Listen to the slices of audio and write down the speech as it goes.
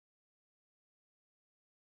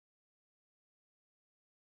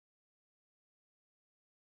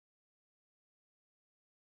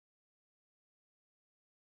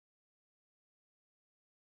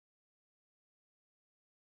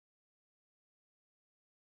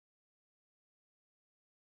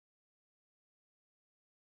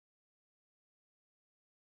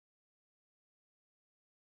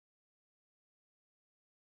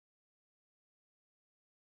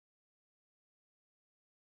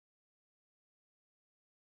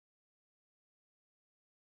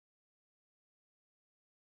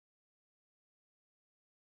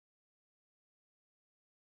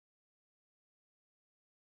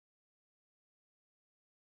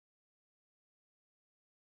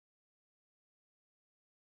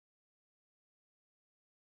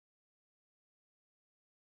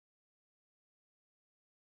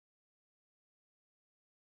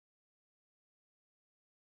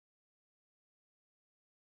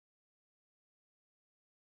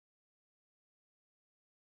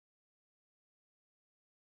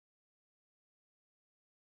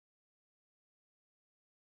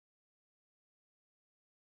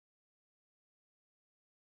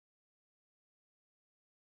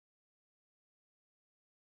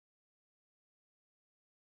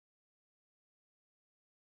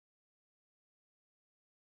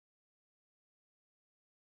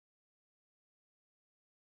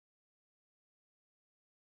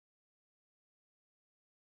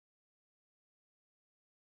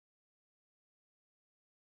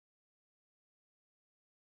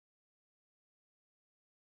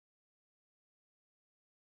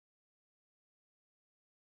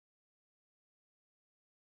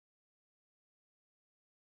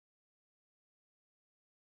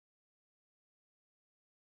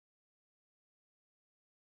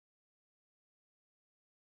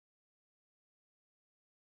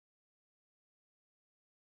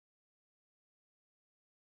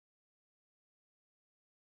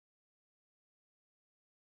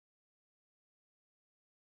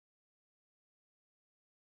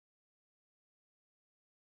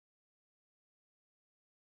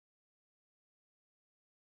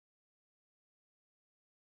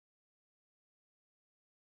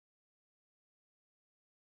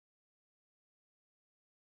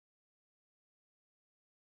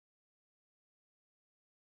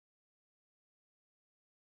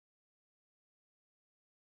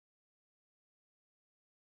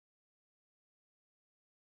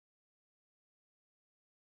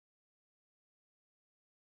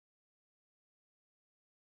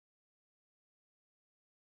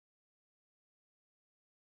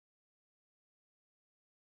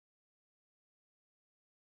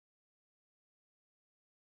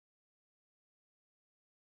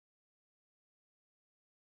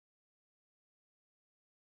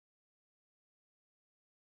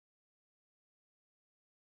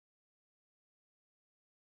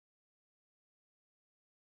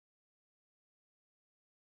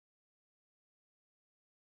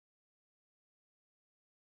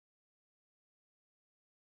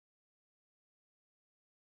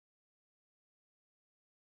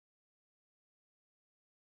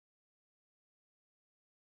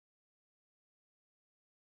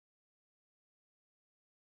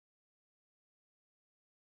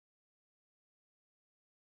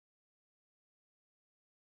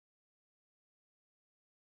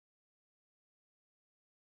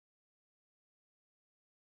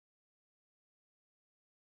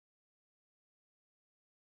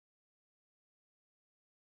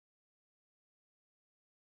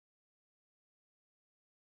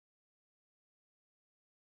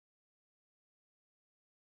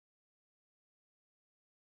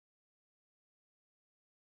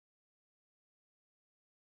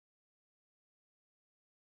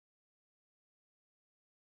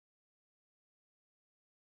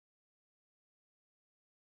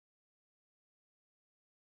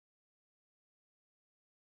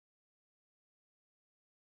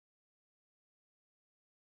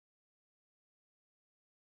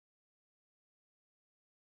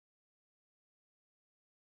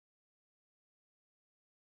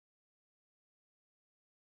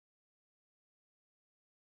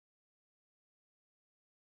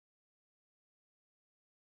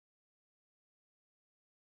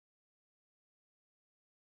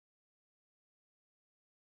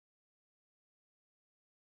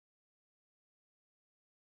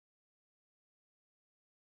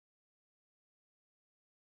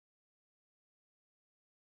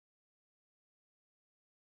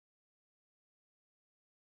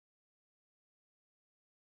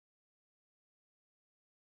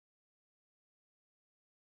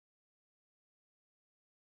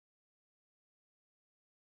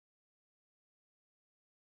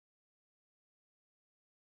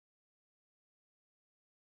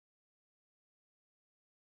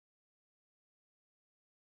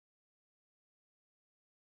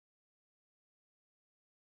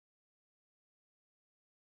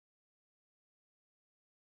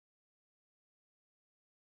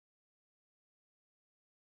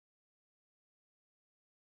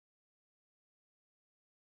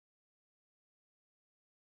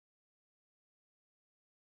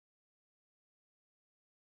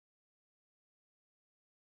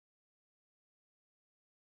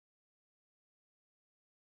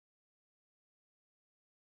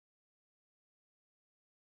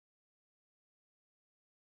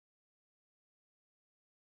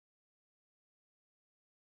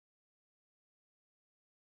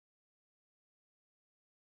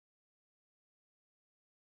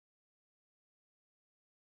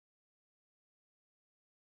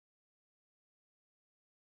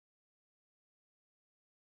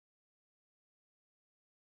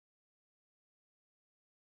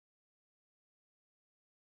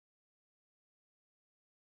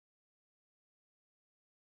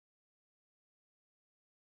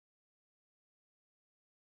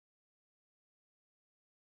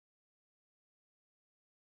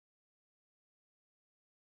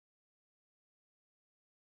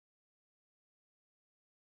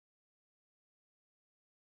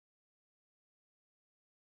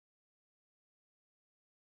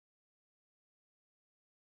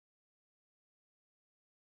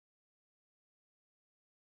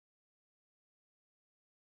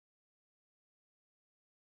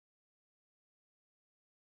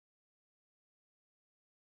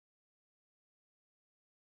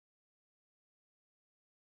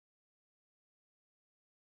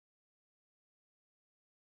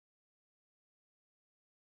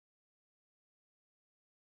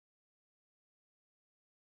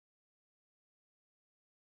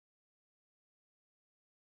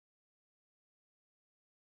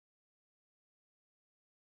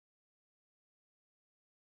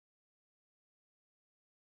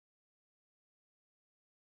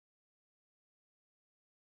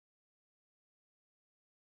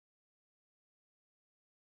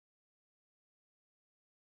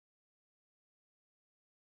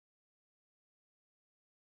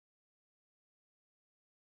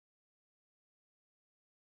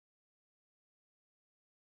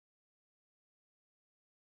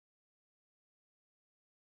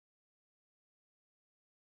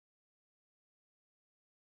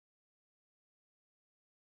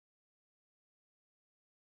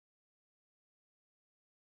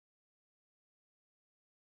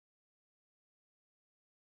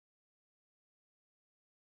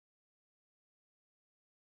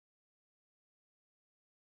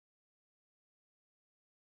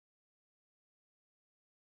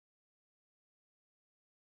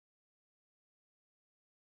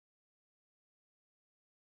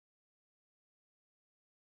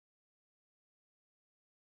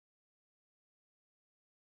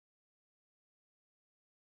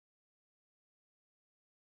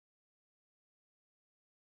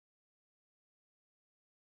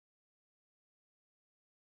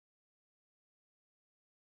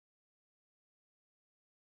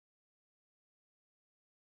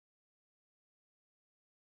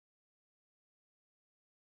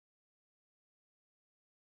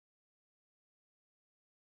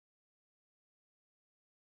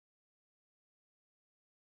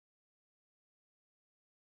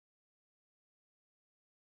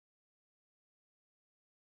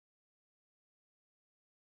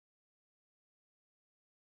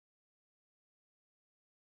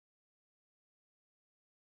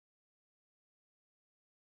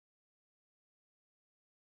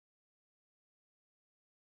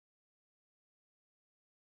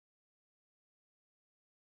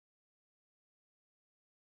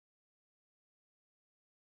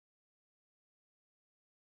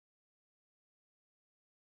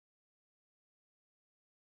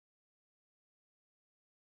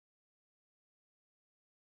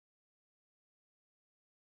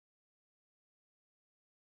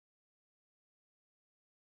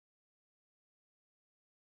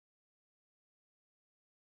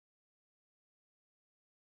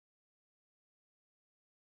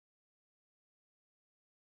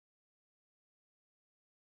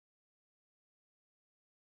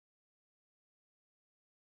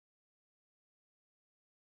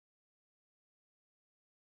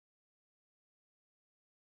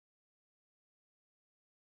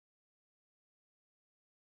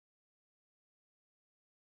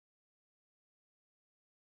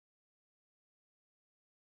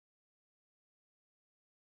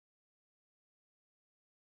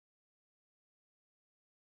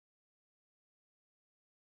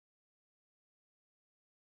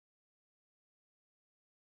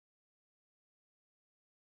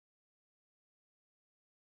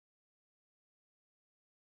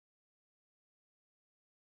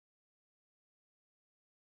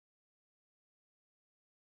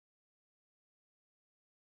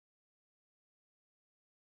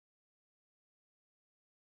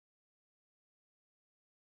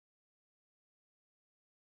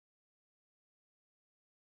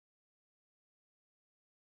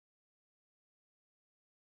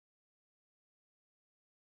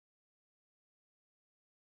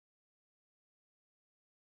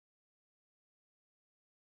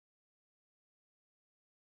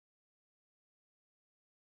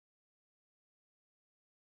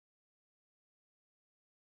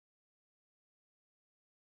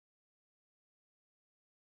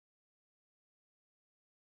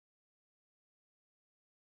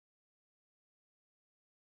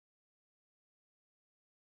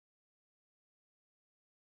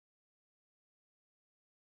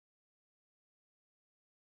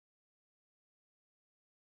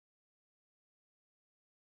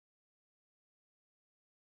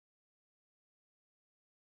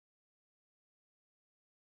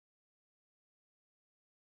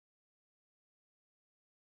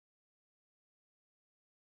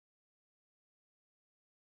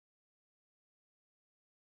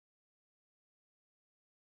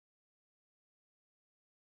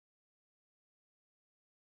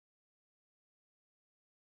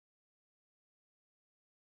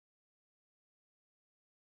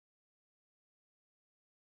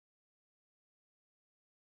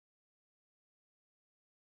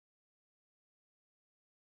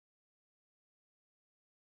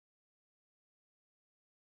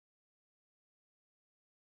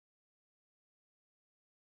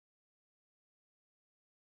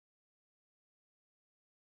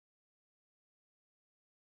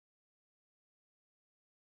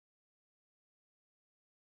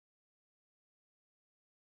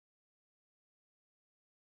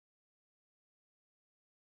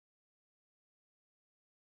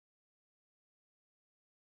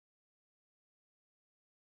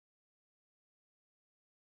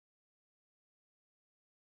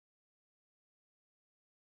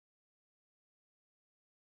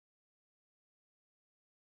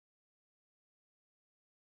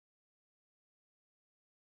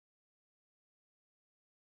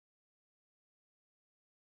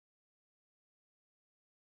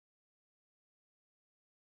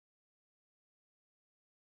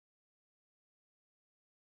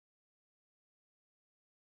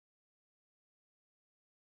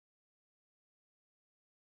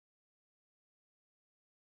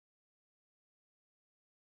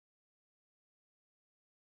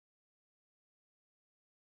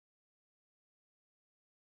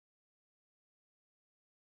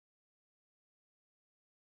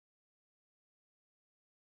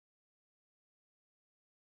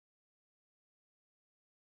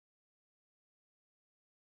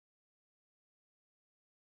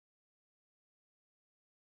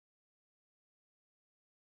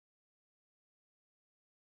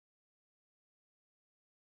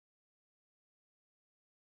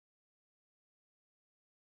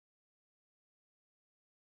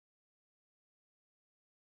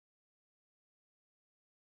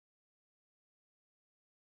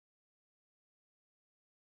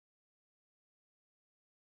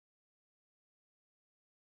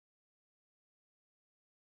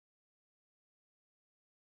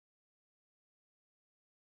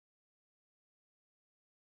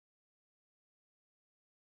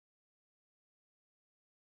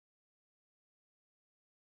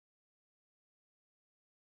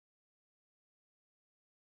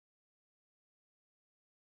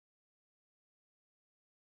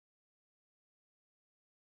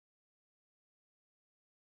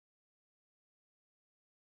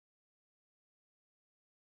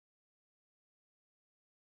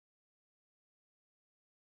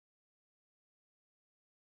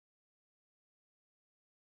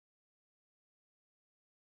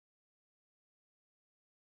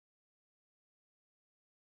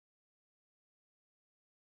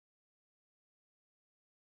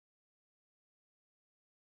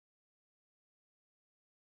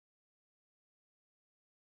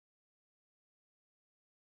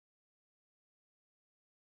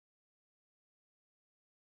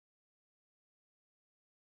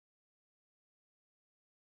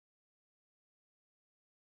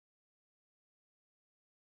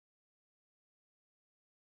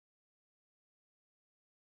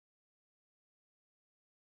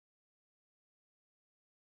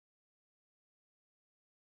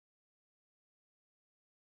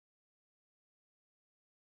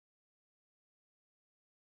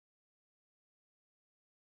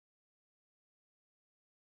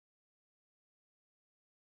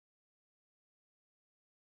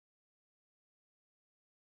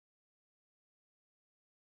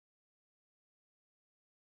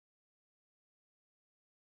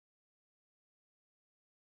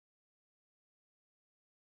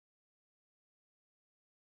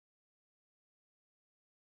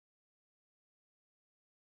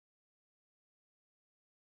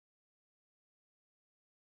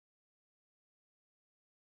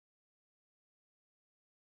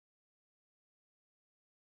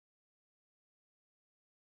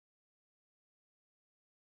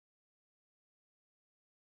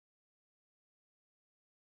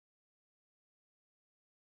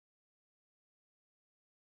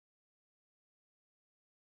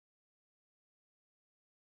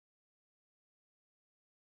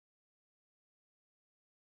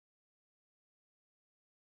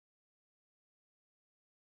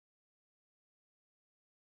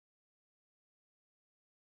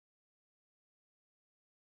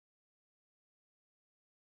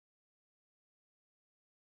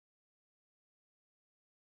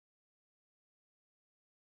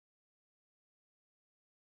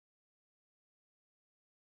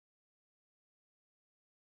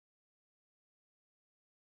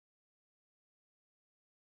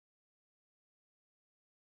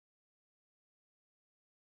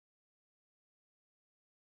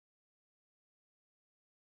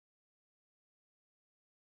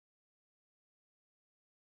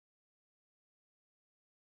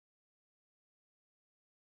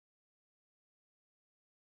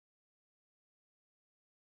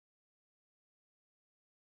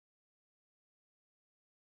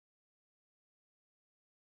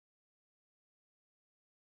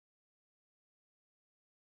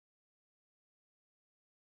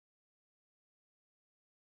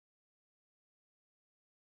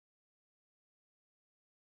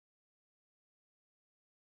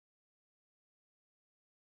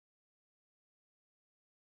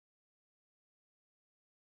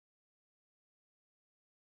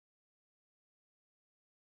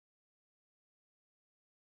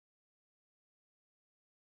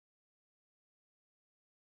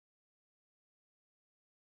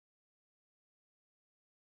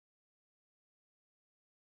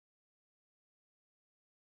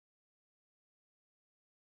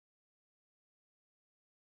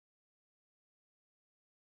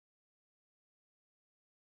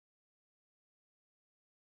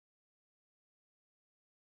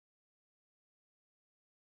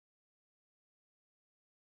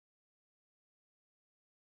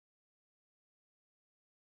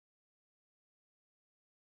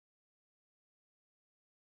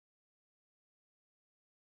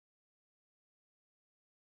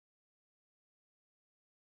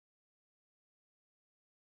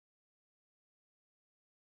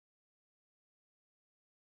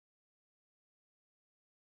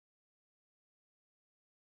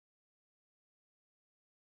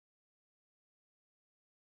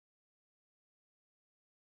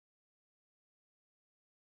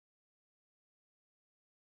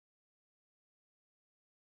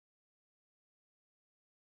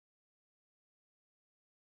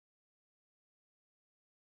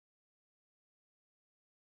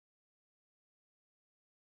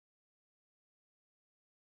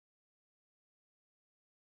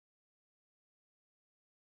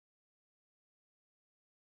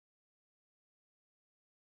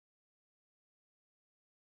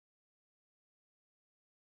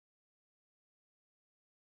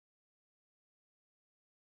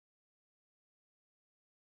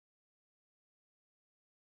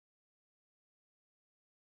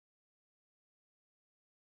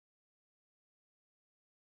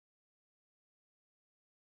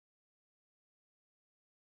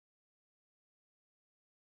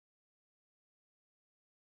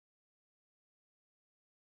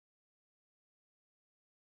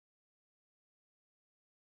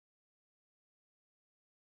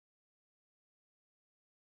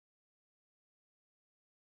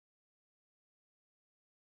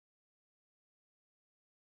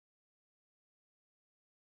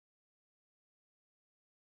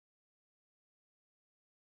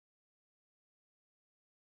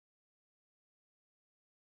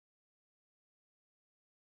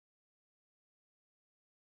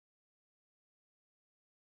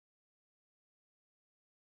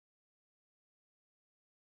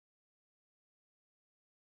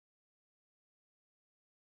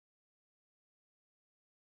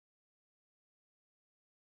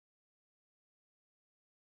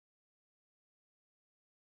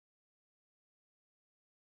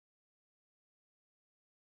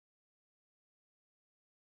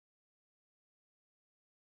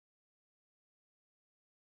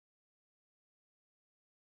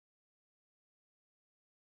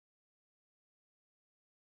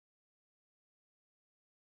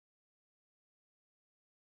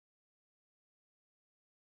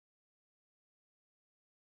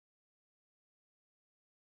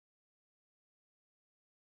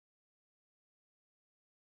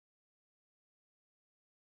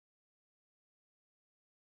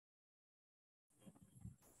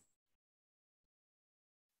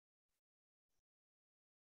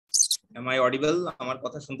Am I audible? আমার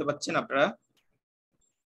কথা শুনতে পাচ্ছেন আপনারা?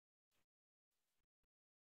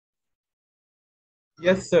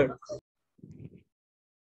 Yes, sir.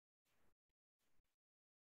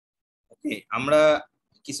 ওকে, আমরা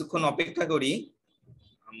কিছুক্ষণ অপেক্ষা করি,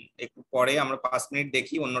 একটু পরে আমরা 5 মিনিট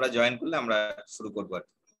দেখি, অন্যরা জয়েন করলে আমরা শুরু করবো আর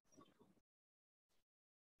কি।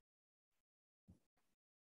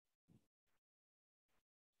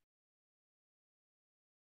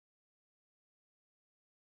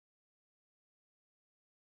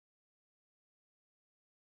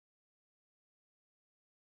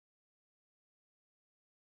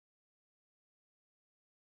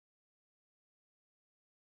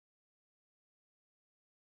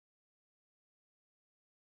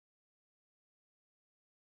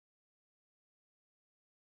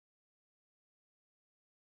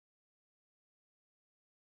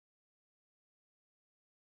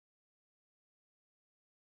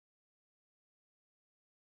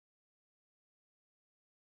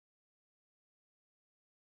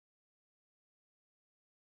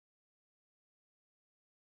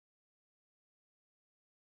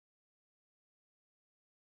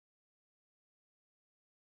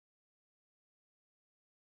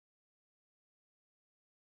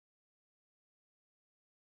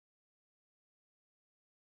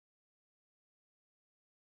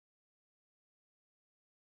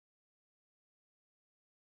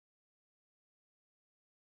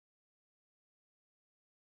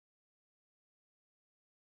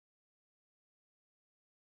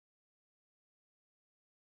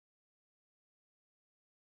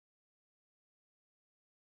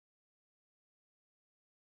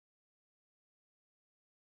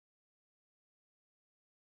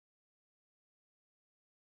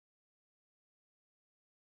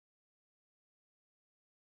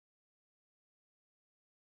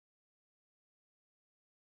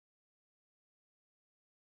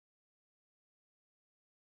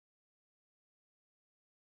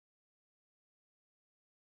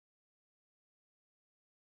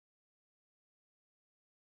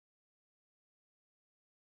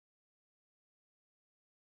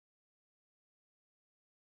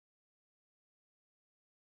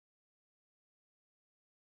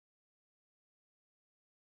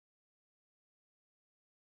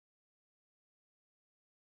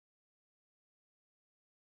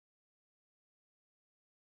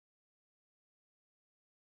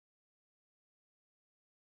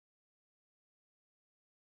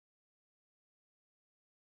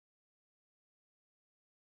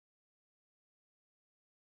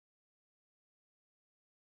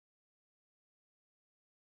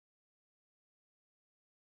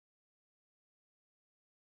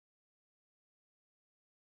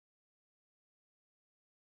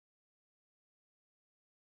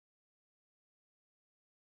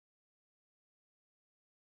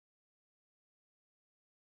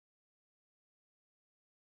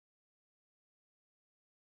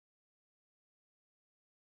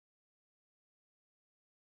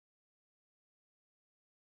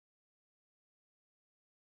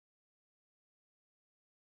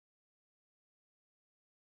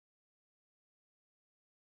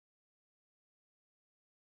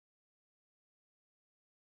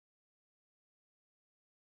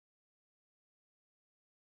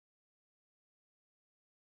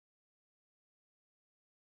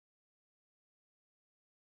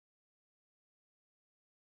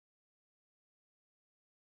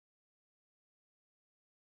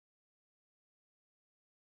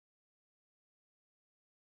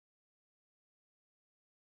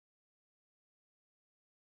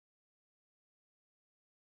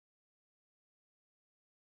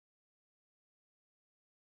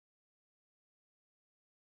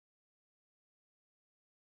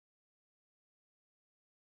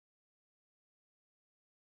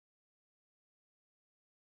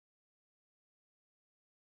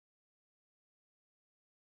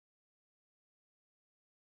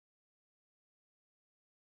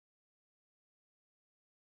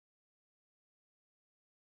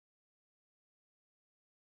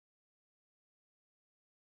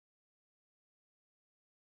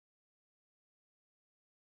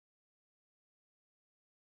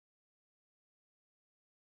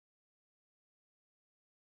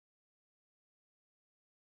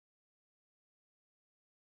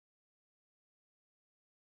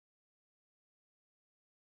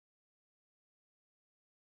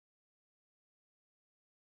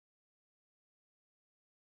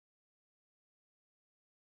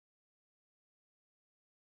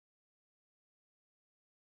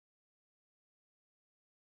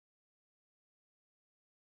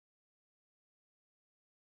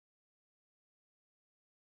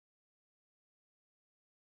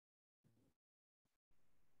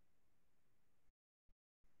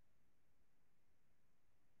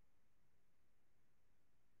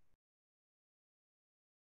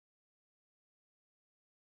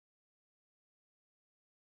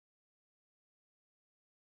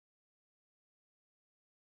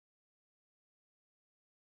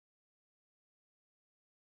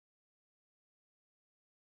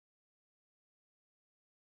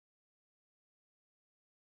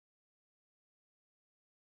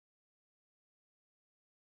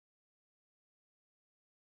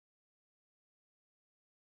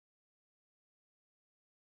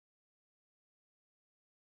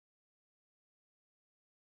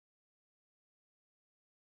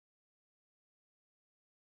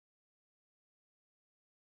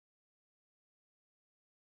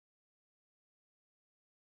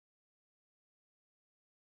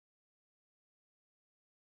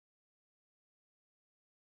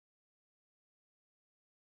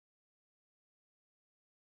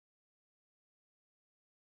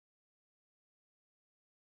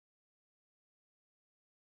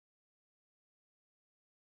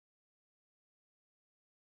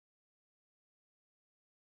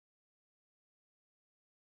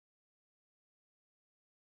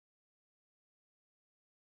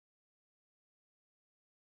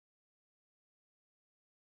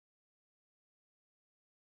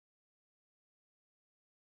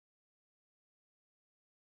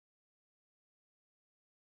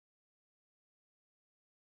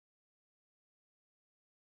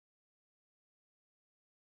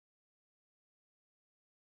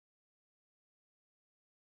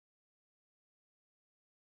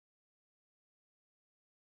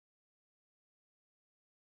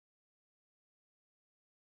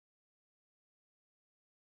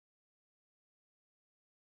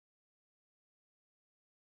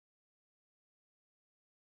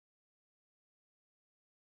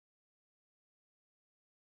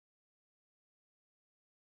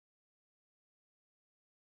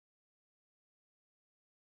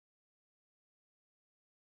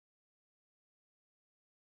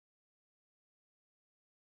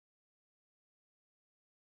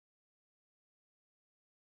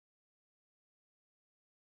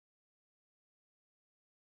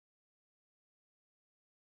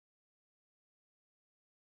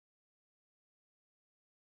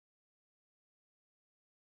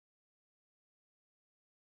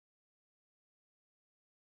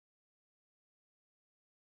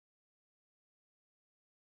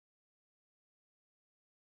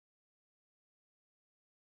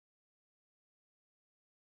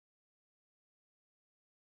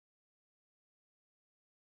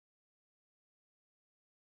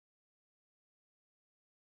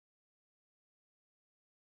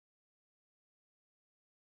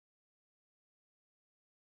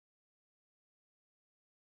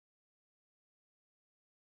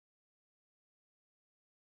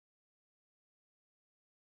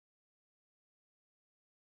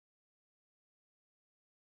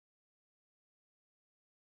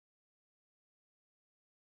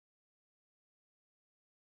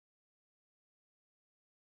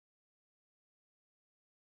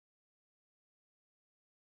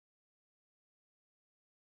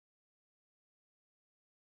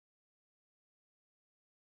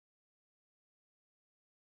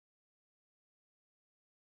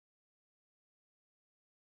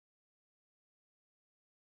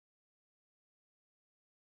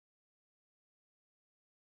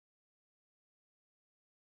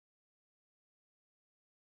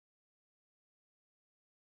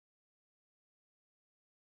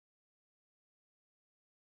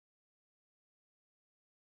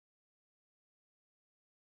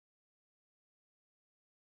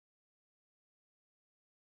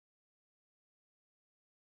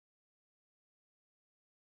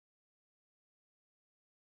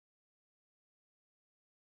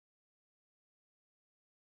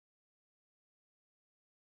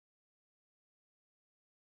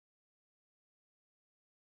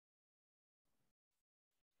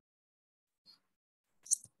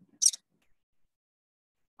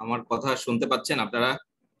 আমার কথা শুনতে পাচ্ছেন আপনারা?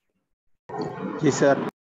 জি স্যার।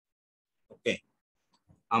 ওকে,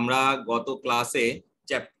 আমরা গত ক্লাসে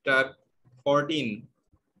চ্যাপ্টার 14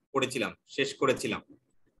 পড়েছিলাম, শেষ করেছিলাম।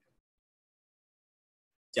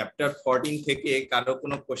 চ্যাপ্টার 14 থেকে কারো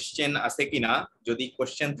কোনো কোশ্চেন আছে কিনা? যদি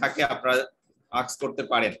কোশ্চেন থাকে আপনারা আস্ক করতে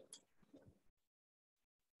পারেন।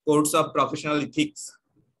 কোডস অফ প্রফেশনাল ইথিক্স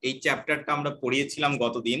এই চ্যাপ্টারটা আমরা পড়িয়েছিলাম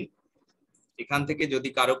গতদিন। এখান থেকে যদি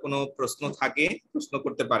কারো কোনো প্রশ্ন থাকে প্রশ্ন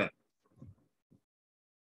করতে পারেন।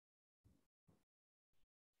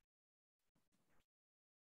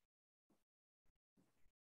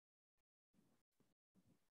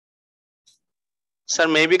 স্যার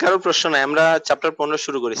মেবি কারো প্রশ্ন নাই, আমরা চ্যাপ্টার 15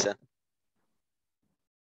 শুরু করি স্যার।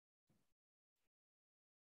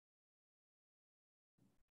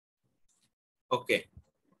 ওকে,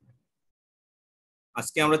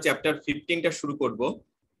 আজকে আমরা চ্যাপ্টার 15টা শুরু করব।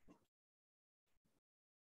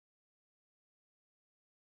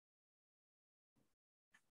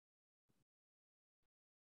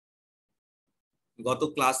 গত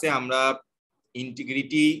ক্লাসে আমরা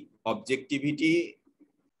ইন্টিগ্রিটি, অবজেক্টিভিটি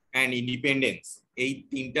অ্যান্ড ইন্ডিপেন্ডেন্স এই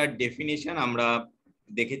তিনটার ডেফিনেশন আমরা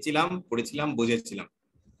দেখেছিলাম, পড়েছিলাম, বুঝেছিলাম।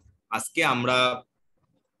 আজকে আমরা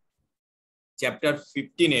চ্যাপ্টার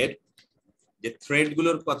 15 এর যে থ্রেড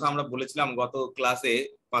গুলোর কথা আমরা বলেছিলাম গত ক্লাসে,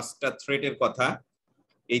 5টা থ্রেডের কথা,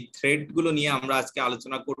 এই থ্রেড গুলো নিয়ে আমরা আজকে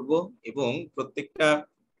আলোচনা করব এবং প্রত্যেকটা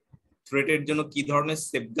থ্রেডের জন্য কি ধরনের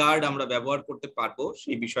সেফগার্ড আমরা ব্যবহার করতে পারবো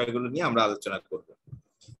সেই বিষয়গুলো নিয়ে আমরা আলোচনা করব।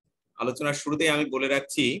 আলোচনার শুরুতেই আমি বলে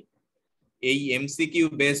রাখছি, এই এমসিকিউ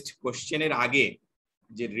বেসড কোশ্চেনের আগে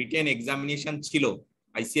যে রিটেন এক্সামিনেশন ছিল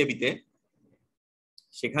আইসিএবি তে,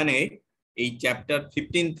 সেখানে এই চ্যাপ্টার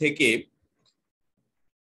 15 থেকে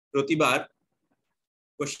প্রতিবার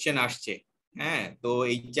কোশ্চেন আসছে। হ্যাঁ, তো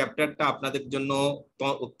এই চ্যাপ্টারটা আপনাদের জন্য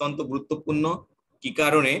অত্যন্ত গুরুত্বপূর্ণ। কি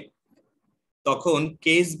কারণে? তখন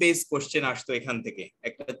কেস বেস কোশ্চেন আসতো, এখান থেকে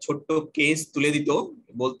একটা ছোট্ট কেস তুলে দিত,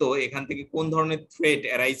 বলতো এখান থেকে কোন ধরনের থ্রেট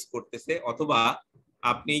অ্যারাইজ করতেছে, অথবা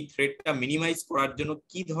আপনি এই থ্রেটটা মিনিমাইজ করার জন্য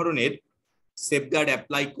কি ধরনের সেফগার্ড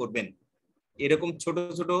অ্যাপ্লাই করবেন। এরকম ছোট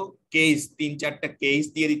ছোট কেস, 3-4টা কেস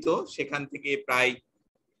দিয়ে দিত, সেখান থেকে প্রায়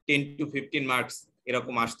 10 to 15 মার্কস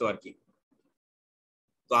এরকম আসতো আর কি।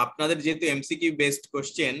 তো আপনাদের যেহেতু এমসিকিউ বেসড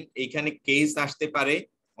কোশ্চেন, এইখানে কেস আসতে পারে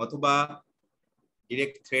অথবা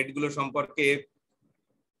ডিরেক্ট থ্রেড গুলো সম্পর্কে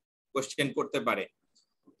কোশ্চেন করতে পারে।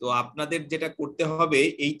 তো আপনাদের যেটা করতে হবে,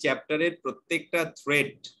 এই চ্যাপ্টারের প্রত্যেকটা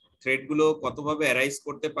থ্রেড গুলো কতভাবে অ্যারাইজ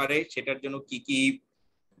করতে পারে, সেটার জন্য কি কি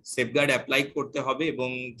সেফগার্ড অ্যাপ্লাই করতে হবে এবং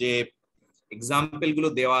যে এক্সাম্পল গুলো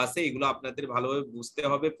দেওয়া আছে এগুলো আপনাদের ভালোভাবে বুঝতে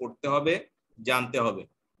হবে, পড়তে হবে, জানতে হবে।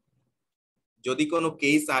 যদি কোনো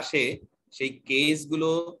কেস আসে, সেই কেস গুলো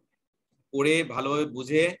পড়ে ভালোভাবে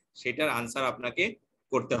বুঝে সেটার আনসার আপনাকে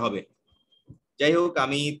করতে হবে। যাই হোক,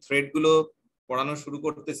 আমি থ্রেড গুলো পড়ানো শুরু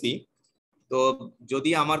করতেছি। তো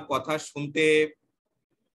যদি আমার কথা শুনতে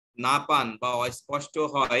না পান বা অস্পষ্ট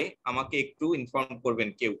হয়, আমাকে একটু ইনফর্ম করবেন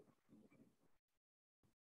কেউ।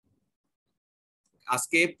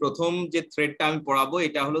 আজকে প্রথম যে থ্রেডটা আমি পড়াবো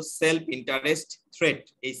এটা হলো সেলফ ইন্টারেস্ট থ্রেড।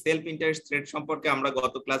 এই সেলফ ইন্টারেস্ট থ্রেড সম্পর্কে আমরা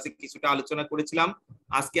গত ক্লাসে কিছুটা আলোচনা করেছিলাম।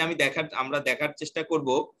 আজকে আমরা দেখার চেষ্টা করব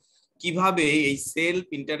কিভাবে এই সেলফ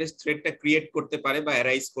ইন্টারেস্ট থ্রেডটা ক্রিয়েট করতে পারে বা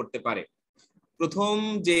অ্যারাইজ করতে পারে। প্রথম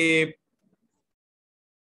যে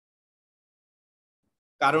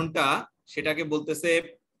কারণটা, সেটাকে বলতেছে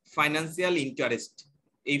ফাইন্যান্সিয়াল ইন্টারেস্ট।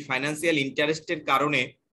 এই ফাইন্যান্সিয়াল ইন্টারেস্টের কারণে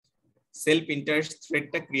সেলফ ইন্টারেস্ট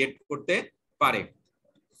থ্রেডটা ক্রিয়েট করতে পারে।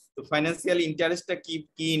 তো ফাইন্যান্সিয়াল ইন্টারেস্টটা কি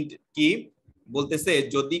কি কি বলতেছে,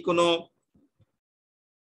 যদি কোনো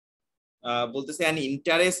বলতেছে an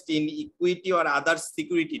interest in equity or other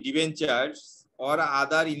security debentures or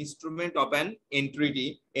other instrument of an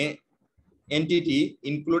entity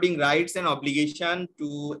including rights and obligation to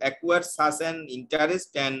acquire such an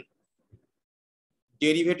interest and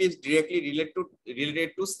derivatives directly related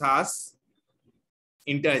to such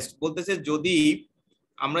interest। বলতেছে যদি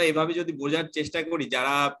আমরা এভাবে যদি বোঝার চেষ্টা করি,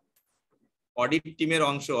 যারা অডিট টিমের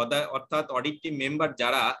অংশ অর্থাৎ অডিট টিম মেম্বার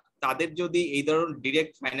যারা, তাদের যদি এই ধরনের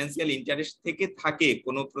ডিরেক্ট ফাইন্যান্সিয়াল ইন্টারেস্ট থেকে থাকে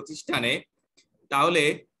কোনো প্রতিষ্ঠানে, তাহলে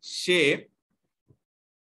সে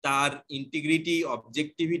তার ইন্টিগ্রিটি,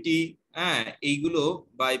 অবজেক্টিভিটি, হ্যাঁ, এইগুলো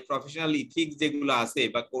বা প্রফেশনাল ইথিক্স যেগুলো আছে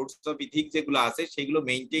বা কোডস অফ ইথিক্স যেগুলো আছে সেগুলো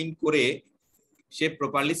মেইনটেইন করে সে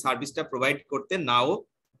প্রপারলি সার্ভিসটা প্রোভাইড করতে নাও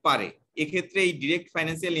পারে। এক্ষেত্রে এই ডিরেক্ট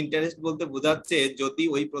ফাইন্যান্সিয়াল ইন্টারেস্ট বলতে বোঝাচ্ছে যদি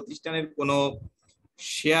ওই প্রতিষ্ঠানের কোনো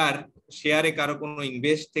শেয়ারে কারো কোনো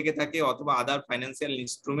ইনভেস্ট থেকে থাকে অথবা আদার ফাইন্যান্সিয়াল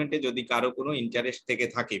ইনস্ট্রুমেন্টে যদি কারো কোনো ইন্টারেস্ট থেকে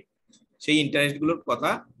থাকে, সেই ইন্টারেস্ট গুলোর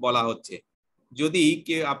কথা বলা হচ্ছে। যদি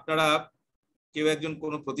আপনারা কেউ একজন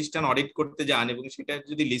কোনো প্রতিষ্ঠান অডিট করতে যান এবং সেটা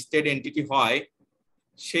যদি লিস্টেড এন্টিটি হয়,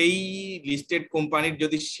 সেই লিস্টেড কোম্পানির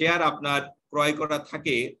যদি শেয়ার আপনার ক্রয় করা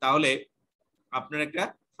থাকে তাহলে আপনার একটা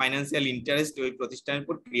ফাইন্যান্সিয়াল ইন্টারেস্ট ওই প্রতিষ্ঠানের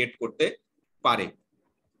উপর ক্রিয়েট করতে পারে।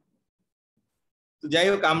 তো যাই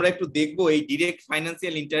হোক, আমরা একটু দেখবো এই ডিরেক্ট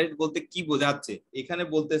ফাইন্যান্সিয়াল ইন্টারেস্ট বলতে কি বোঝাচ্ছে। এখানে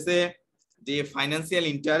বলতেছে যে financial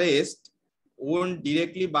interest on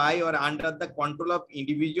directly by or under the control of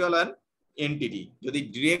individual R entity. যদি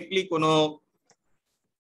ডিরেক্টলি কোনো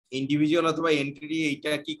ইন্ডিভিজুয়াল অথবা এন্টিটি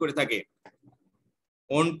এইটা কি করে থাকে,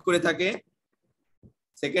 ওন করে থাকে।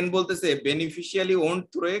 সেকেন্ড বলতেছে beneficiary on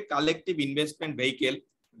through a collective investment vehicle.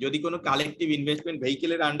 যদি কোনো কালেকটিভ ইনভেস্টমেন্ট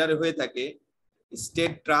ভেহিকেলের আন্ডারে হয়ে থাকে,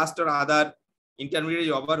 state trust or other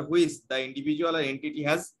intermediary over which the individual or entity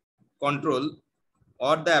has control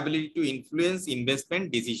or the ability to influence investment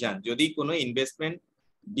decision। যদি কোনো ইনভেস্টমেন্ট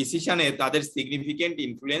ডিসিশনে তাদের significant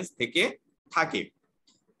influence থেকে থাকে।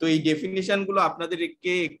 তো এই ডেফিনিশন গুলো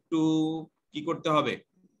আপনাদেরকে একটু কি করতে হবে,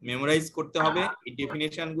 মেমোরাইজ করতে হবে। এই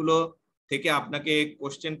ডেফিনিশন গুলো থেকে আপনাকে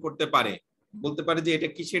কোশ্চেন করতে পারে, বলতে পারে যে এটা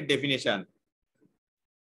কিসের ডেফিনিশন,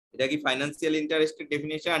 এটা কি ফাইন্যান্সিয়াল ইন্টারেস্টের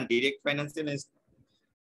ডেফিনিশন, ডিরেক্ট ফাইন্যান্সিয়াল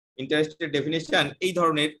ইন্টারেস্টের ডেফিনিশন, এই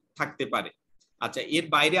ধরনের থাকতে পারে। আচ্ছা, এর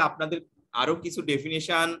বাইরে আপনাদের আরো কিছু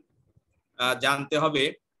ডেফিনিশন জানতে হবে।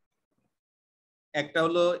 একটা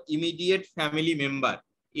হলো ইমিডিয়েট ফ্যামিলি মেম্বার।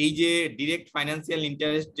 এই যে ডিরেক্ট ফাইন্যান্সিয়াল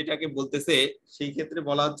ইন্টারেস্ট যেটাকে বলতেছে, সেই ক্ষেত্রে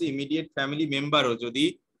বলা হচ্ছে ইমিডিয়েট ফ্যামিলি মেম্বারও, যদি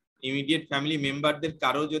ইমিডিয়েট ফ্যামিলি মেম্বারদের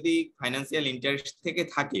কারো যদি ফাইন্যান্সিয়াল ইন্টারেস্ট থেকে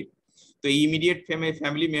থাকে, তো এই ইমিডিয়েট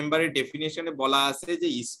ফ্যামিলি মেম্বারের ডেফিনেশনে বলা আছে যে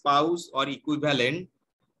spouse or equivalent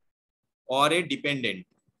or a dependent,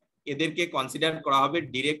 এদেরকে কনসিডার করা হবে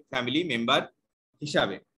ডিরেক্ট ফ্যামিলি মেম্বার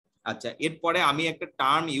হিসাবে। আচ্ছা, এরপরে আমি একটা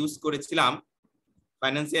টার্ম ইউজ করেছিলাম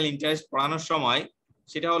ফাইন্যান্সিয়াল ইন্টারেস্ট পড়ানোর সময়,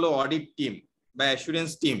 সেটা হলো অডিট টিম বা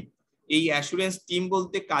অ্যাসুরেন্স টিম। এই অ্যাসুরেন্স টিম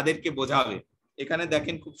বলতে কাদেরকে বোঝাবে, এখানে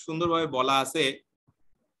দেখেন খুব সুন্দরভাবে বলা আছে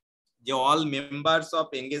যে all members of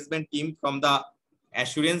engagement team from the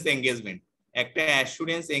assurance engagement. একটা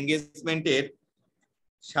অ্যাসুরেন্স এঙ্গেজমেন্টের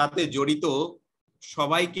সাথে জড়িত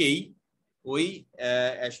সবাইকেই ওই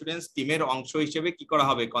অ্যাসুরেন্স টিমের অংশ হিসেবে কি করা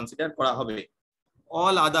হবে, কনসিডার করা হবে।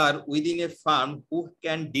 All other within a farm who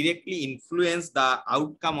can directly influence the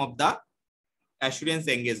outcome of the assurance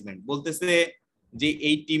engagement. বলতেছে যে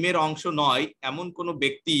এই টিমের অংশ নয় এমন কোন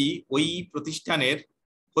ব্যক্তি ওই প্রতিষ্ঠানের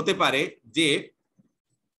হতে পারে যে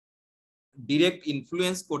ডিরেক্ট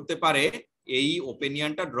ইনফ্লুয়েন্স করতে পারে এই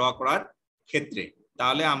ওপিনিয়নটা ড্র করার ক্ষেত্রে।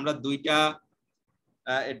 তাহলে আমরা দুইটা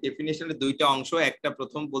ডেফিনেশনের দুইটা অংশ, একটা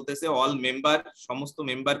প্রথম বলতেছে অল মেম্বার, সমস্ত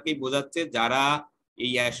মেম্বারকেই বোঝাচ্ছে যারা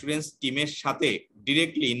এই অ্যাসুরেন্স টিমের সাথে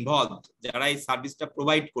ডিরেক্টলি ইনভলভ, যারা এই সার্ভিসটা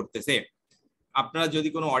প্রোভাইড করতেছে। আপনারা যদি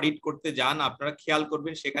কোনো অডিট করতে যান, আপনারা খেয়াল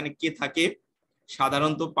করবেন সেখানে কে থাকে,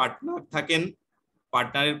 সাধারণত পার্টনার থাকেন,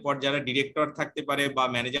 পার্টনারের পর যারা ডিরেক্টর থাকতে পারে বা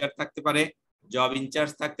ম্যানেজার থাকতে পারে, জব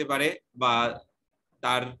ইনচার্জ থাকতে পারে, বা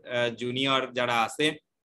তার জুনিয়র যারা আছে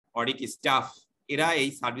অডিট স্টাফ, এরা এই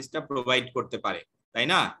সার্ভিসটা প্রোভাইড করতে পারে, তাই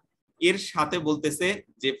না? এর সাথে বলতেছে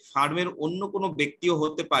যে ফার্মের অন্য কোনো ব্যক্তিও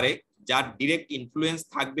হতে পারে যার ডিরেক্ট ইনফ্লুয়েন্স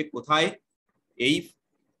থাকবে কোথায়, এই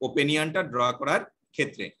ওপিনিয়নটা ড্র করার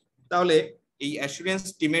ক্ষেত্রে। তাহলে এই অ্যাসুরেন্স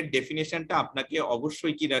টিমের ডেফিনেশনটা আপনাকে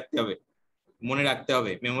অবশ্যই কি রাখতে হবে, মনে রাখতে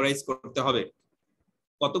হবে, মেমোরাইজ করতে হবে।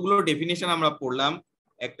 কতগুলো ডেফিনেশন আমরা পড়লাম,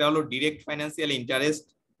 একটা হলো direct financial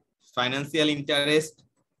interest,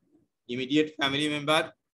 immediate family member,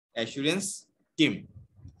 assurance team.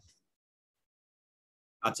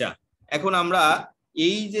 আচ্ছা, এখন আমরা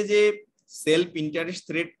এই যে সেলফ ইন্টারেস্ট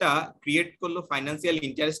থ্রেটটা ক্রিয়েট করলো ফাইন্যান্সিয়াল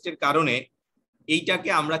ইন্টারেস্টের কারণে, এইটাকে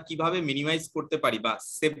আমরা কিভাবে মিনিমাইজ করতে পারি বা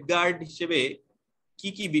সেফগার্ড হিসেবে কি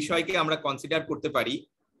কি বিষয়কে আমরা কনসিডার করতে পারি,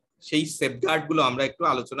 সেই সেফগার্ড গুলো আমরা একটু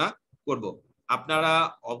আলোচনা করব। আপনারা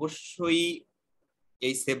অবশ্যই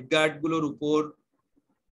এই সেফগার্ড গুলোর উপর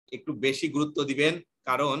একটু বেশি গুরুত্ব দিবেন,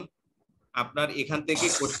 কারণ আপনার এখান থেকে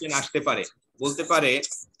কোশ্চেন আসতে পারে, বলতে পারে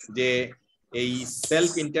যে এই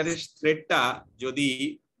সেলফ ইন্টারেস্ট থ্রেটটা যদি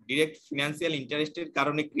ডিরেক্ট ফিনান্সিয়াল ইন্টারেস্টের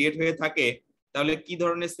কারণে ক্রিয়েট হয়ে থাকে, তাহলে কি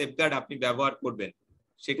ধরনের সেফগার্ড আপনি ব্যবহার করবেন।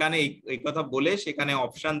 সেখানে এই কথা বলে সেখানে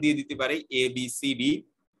অপশন দিয়ে দিতে পারে এ বি সি ডি,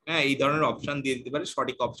 হ্যাঁ, এই ধরনের অপশন দিয়ে দিতে পারে।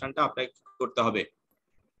 সঠিক অপশনটা আপনাকে করতে হবে,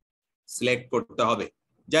 সিলেক্ট করতে হবে।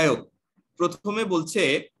 যাই হোক, প্রথমে বলছে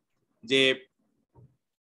যে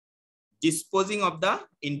ডিসপোজিং অফ দা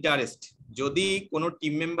ইন্টারেস্ট। যদি কোনো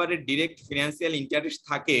টিম মেম্বারের ডিরেক্ট ফিনান্সিয়াল ইন্টারেস্ট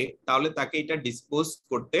থাকে তাহলে তাকে এটা ডিসপোজ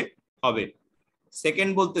করতে হবে।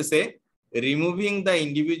 সেকেন্ড বলতেছে removing the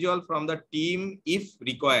individual from the team if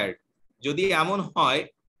required. যদি এমন হয়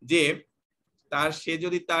যে সে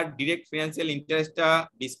যদি তার ডিরেক্ট ফিনান্সিয়াল ইন্টারেস্টটা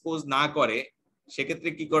ডিসপোজ না করে, সেক্ষেত্রে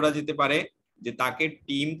কি করা যেতে পারে, যে তাকে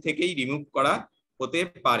টিম থেকেই রিমুভ করা হতে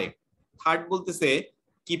পারে। থার্ড বলতেছে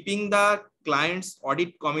keeping the clients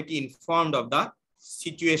audit committee informed of the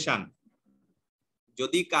situation,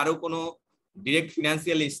 যদি কারো কোনো ডিরেক্ট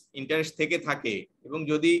ফিনান্সিয়াল ইন্টারেস্ট থেকে থাকে এবং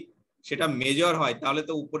যদি সেটা মেজর হয়, তাহলে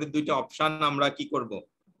তো উপরের দুইটা অপশন আমরা কি করব,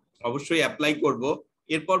 অবশ্যই অ্যাপ্লাই করব।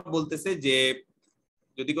 এরপর বলতেছে যে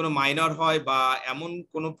যদি কোনো মাইনর হয় বা এমন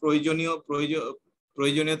কোনো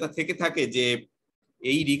প্রয়োজনীয়তা থেকে থাকে যে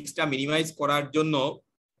এই রিস্কটা মিনিমাইজ করার জন্য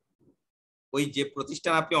ওই যে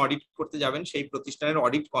প্রতিষ্ঠান আপনি অডিট করতে যাবেন সেই প্রতিষ্ঠানের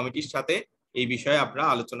অডিট কমিটির সাথে এই বিষয়ে আপনারা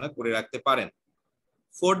আলোচনা করে রাখতে পারেন।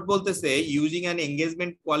 ফোর্থ বলতেছে using an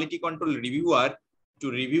engagement quality control reviewer to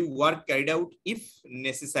review work carried out if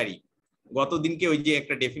necessary. গতদিনকে ওই যে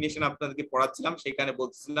একটা ডেফিনেশন আপনাদেরকে পড়াচ্ছিলাম, সেখানে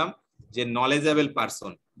বলছিলাম যে নলেজেবল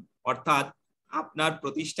পারসন, অর্থাৎ আপনার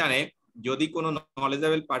প্রতিষ্ঠানে যদি কোনো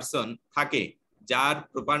নলেজেবল পারসন থাকে যার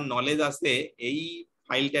প্রপার নলেজ আছে এই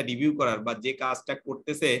ফাইলটা রিভিউ করার বা যে কাজটা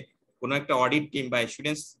করতেছে কোনো একটা অডিট টিম বা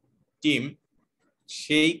অ্যাসুরেন্স টিম,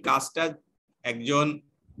 সেই কাজটা একজন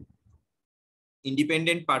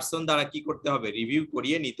ইন্ডিপেন্ডেন্ট পারসন দ্বারা কি করতে হবে, রিভিউ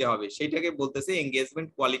করিয়ে নিতে হবে। সেটাকে বলতেছে এঙ্গেজমেন্ট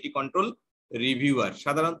কোয়ালিটি কন্ট্রোল রিভিউয়ার।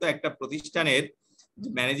 সাধারণত একটা প্রতিষ্ঠানের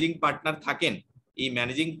ম্যানেজিং পার্টনার থাকেন, এই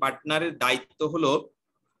ম্যানেজিং পার্টনারের দায়িত্ব হলো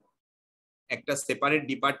একটা সেপারেট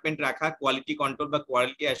ডিপার্টমেন্ট রাখা, কোয়ালিটি কন্ট্রোল বা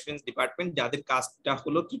কোয়ালিটি অ্যাসুরেন্স ডিপার্টমেন্ট, যাদের কাজটা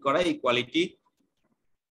হলো কি করা, এই কোয়ালিটি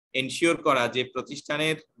এনশিওর করা যে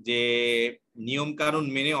প্রতিষ্ঠানের যে নিয়ম কানুন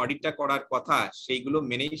মেনে অডিটটা করার কথা সেইগুলো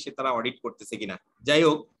মেনেই সে তারা অডিট করতেছে কিনা। যাই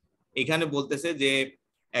হোক, এখানে বলতেছে যে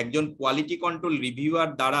একজন কোয়ালিটি কন্ট্রোল রিভিউয়ার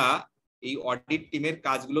দ্বারা এই অডিট টিমের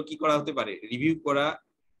কাজগুলো কি করা হতে পারে,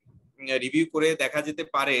 রিভিউ করে দেখা যেতে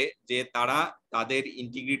পারে যে তারা তাদের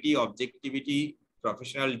integrity, objectivity,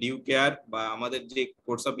 professional due care বা আমাদের যে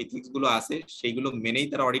কোর্স অফ ইথিক্স গুলো আছে সেইগুলো মেনেই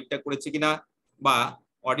তারা অডিটটা করেছে কিনা, বা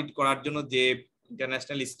অডিট করার জন্য যে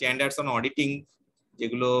ইন্টারন্যাশনাল স্ট্যান্ডার্ডস অন অডিটিং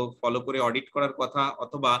যেগুলো ফলো করে অডিট করার কথা,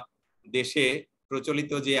 অথবা দেশে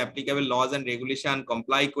প্রচলিত যে applicable lodge and regulation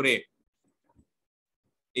comply করে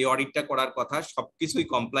এই অডিটটা করার কথা, সবকিছুই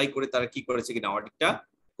কমপ্লাই করে তারা কি করেছে কিনা, অডিটটা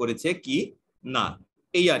করেছে কি না,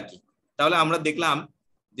 এই আর কি। তাহলে আমরা দেখলাম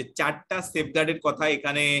যে 4টা সেফগার্ডের কথা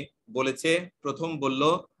এখানে বলেছে। প্রথম বলল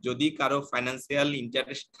যদি কারো ফাইন্যান্সিয়াল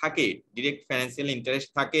ইন্টারেস্ট থাকে, ডিরেক্ট ফাইন্যান্সিয়াল ইন্টারেস্ট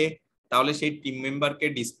থাকে, তাহলে সেই টিম মেম্বারকে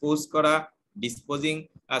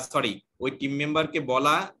ওই টিম মেম্বারকে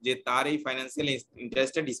বলা যে তার এই ফাইন্যান্সিয়াল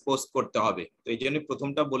ইন্টারেস্টে ডিসপোজ করতে হবে। তো এই জন্য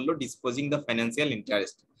প্রথমটা বললো ডিসপোজিং দ্য ফাইন্যান্সিয়াল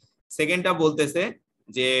ইন্টারেস্ট। সেকেন্ডটা বলতেছে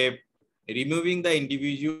যে removing the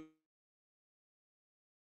individual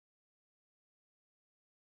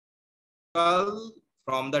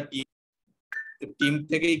from the team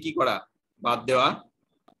থেকে কি করা, বাদ দেওয়া।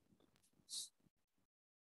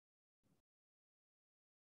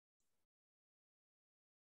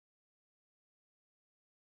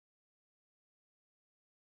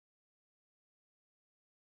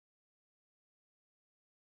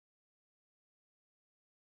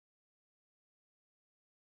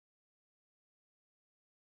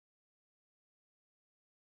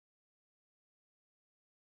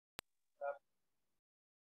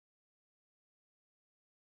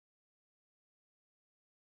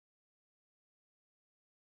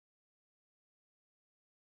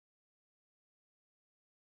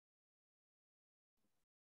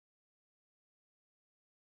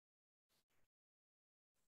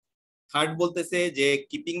 থার্ড বলতেছে যে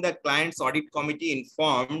keeping the clients audit committee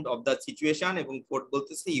informed of the situation, এবং ফোর্থ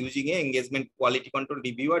বলতেছে using a engagement quality control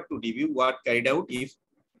reviewer to review work carried out if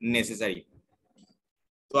necessary.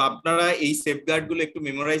 তো আপনারা এই সেফগার্ড গুলো একটু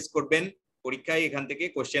মেমোরাইজ করবেন, পরীক্ষায় এখান থেকে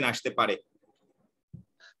কোশ্চেন আসতে পারে।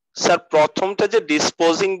 স্যার প্রথমটা যে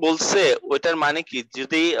ডিসপোজিং বলছে ওইটার মানে কি,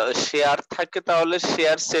 যদি শেয়ার থাকে তাহলে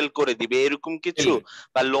শেয়ার সেল করে দিবে এরকম কিছু,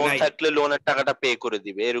 বা লোন থাকলে লোনের টাকাটা পে করে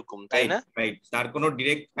দিবে এরকম, তাই না? রাইট, তার কোনো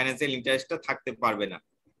ডাইরেক্ট ফাইন্যান্সিয়াল ইন্টারেস্টটা থাকতে পারবে না,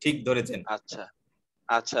 ঠিক ধরেছেন। আচ্ছা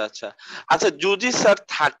আচ্ছা আচ্ছা আচ্ছা, যদি স্যার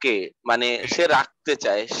থাকে মানে সে রাখতে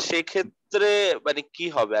চায়, সেক্ষেত্রে মানে কি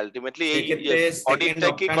হবে আলটিমেটলি? এই অডিটটা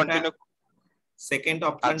কি কন্টিনিউ? সেকেন্ড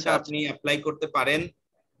অপশনটা আপনি অ্যাপ্লাই করতে পারেন,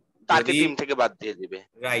 তাকে টিম থেকে বাদ দিয়ে দিবে।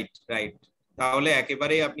 রাইট, তাহলে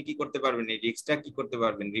একেবারেই আপনি কি করতে পারবেন, এই রিস্কটা কি করতে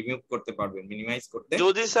পারবেন, রিমুভ করতে পারবেন, মিনিমাইজ করতে।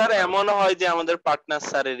 যদি স্যার এমন হয় যে আমাদের পার্টনার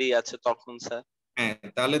স্যারেরই আছে তখন স্যার? হ্যাঁ,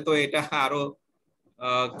 তাহলে তো এটা আরো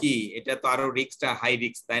কি, এটা তো আরো রিস্কটা হাই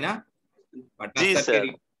রিস্ক, তাই না?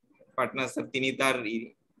 পার্টনার স্যার তিনি তার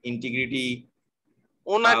ইন্টিগ্রিটি,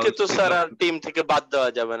 ওনাকে তো স্যার আর টিম থেকে বাদ দেওয়া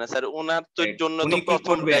যাবে না স্যার, ওনার তো জন্য তো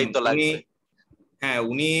প্রথম দায়িত্ব লাগবে। হ্যাঁ,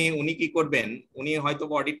 উনি কি করবেন, উনি হয়তো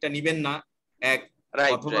অডিটটা নেবেন না, এক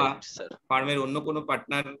অথবা ফার্মের অন্য কোনো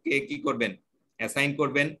পার্টনারকে কি করবেন, অ্যাসাইন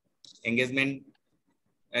করবেন, এঙ্গেজমেন্ট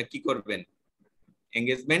কি করবেন,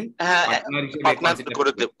 এঙ্গেজমেন্ট পার্টনার হিসেবে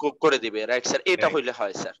করে দিবে। রাইট স্যার, এটা হইলে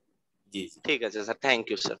হয় স্যার। জি ঠিক আছে স্যার, থ্যাংক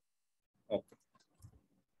ইউ স্যার। ওকে।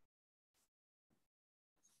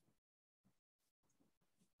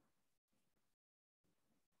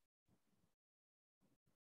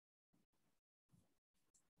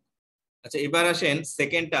 আচ্ছা, এবার আসেন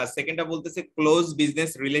সেকেন্ডটা বলতেছে ক্লোজ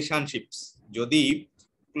বিজনেস রিলেশনশিপস। যদি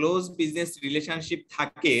ক্লোজ বিজনেস রিলেশনশিপ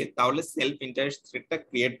থাকে তাহলে সেলফ ইন্টারেস্ট থ্রেটটা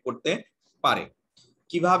ক্রিয়েট করতে পারে।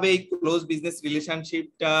 কিভাবে এই ক্লোজ বিজনেস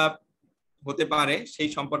রিলেশনশিপটা হতে পারে সেই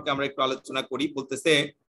সম্পর্কে আমরা একটু আলোচনা করি। বলতেছে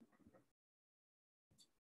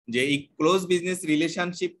যে এই ক্লোজ বিজনেস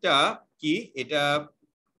রিলেশনশিপটা কি, এটা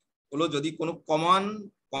হলো যদি কোনো কমন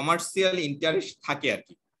কমার্শিয়াল ইন্টারেস্ট থাকে আর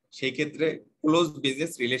কি, সেই ক্ষেত্রে ক্লোজ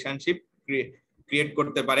বিজনেস রিলেশনশিপ ক্রিয়েট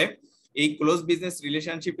করতে পারে। এই ক্লোজ বিজনেস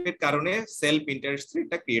রিলেশনশিপের কারণে সেলফ ইন্টারেস্ট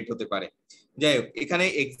রেটটা ক্রিয়েট হতে পারে। যাই হোক, এখানে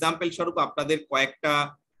এক্সাম্পল স্বরূপ আপনাদের কয়েকটা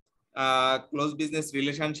ক্লোজ বিজনেস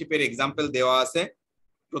রিলেশনশিপের এক্সাম্পল দেওয়া আছে।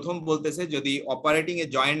 প্রথম বলতেছে যদি operating A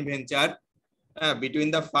joint venture between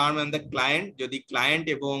the farm and the client, যদি ক্লায়েন্ট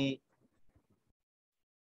এবং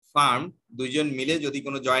ফার্ম দুইজন মিলে যদি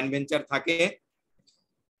কোনো জয়েন্ট ভেঞ্চার থাকে।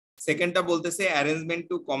 সেকেন্ডটা বলতেছে arrangement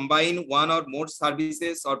two combine one or more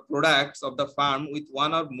services or products of the farm with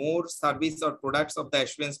one or more service or products of the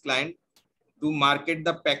assurance client to market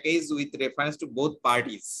the package with reference to both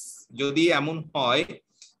parties. যদি এমন হয়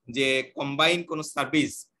যে combine কোনো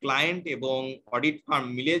service client এবং audit farm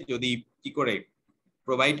মিলে যদি কি করে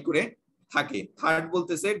প্রোভাইড করে থাকে। থার্ড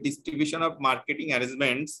বলতেছে distribution of marketing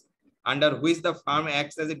arrangements under which the firm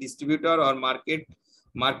acts as a distributor or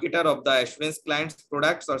marketer of the assurance client's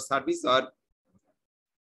products or service or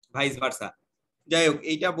vice versa। যাই হোক,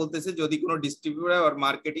 এইটা বলতেছে যদি কোনো ডিস্ট্রিবিউটর আর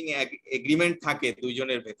মার্কেটিং এগ্রিমেন্ট থাকে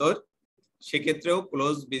দুইজনের ভেতর, সেক্ষেত্রেও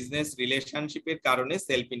ক্লোজ বিজনেস রিলেশনশিপের কারণে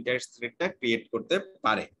সেলফ ইন্টারেস্ট রেটটা ক্রিয়েট করতে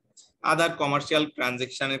পারে। আদার কমার্শিয়াল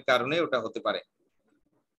ট্রানজাকশনের কারণে ওটা হতে পারে।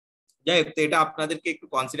 যাই হোক, এটা আপনাদেরকে একটু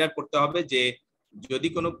কনসিডার করতে হবে যে যদি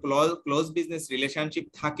কোনো ক্লোজ বিজনেস রিলেশনশিপ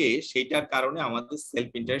থাকে সেইটার কারণে আমাদের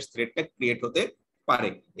সেলফ ইন্টারেস্ট রেটটা ক্রিয়েট হতে পারে।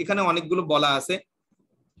 এখানে অনেকগুলো বলা আছে,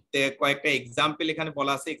 কয়েকটা এক্সাম্পল এখানে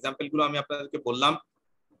বলা আছে। এক্সাম্পল গুলো আমি আপনাদেরকে বললাম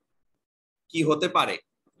কি হতে পারে।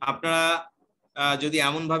 আপনারা যদি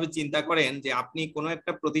এমন ভাবে চিন্তা করেন যে আপনি কোনো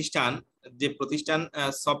একটা প্রতিষ্ঠান, যে প্রতিষ্ঠান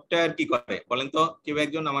সফটওয়্যার কি করে বলেন তো, কেউ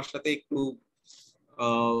একজন আমার সাথে একটু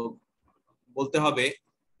বলতে হবে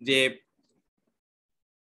যে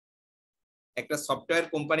একটা সফটওয়্যার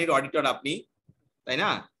কোম্পানির অডিটর আপনি, তাই না?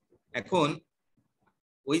 এখন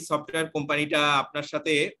ওই সফটওয়্যার কোম্পানিটা আপনার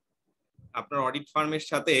সাথে, আপনার অডিট ফার্মের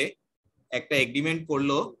সাথে একটা এগ্রিমেন্ট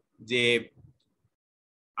করলো যে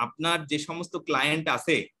আপনার যে সমস্ত ক্লায়েন্ট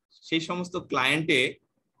আছে সেই সমস্ত ক্লায়েন্টে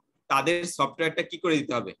তাদের সফটওয়্যারটা কি করে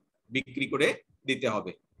দিতে হবে, বিক্রি করে দিতে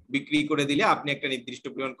হবে। বিক্রি করে দিলে আপনি একটা নির্দিষ্ট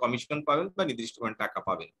পরিমাণ কমিশন পাবেন বা নির্দিষ্ট পরিমাণ টাকা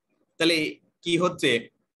পাবেন। তাহলে কি হচ্ছে,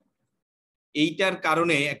 এইটার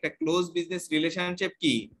কারণে একটা ক্লোজ বিজনেস রিলেশনশিপ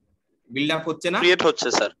কি বিল্ড আপ হচ্ছে না, ক্রিয়েট হচ্ছে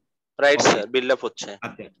sir. Right sir, build up হচ্ছে।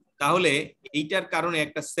 আচ্ছা, তাহলে এইটার কারণে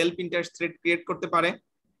একটা সেলফ ইন্টারেস্ট রেট ক্রিয়েট করতে পারে,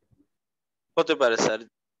 হতে পারে স্যার।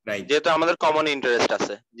 রাইট, যেহেতু আমাদের কমন ইন্টারেস্ট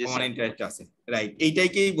আছে। জি কমন স্যার, ইন্টারেস্ট আছে, রাইট।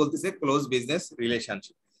 এইটাইকেই বলতেছে ক্লোজ বিজনেস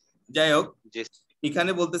রিলেশনশিপ। যাই হোক,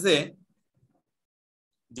 এখানে বলতেছে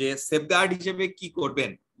যে সেফগার্ড হিসেবে কি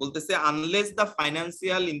করবেন, বলতেছে unless the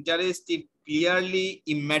financial interest is clearly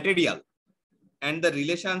immaterial and the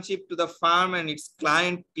relationship to the firm and its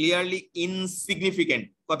client clearly insignificant।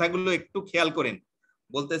 কথাগুলো একটু খেয়াল করেন।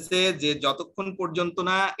 বলতেছে যে যতক্ষণ পর্যন্ত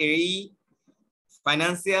না এই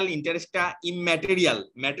ফাইন্যান্সিয়াল ইন্টারেস্টটা ইম্যাটেরিয়াল,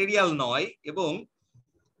 ম্যাটেরিয়াল নয়, এবং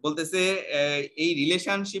বলতেছে এই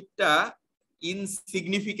রিলেশনশিপটা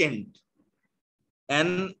insignificant, an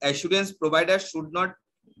assurance provider should not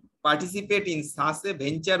participate in such a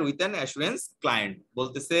venture with an assurance client।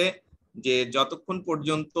 বলতেছে যে যতক্ষণ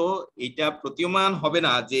পর্যন্ত এটা প্রতীয়মান হবে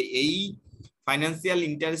না যে এই ফাইন্যান্সিয়াল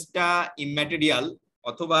ইন্টারেস্টটা ইম্যাটেরিয়াল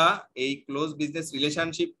অথবা এই ক্লোজ বিজনেস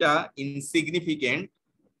রিলেশনশিপটা ইনসিগনিফিকেন্ট,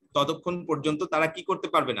 ততক্ষণ পর্যন্ত তারা কি করতে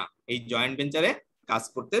পারবে না, এই জয়েন্ট ভেঞ্চারে কাজ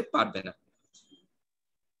করতে পারবে না।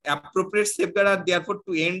 Appropriate safeguards are therefore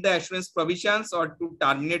to end the assurance provisions or to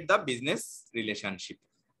terminate the business relationship।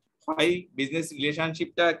 হয় বিজনেস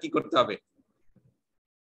রিলেশনশিপটা কি করতে হবে,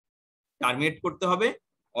 টার্মিনেট করতে হবে,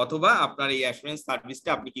 অথবা আপনার এই অ্যাসুরেন্স সার্ভিসটা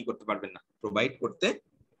আপনি কি করতে পারবেন না, প্রোভাইড করতে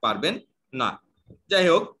পারবেন না। যাই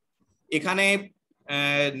হোক, এখানে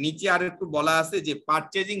নিচে আর একটু বলা আছে যে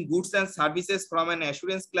purchasing goods and services from an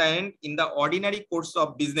assurance client in the ordinary course of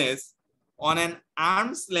business on an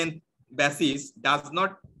arms length basis does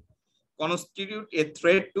not constitute A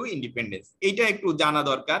threat to independence. এইটা একটু জানা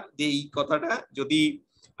দরকার যে এই কথাটা, যদি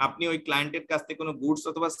আপনি ওই ক্লায়েন্টের কাছ থেকে কোনো গুডস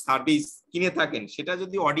অথবা সার্ভিস কিনে থাকেন, সেটা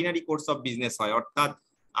যদি অর্ডিনারি কোর্স অফ বিজনেস হয়, অর্থাৎ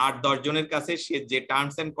 8-10 জনের কাছে সে যে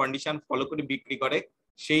টার্মস এন্ড কন্ডিশন ফলো করে বিক্রি করে,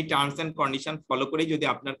 সেই টার্মস এন্ড কন্ডিশন ফলো করেই যদি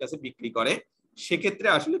আপনার কাছে বিক্রি করে, সেক্ষেত্রে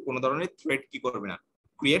আসলে কোনো ধরনের থ্রেট কি করবে না,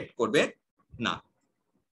 ক্রিয়েট করবে না।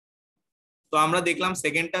 তো আমরা দেখলাম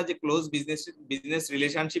সেকেন্ডটা যে ক্লোজ বিজনেস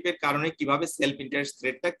রিলেশনশিপের কারণে কিভাবে সেলফ ইন্টারেস্ট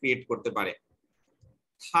থ্রেটটা ক্রিয়েট করতে পারে।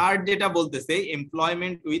 থার্ড যেটা বলতেছে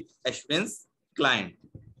এমপ্লয়মেন্ট উইথ অ্যাসুরেন্স ক্লায়েন্ট।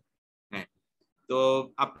 হ্যাঁ, তো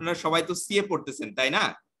আপনারা সবাই তো সিএ পড়তেছেন তাই না?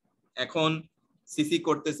 এখন সিসি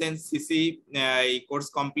করতেছেন, সিসি এই কোর্স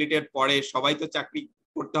কমপ্লিটের পরে সবাই তো চাকরি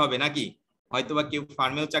করতে হবে নাকি? হয়তোবা কেউ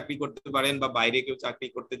ফার্মেও চাকরি করতে পারেন বা বাইরে কেউ চাকরি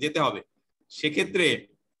করতে যেতে হবে। সেক্ষেত্রে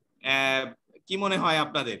কি মনে হয়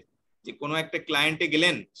আপনাদের যে কোনো একটা ক্লায়েন্টে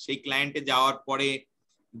গেলেন, সেই ক্লায়েন্টে যাওয়ার পরে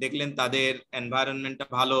দেখলেন তাদের এনভায়রনমেন্টটা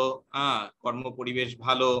ভালো, কর্ম পরিবেশ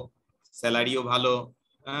ভালো, স্যালারিও ভালো,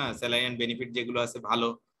 স্যালারি এন্ড বেনিফিট যেগুলো আছে ভালো,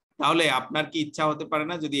 তাহলে আপনার কি ইচ্ছা হতে পারে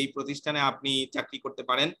না যদি এই প্রতিষ্ঠানে আপনি চাকরি করতে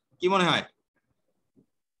পারেন? কি মনে হয়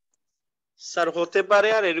স্যার? হতে পারে,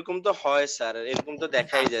 আর এরকম তো হয় স্যার, এরকম তো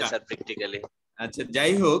দেখাই যায় স্যার প্র্যাকটিক্যালি। আচ্ছা,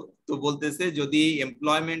 যাই হোক, তো বলতেছে যদি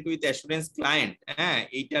এমপ্লয়মেন্ট উইথ অ্যাসুরেন্স ক্লায়েন্ট,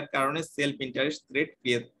 এইটার কারণে সেলফ ইন্টারেস্ট থ্রেট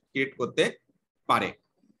ক্রিয়েট করতে পারে।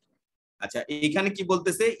 আচ্ছা, এখানে কি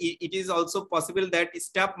বলতেছে, it is also possible that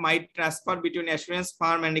staff mite transfer between assurance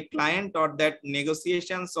farm and a client, or that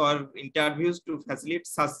negotiations or interviews two facilitate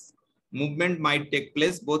such movement mite take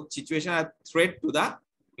place, both situation R threat to the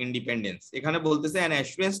independence. এখানে বলতেছে an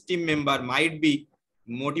assurance team member might be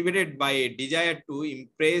motivated by a desire to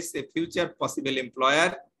impress a future possible employer,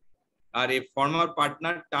 or a former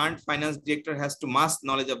partner turned finance director has to mass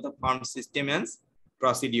knowledge of the firm system and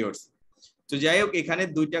procedures. তো যাই হোক, এখানে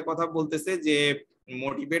দুইটা কথা বলতেছে যে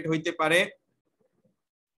motivate হইতে পারে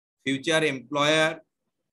ফিউচার এমপ্লয়ার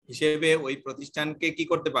হিসেবে ওই প্রতিষ্ঠানকে কি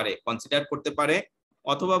করতে পারে, কনসিডার করতে পারে,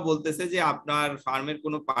 অথবা বলতেছে যে আপনার ফার্মের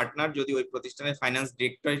কোনো পার্টনার যদি ওই প্রতিষ্ঠানের ফাইন্যান্স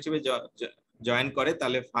ডিরেক্টর হিসেবে জয়েন করে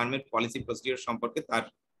তাহলে ফার্মের পলিসি প্রসিডিউর সম্পর্কে তার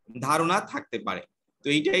ধারণা থাকতে পারে। তো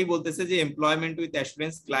এইটাই বলতেছে যে এমপ্লয়মেন্ট উইথ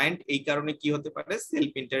অ্যাসুরেন্স ক্লায়েন্ট এই কারণে কি হতে পারে,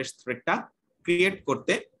 সেলফ ইন্টারেস্ট থ্রেটটা ক্রিয়েট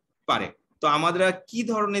করতে পারে। তো আমরা কি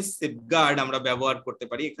ধরনের সেফগার্ড আমরা ব্যবহার করতে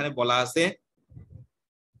পারি, এখানে বলা আছে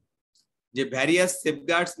যে ভ্যারিয়াস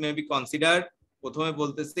সেফগার্ডস মে বি কনসিডার্ড। প্রথমে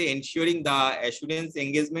বলতেছে ensuring the assurance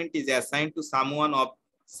engagement is assigned to someone of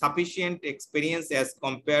sufficient experience as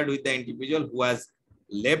compared with the individual who has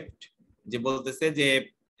left. যে বলতেছে যে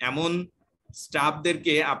এমন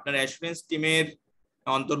স্টাফদেরকে আপনার অ্যাসুরেন্স টিমের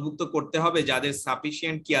অন্তর্ভুক্ত করতে হবে যাদের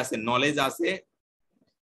সাফিসিয়েন্ট কি আছে, নলেজ আছে।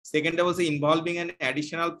 সেকেন্ডটা বলছে involving an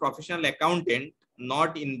additional professional accountant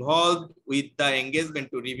not involved with the engagement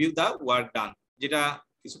to review the work done. যেটা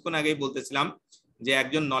কিছুক্ষণ আগেই বলতেছিলাম যে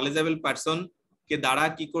একজন নলেজেবল পারসন কে দ্বারা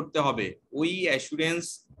কি করতে হবে, ওই অ্যাসুরেন্স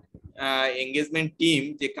এঙ্গেজমেন্ট টিম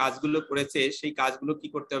যে কাজগুলো করেছে সেই কাজগুলো কি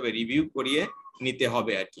করতে হবে, রিভিউ করিয়ে নিতে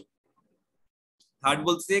হবে আর কি। থার্ড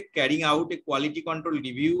বলছে carrying out A quality control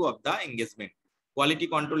review of the engagement. Quality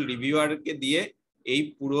control রিভিউয়ারকে দিয়ে এই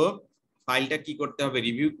পুরো ফাইলটা কি করতে হবে,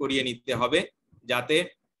 রিভিউ করিয়ে নিতে হবে, যাতে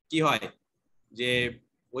কি হয় যে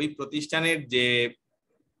ওই প্রতিষ্ঠানের যে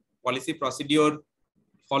পলিসি প্রসিডিওর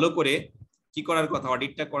ফলো করে কি করার কথা,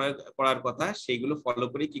 অডিটটা করার কথা, সেইগুলো ফলো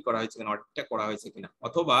করে কি করা হয়েছে কিনা, অডিটটা করা হয়েছে কিনা,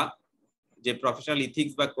 অথবা যে প্রফেশনাল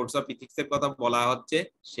ইথিক্স বা কোডস অফ ইথিক্স এর কথা বলা হচ্ছে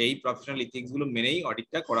সেই প্রফেশনাল ইথিক্স গুলো মেনেই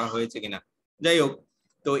অডিটটা করা হয়েছে কিনা। যাই হোক,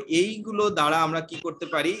 তো এইগুলো দ্বারা আমরা কি করতে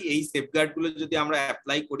পারি, এই সেফগার্ড গুলো যদি আমরা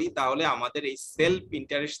অ্যাপ্লাই করি তাহলে আমাদের এই সেলফ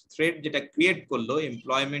ইন্টারেস্ট থ্রেট যেটা ক্রিয়েট করলো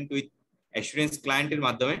এমপ্লয়মেন্ট উইথ অ্যাসুরেন্স ক্লায়েন্টের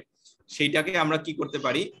মাধ্যমে, সেইটাকে আমরা কি করতে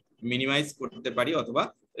পারি, মিনিমাইজ করতে পারি অথবা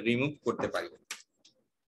রিমুভ করতে পারি।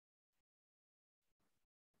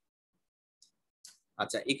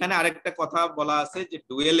 আচ্ছা, এখানে আরেকটা কথা বলা আছে যে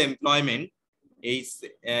ডুয়েল এমপ্লয়মেন্ট, এই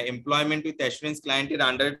এমপ্লয়মেন্ট উইথ অ্যাসুরেন্স ক্লায়েন্টের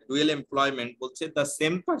আন্ডারে ডুয়েল এমপ্লয়মেন্ট বলছে the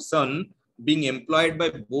same person being employed by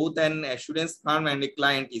both an assurance farm and a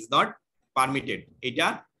client is not permitted. এটা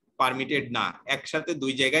পারমিটেড না, একসাথে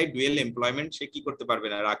দুই জায়গায় ডুয়েল এমপ্লয়মেন্ট সে কি করতে পারবে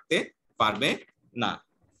না, রাখতে পারবে না।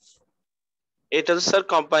 এটা তো স্যার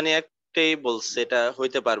কোম্পানি একটাই বলছে, এটা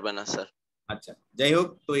হইতে পারবে না স্যার। আচ্ছা, যাই হোক,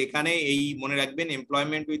 তো এখানে এই মনে রাখবেন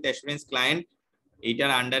এমপ্লয়মেন্ট উইথ অ্যাসুরেন্স ক্লায়েন্ট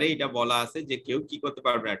এইটার আন্ডারে এটা বলা আছে যে কেউ কি করতে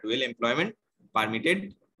পারবে না, ডুয়েল এমপ্লয়মেন্ট পারমিটেড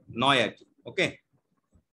নয় আর কি। ওকে,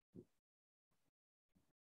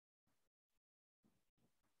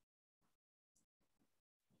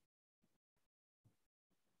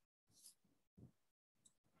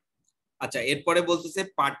 আচ্ছা, এরপরে বলতেছে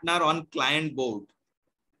পার্টনার অন ক্লায়েন্ট বোর্ড।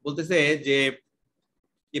 বলতেছে যে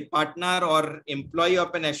a partner or employee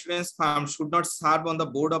of an assurance firm should not serve on the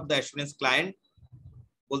board of the assurance client।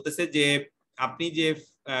 বলতেছে যে আপনি যে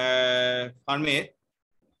ফার্মে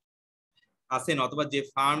আছেন অথবা যে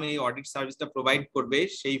ফার্ম এই অডিট সার্ভিসটা প্রোভাইড করবে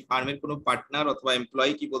সেই ফার্মের কোনো পার্টনার অথবা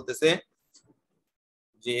এমপ্লয়ি কি বলতেছে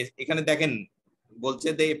যে এখানে দেখেন বলছে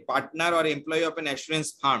যে partner or employee of N assurance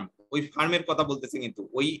farm, ওই ফার্মের কথা বলতেছে কিন্তু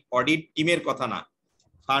ওই অডিট টিমের কথা না।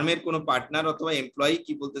 ফার্মের কোনো পার্টনার অথবা এমপ্লয়ি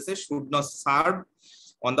কি বলতেছে, should not serve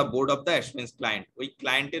on the board of the assurance client, ওই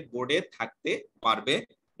ক্লায়েন্টের বোর্ডে থাকতে পারবে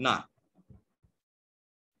না।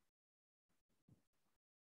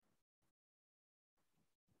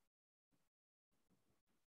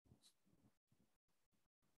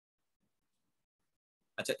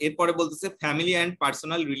 আচ্ছা, এরপরে বলতেছে ফ্যামিলি অ্যান্ড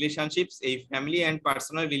পার্সোনাল রিলেশনশিপস। এই ফ্যামিলি অ্যান্ড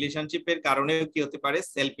পার্সোনাল রিলেশনশিপের কারণে কি হতে পারে,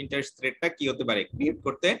 সেলফ ইন্টারেস্ট থ্রেটটা কি হতে পারে, ক্রিয়েট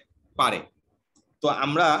করতে পারে। তো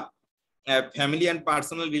আমরা ফ্যামিলি অ্যান্ড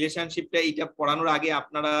পার্সোনাল রিলেশনশিপটা এটা পড়ানোর আগে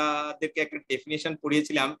আপনাদেরকে একটা ডেফিনেশন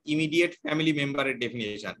পড়িয়েছিলাম, ইমিডিয়েট ফ্যামিলি মেম্বারের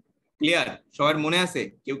ডেফিনেশন। ক্লিয়ার? সবার মনে আছে?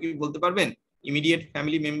 কেউ কি বলতে পারবেন ইমিডিয়েট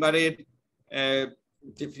ফ্যামিলি মেম্বারের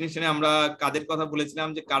ডেফিনেশনে আমরা কাদের কথা বলেছিলাম,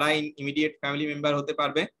 যে কারা ইমিডিয়েট ফ্যামিলি মেম্বার হতে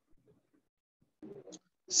পারবে?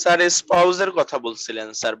 স্যার স্পাউসের কথা বলছিলেন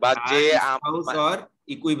স্যার, বা যে স্পাউস অর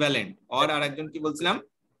ইকুইভ্যালেন্ট, অর আরেকজন কি বলছিলাম,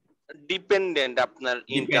 ডিপেন্ডেন্ট আপনার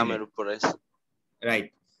ইনকামের উপরে। রাইট।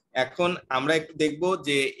 এখন আমরা একটু দেখব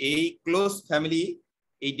যে এই ক্লোজ ফ্যামিলি,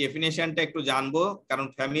 এই ডেফিনেশনটা একটু জানবো, কারণ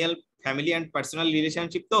ফ্যামিলি অ্যান্ড পার্সোনাল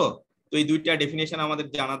রিলেশনশিপ তো এই দুইটা ডেফিনেশন আমাদের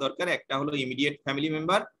জানা দরকার। একটা হলো ইমিডিয়েট ফ্যামিলি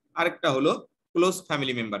মেম্বার, আরেকটা হলো ক্লোজ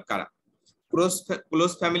ফ্যামিলি মেম্বার। কারা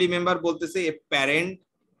ক্লোজ ফ্যামিলি মেম্বার? বলতেছে এ parent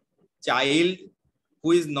child who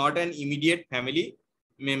is not an immediate family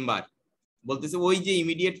member. বলতেছে ওই যে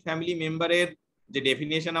ইমিডিয়েট ফ্যামিলি মেম্বারের যে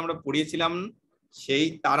ডেফিনেশন আমরা পড়িয়েছিলাম সেই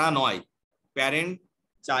তারা নয়, প্যারেন্ট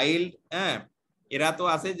চাইল্ড, হ্যাঁ এরা তো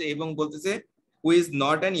আছে যে, এবং বলতেছে who is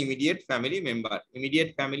not an immediate family member, immediate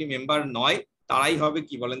family member নয়, তারাই হবে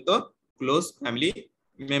কি বলেন তো, ক্লোজ ফ্যামিলি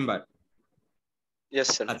মেম্বার।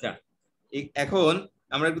 আচ্ছা, এখন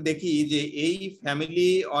আমরা একটু দেখি যে এই family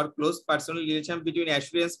or close personal relation between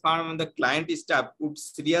assurance farm and the client staff could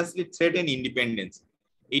seriously threaten independence.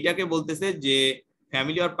 এটাকে বলতেছে যে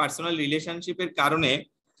ফ্যামিলি অর পার্সোনাল রিলেশনশিপের কারণে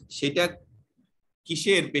সেটা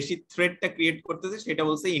কিসের বেশি থ্রেটটা ক্রিয়েট করতেছে, সেটা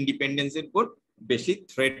বলছে ইন্ডিপেন্ডেন্সের উপর বেশি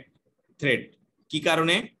থ্রেট। কি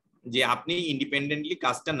কারণে? যে আপনি ইন্ডিপেন্ডেন্টলি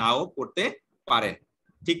কাজটা নাও করতে পারেন,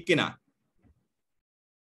 ঠিক কিনা?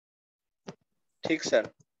 ঠিক স্যার।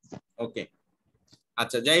 ওকে,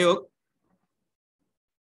 আচ্ছা যাই হোক,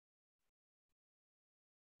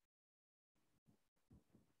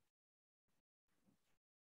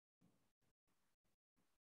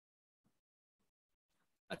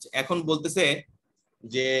 আচ্ছা এখন বলতেছে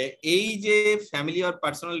যে এই যে ফ্যামিলি আর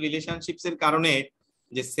পার্সোনাল রিলেশনশিপস এর কারণে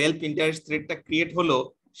যে সেলফ ইন্টারেস্ট থ্রেটটা ক্রিয়েট হলো,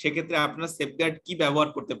 সেক্ষেত্রে আপনারা সেফগার্ড কি ব্যবহার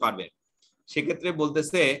করতে পারবেন। সেক্ষেত্রে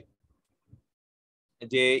বলতেছে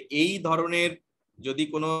যে এই ধরনের যদি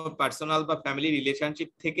কোনো পার্সোনাল বা ফ্যামিলি রিলেশনশিপ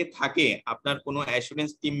থেকে থাকে আপনার কোনো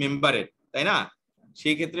অ্যাসুরেন্স টিম মেম্বারের, তাই না,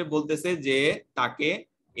 সেই ক্ষেত্রে বলতেছে যে তাকে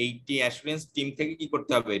এইটি অ্যাসুরেন্স টিম থেকে কি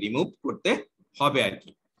করতে হবে, রিমুভ করতে হবে আর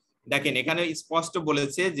কি। দেখেন এখানে স্পষ্ট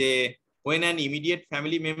বলেছে যে when an immediate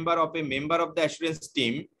family member of a member of the assurance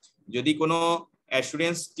team, যদি কোনো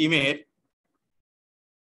অ্যাসুরেন্স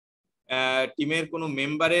টিমের কোনো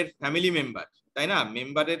মেম্বারের ফ্যামিলি মেম্বার, তাই না,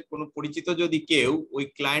 মেম্বারের কোনো পরিচিত যদি কেউ ওই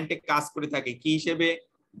ক্লায়েন্টে কাজ করে থাকে কি হিসেবে,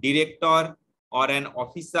 director or an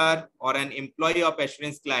officer or an employee of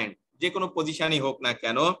assurance client, যে কোনো পজিশনই হোক না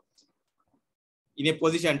কেন, in a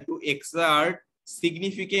position to exert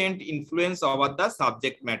significant influence over the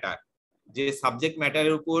subject matter, যে সাবজেক্ট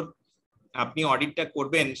ম্যাটারের উপর আপনি অডিটটা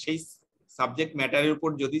করবেন, সেই সাবজেক্ট ম্যাটারের উপর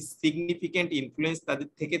যদি সিগনিফিকেন্ট ইনফ্লুয়েন্স তাদের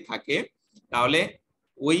থেকে থাকে, তাহলে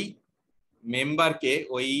ওই মেম্বারকে,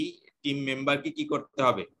 ওই টিম মেম্বারকে কি করতে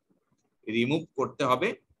হবে, রিমুভ করতে হবে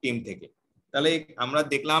টিম থেকে। তাহলে আমরা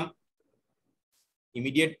দেখলাম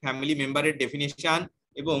ইমিডিয়েট ফ্যামিলি মেম্বারের ডেফিনেশন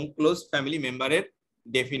এবং ক্লোজ ফ্যামিলি মেম্বারের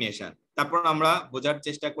ডেফিনেশন। তারপর আমরা বোঝার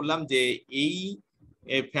চেষ্টা করলাম যে এই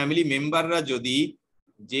ফ্যামিলি মেম্বাররা যদি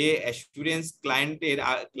যে অ্যাসুরেন্স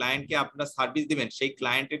ক্লায়েন্টকে আপনারা সার্ভিস দিবেন, সেই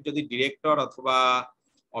ক্লায়েন্টের যদি ডিরেক্টর অথবা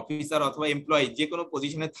অফিসার অথবা এমপ্লয়ি যে কোনো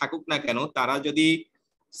পজিশনে থাকুক না কেন, তারা যদি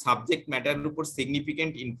সাবজেক্ট ম্যাটারের উপর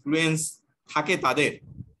সিগনিফিকেন্ট ইনফ্লুয়েন্স থাকে তাদের,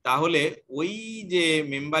 তাহলে ওই যে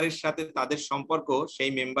মেম্বারের সাথে তাদের সম্পর্ক,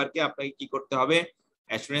 সেই মেম্বারকে আপনাকে কি করতে হবে,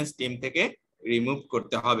 অ্যাসুরেন্স টিম থেকে রিমুভ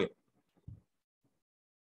করতে হবে।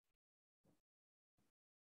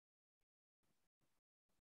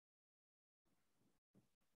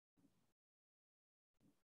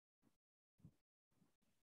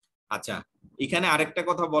 আচ্ছা, এখানে আরেকটা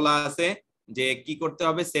কথা বলা আছে যে কি করতে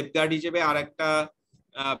হবে, সেফগার্ড হিসেবে আরেকটা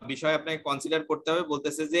বিষয় আপনাকে কনসিডার করতে হবে।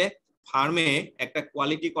 বলতেছে যে ফার্মে একটা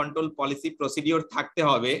কোয়ালিটি কন্ট্রোল পলিসি প্রসিডিওর থাকতে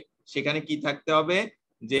হবে। সেখানে কি থাকতে হবে,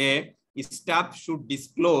 যে staff should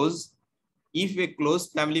disclose if a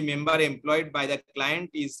close family member employed by the client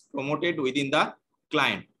is promoted within the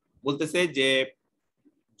client। বলতেছে যে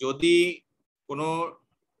যদি কোনো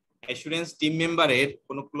অ্যাসুরেন্স টিম মেম্বারের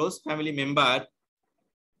কোনো ক্লোজ ফ্যামিলি মেম্বার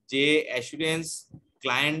যে অ্যাসুরেন্স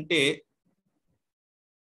ক্লায়েন্টে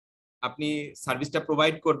আপনি সার্ভিসটা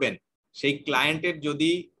প্রোভাইড করবেন, সেই ক্লায়েন্টের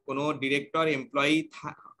যদি কোনো ডিরেক্টর এমপ্লয়ি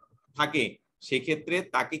থাকে সেক্ষেত্রে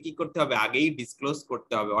তাকে কি করতে হবে, আগেই ডিসক্লোজ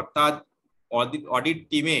করতে হবে। অর্থাৎ অডিট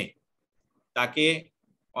টিমে তাকে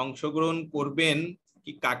অংশগ্রহণ করবেন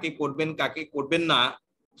কি, কাকে করবেন না,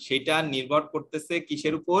 সেটা নির্ভর করতেছে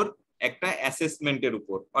কিসের উপর, একটা অ্যাসেসমেন্টের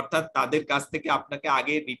উপর। অর্থাৎ তাদের কাছ থেকে আপনাকে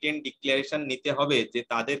আগে রিটেন ডিক্লারেশন নিতে হবে যে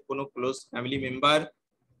তাদের কোনো ক্লোজ ফ্যামিলি মেম্বার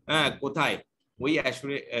কোথায়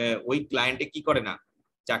ওই ক্লায়েন্টে কি করে না,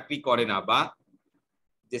 চাকরি করে না, বা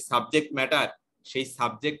যে সাবজেক্ট ম্যাটার সেই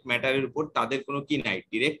সাবজেক্ট ম্যাটারের উপর তাদের কোনো কি নাই,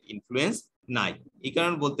 ডিরেক্ট ইনফ্লুয়েন্স নাই। এই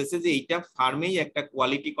কারণে বলতেছে যে এইটা ফার্মেই একটা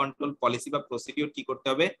কোয়ালিটি কন্ট্রোল পলিসি বা প্রসিডিওর কি করতে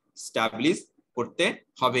হবে, স্টাবলিশ করতে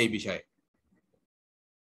হবে এই বিষয়ে।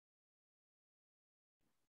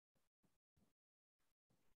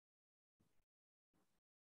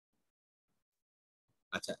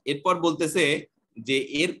 আচ্ছা, এরপর বলতেছে যে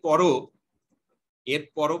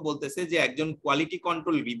এরপরও বলতেছে যে একজন কোয়ালিটি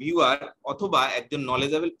কন্ট্রোল রিভিউয়ার অথবা একজন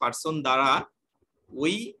নলেজেবল পারসন দ্বারা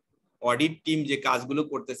ওই অডিট টিম যে কাজগুলো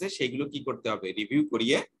করতেছে সেগুলো কি করতে হবে, রিভিউ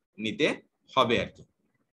করিয়ে নিতে হবে আর কি।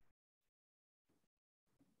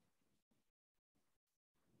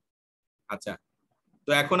 আচ্ছা,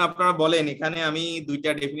 তো এখন আপনারা বলেন, এখানে আমি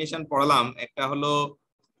দুইটা ডেফিনেশন পড়ালাম, একটা হলো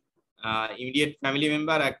ইমিডিয়েট ফ্যামিলি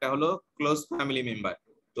মেম্বার, একটা হলো ক্লোজ ফ্যামিলি মেম্বার।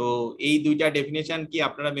 তো এই দুইটা ডেফিনেশন কি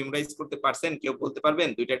আপনারা মেমোরাইজ করতে পারছেন? কেউ বলতে পারবেন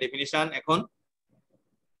দুইটা ডেফিনেশন এখন?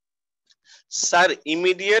 স্যার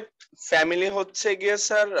ইমিডিয়েট ফ্যামিলি হচ্ছে গিয়ে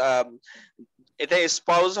স্যার এটা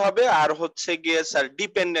স্পাউস হবে, আর হচ্ছে গিয়ে স্যার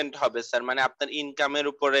ডিপেন্ডেন্ট হবে স্যার, মানে আপনার ইনকামের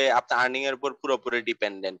উপরে, আপনার আর্নিং এর উপর পুরোপুরি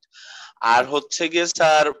ডিপেন্ডেন্ট। আর হচ্ছে গিয়ে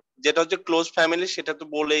স্যার যেটা হচ্ছে ক্লোজ ফ্যামিলি, সেটা তো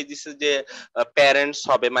বলেই দিছে যে প্যারেন্টস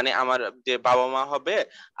হবে, মানে আমার যে বাবা মা হবে,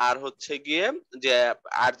 আর হচ্ছে গিয়ে যে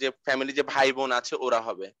আর যে ফ্যামিলি যে ভাই বোন আছে ওরা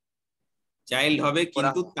হবে, চাইল্ড হবে,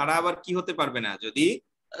 কিন্তু তারা আবার কি হতে পারবে না, যদি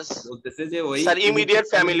বলতেছে যে ওই স্যার ইমিডিয়েট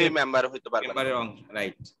ফ্যামিলি মেম্বার হইতে পারবে না।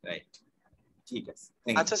 রাইট রাইট, ঠিক আছে।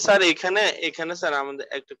 আচ্ছা স্যার, এখানে স্যার আমাদের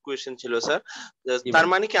একটা কোয়েশ্চেন ছিল স্যার, তার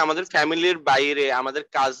মানে কি আমাদের ফ্যামিলির বাইরে আমাদের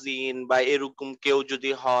কাজিন বা এরকম কেউ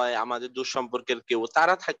যদি হয়, আমাদের দূর সম্পর্কের কেউ,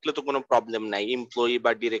 তারা থাকলে তো কোনো প্রবলেম নাই, এমপ্লয়ি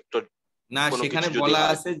বা ডিরেক্টর না, সেখানে বলা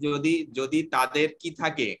আছে যদি তাদের কি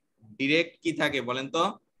থাকে, ডিরেক্ট কি থাকে বলেন তো,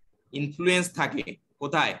 ইনফ্লুয়েন্স থাকে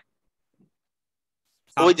কোথায়,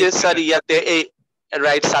 ওই যে স্যার ইয়াতে এই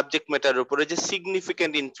রাইট সাবজেক্ট ম্যাটারের উপরে যে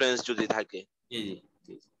সিগনিফিকেন্ট ইনফ্লুয়েন্স যদি থাকে,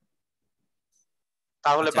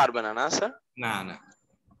 তাহলে পারবে না, না স্যার? না না,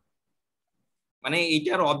 মানে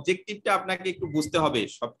এইটার অবজেক্টিভটা আপনাকে একটু বুঝতে হবে।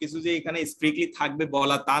 সবকিছু যে এখানে স্ট্রিক্টলি থাকবে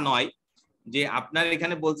বলা তা নয়, যে আপনার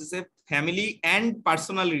এখানে বলতেছে ফ্যামিলি এন্ড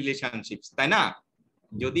পার্সোনাল রিলেশনশিপস, তাই না?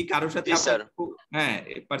 যদি কারোর সাথে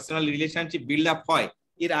পার্সোনাল রিলেশনশিপ বিল্ড আপ হয়,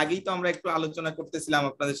 এর আগেই তো আমরা একটু আলোচনা করতেছিলাম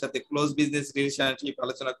আপনাদের সাথে, ক্লোজ বিজনেস রিলেশনশিপ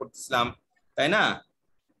আলোচনা করতেছিলাম, তাই না?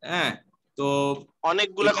 তো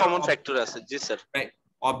অনেকগুলো কমন ফ্যাক্টর আছে। জি স্যার।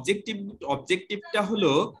 অবজেক্টিভটা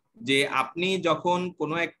হলো যে আপনি যখন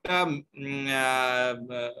কোনো একটা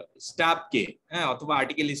স্টাফকে অথবা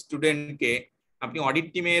আর্টিকেল স্টুডেন্টকে আপনি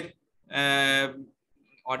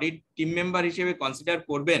অডিট টিম মেম্বার হিসেবে কনসিডার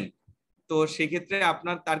করবেন, তো সেক্ষেত্রে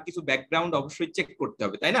আপনার তার কিছু ব্যাকগ্রাউন্ড অবশ্যই চেক করতে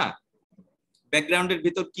হবে, তাই না? ব্যাকগ্রাউন্ডের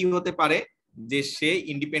ভিতর কি হতে পারে, যে সে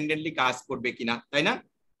ইন্ডিপেন্ডেন্টলি কাজ করবে কিনা, তাই না?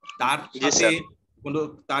 তার সাথে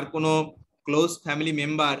তার কোনো ক্লোজ ফ্যামিলি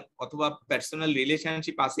মেম্বার অথবা পার্সোনাল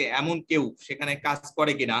রিলেশনশিপ আছে এমন কেউ সেখানে কাজ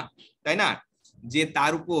করে কিনা, তাই না? যে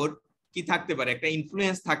তার উপর কি থাকতে পারে, একটা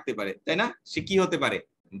ইনফ্লুয়েন্স থাকতে পারে, তাই না? সে কি হতে পারে,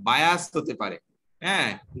 বায়াস হতে পারে,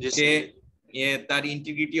 সে তার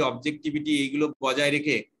ইন্টিগ্রিটি, অবজেক্টিভিটি এইগুলো বজায়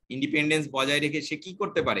রেখে, ইন্ডিপেন্ডেন্স বজায় রেখে সে কি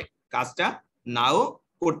করতে পারে, কাজটা নাও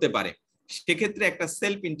করতে পারে। সেক্ষেত্রে একটা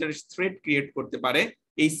সেলফ ইন্টারেস্ট থ্রেড ক্রিয়েট করতে পারে।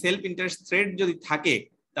 এই সেলফ ইন্টারেস্ট থ্রেড যদি থাকে,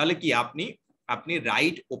 তাহলে কি আপনি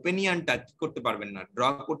রাইট ওপিনিয়নটা কি করতে পারবেন না, ড্র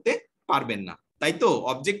করতে পারবেন না, তাই তো?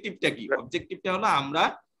 অবজেক্টিভটা কি? অবজেক্টিভটা হলো আমরা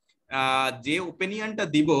যে ওপিনিয়নটা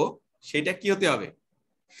দিব সেটা কি হতে হবে,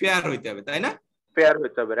 ফেয়ার হইতে হবে, তাই না? ফেয়ার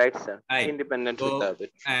হইতে হবে, রাইট স্যার, ইন্ডিপেন্ডেন্ট হইতে হবে।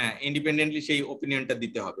 ইন্ডিপেন্ডেন্টলি সেই ওপিনিয়নটা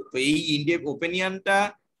দিতে হবে। তো এই ওপিনিয়নটা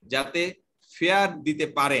যাতে ফেয়ার দিতে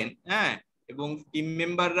পারেন, এবং টিম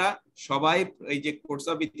মেম্বাররা সবাই এই যে কোডস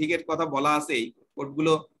অফ ইথিকের কথা বলা আছে, এই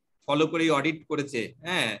কোডগুলো ফলো করে অডিট করেছে,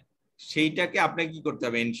 সেইটাকে আপনাকে কি করতে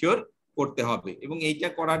হবে, এনশিওর করতে হবে। এবং এইটা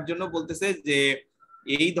করার জন্য বলতেছে যে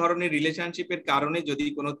এই ধরনের রিলেশনশিপের কারণে যদি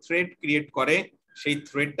কোনো থ্রেড ক্রিয়েট করে, সেই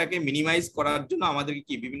থ্রেডটাকে মিনিমাইজ করার জন্য আমাদেরকে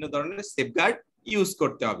কি বিভিন্ন ধরনের সেফগার্ড ইউজ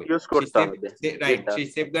করতে হবে। রাইট, সেই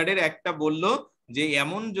সেফগার্ডের একটা বললো যে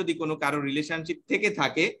এমন যদি কোনো কারো রিলেশনশিপ থেকে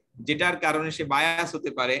থাকে যেটার কারণে সে বায়াস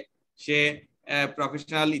হতে পারে, সে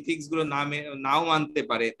প্রফেশনাল ইথিক্স গুলো নাও মানতে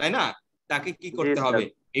পারে, তাই না? তাকে কি করতে হবে,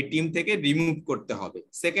 এই টিম থেকে রিমুভ করতে হবে।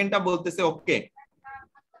 সেকেন্ডটা বলতেছে ওকে,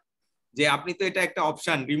 যে আপনি তো এটা একটা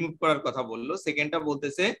অপশন রিমুভ করার কথা বললো। সেকেন্ডটা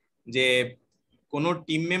বলতেছে যে কোন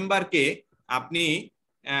টিম মেম্বারকে আপনি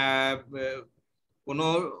কোনো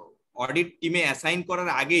অডিট টিমে অ্যাসাইন করার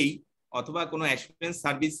আগেই অথবা কোনো অ্যাসুরেন্স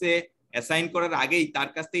সার্ভিসে অ্যাসাইন করার আগেই তার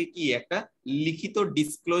কাছ থেকে কি একটা লিখিত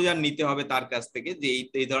ডিসক্লোজার নিতে হবে তার কাছ থেকে যে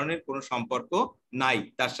এই ধরনের কোনো সম্পর্ক নাই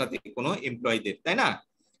তার সাথে কোনো এমপ্লয়ীদের, তাই না?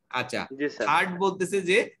 আচ্ছা, থার্ড বলতেছে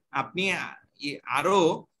যে আপনি আরো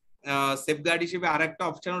সেফগার্ড হিসেবে আর একটা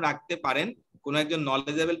অপশনও রাখতে পারেন, কোন একজন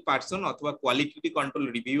নলেজেবল পারসন অথবা কোয়ালিটি কন্ট্রোল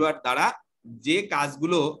রিভিউয়ার দ্বারা যে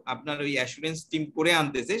কাজগুলো আপনার ওই অ্যাসুরেন্স টিম করে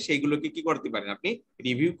আনতেছে সেইগুলোকে কি করতে পারেন আপনি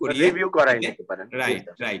রিভিউ করাই নিতে পারেন। Right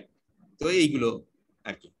right. তো এইগুলো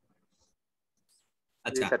আর কি।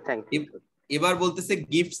 আচ্ছা, এবার বলতেছে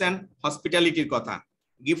গিফটস এন্ড হসপিটালিটির কথা।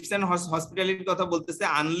 গিফটস এন্ড হসপিটালিটির কথা বলতেছে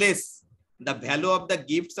unless the value of the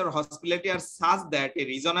gifts or hospitality are such that a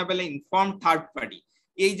reasonable informed third party,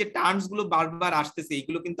 এই যে টার্মস গুলো বারবার আসতেছে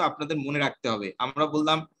এইগুলো কিন্তু আপনাদের মনে রাখতে হবে। আমরা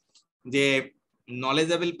বললাম যে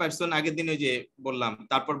নলেজেবল পারসন, আগের দিন ওই যে বললাম,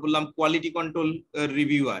 তারপর বললাম কোয়ালিটি কন্ট্রোল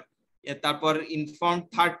রিভিউয়ার, তারপর ইনফর্মড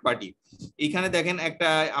থার্ড পার্টি। এখানে দেখেন একটা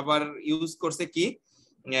আবার ইউজ করছে কি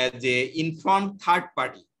যে ইনফর্মড থার্ড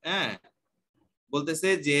পার্টি, হ্যাঁ, বলতেছে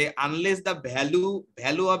যে unless the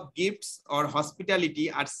value of gifts or hospitality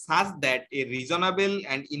are such that a reasonable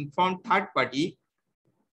and informed third party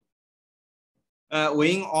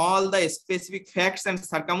weighing all the specific facts and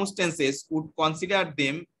circumstances would consider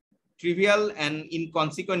them trivial and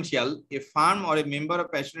inconsequential, a firm or a member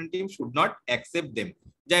of passion team should not accept them.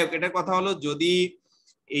 যাই হোক, এটার কথা হলো যদি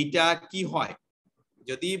এইটা কি হয়,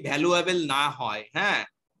 যদি ভ্যালুয়েবল না হয়, হ্যাঁ,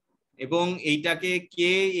 এবং এইটাকে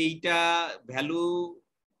কে এইটা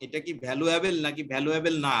এটা কি ভ্যালুয়েবল নাকি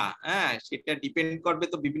ভ্যালুয়েবল না, হ্যাঁ, সেটা ডিপেন্ড করবে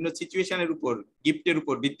তো বিভিন্ন সিচুয়েশনের উপর, গিফটের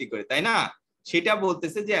উপর ভিত্তি করে, তাই না? সেটা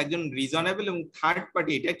বলতেছে যে একজন রিজনেবল এবং থার্ড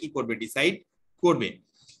পার্টি এটা কি করবে, ডিসাইড করবে।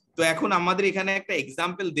 তো এখন আমাদের এখানে একটা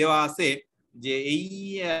এক্সাম্পল দেওয়া আছে যে এই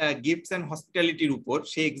গিফটস এন্ড হসপিটালিটির উপর,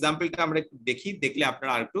 সেই এক্সাম্পলটা আমরা একটু দেখি, দেখলে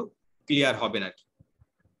আপনারা আর একটু ক্লিয়ার হবে নাকি।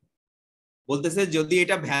 বলতেছে যদি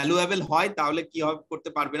এটা ভ্যালুয়েবল হয় তাহলে কি করতে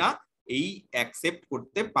পারবে না, এই অ্যাকসেপ্ট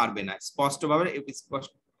করতে পারবে না।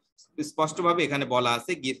 স্পষ্টভাবে এখানে বলা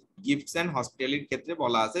আছে, গিফটস এন্ড হসপিটালিটির ক্ষেত্রে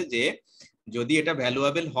বলা আছে যে যদি এটা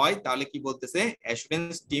ভ্যালুয়েবল হয় তাহলে কি বলতেছে,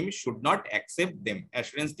 assurance team should not accept them,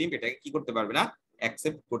 assurance team এটাকে কি করতে পারবে না,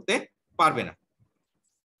 অ্যাকসেপ্ট করতে পারবে না।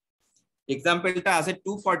 এক্সাম্পলটা আছে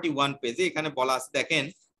 241 পেজে। এখানে বলা আছে দেখেন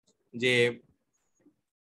যে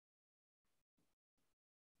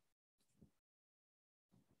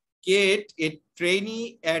কেট এ ট্রেনি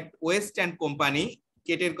এট ওয়েস্ট এন্ড কোম্পানি,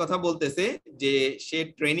 কেটের কথা বলতেছে যে সে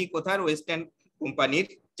ট্রেনি কোথার, ওয়েস্ট এন্ড কোম্পানির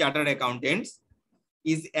chartered accountants,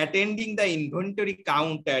 is attending the inventory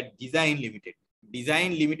count at design limited. Design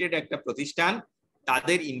limited একটা প্রতিষ্ঠান,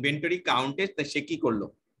 তাদের ইনভেন্টরি কাউন্টে সে কি করলো,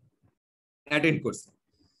 অ্যাটেন্ড করছে।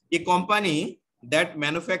 A company that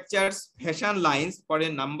ম্যানুফ্যাকচারস fashion lines for a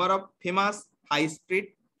number of famous high street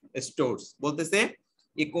stores, বলতেছে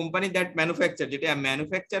এ কোম্পানি দ্যাট ম্যানুফ্যাকচার, যেটা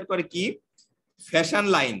manufacture করে কি, fashion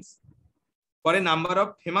lines for a number of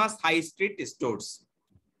famous high street stores.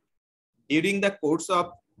 During the course of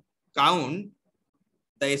count,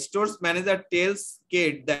 the store's manager tells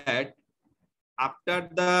Kate that after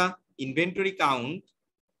the inventory count,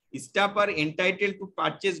 staff are entitled to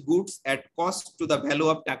purchase goods at cost to the value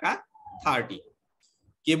of টাকা 30।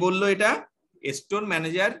 কে বললো এটা, store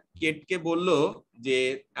manager কেটকে বললো যে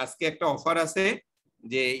আজকে একটা offer আছে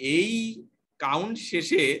যে এই কাউন্ট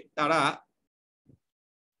শেষে তারা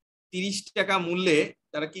 30 টাকা মূল্যে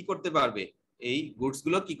তারা কি করতে পারবে, এই গুডস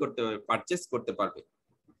গুলো কি করতে পারবে, পারচেজ করতে পারবে।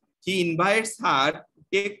 He invites her to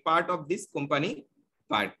take part of this company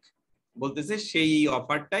park, বলতেছে সেই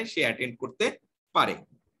অফারটাই সে অ্যাটেন্ড করতে পারে।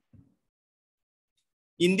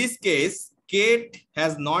 In this case, Kate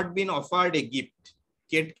has not been offered a gift.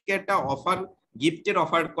 Kate কে একটা অফার, গিফটের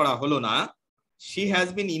অফার করা হলো না। She has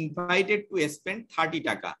been invited to spend 30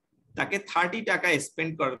 টাকা, তাকে 30 টাকা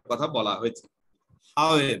স্পেন্ড করার কথা বলা হয়েছে।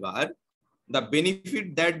 However, the benefit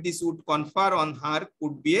that this would confer on her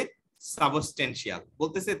could be a সাবস্টেনশিয়াল,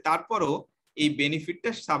 বলতেছে তারপরও এই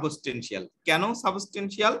বেনিফিটটা সাবস্টেনশিয়াল। কেন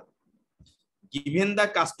সাবস্টেনশিয়াল? given the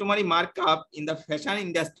customary markup in the fashion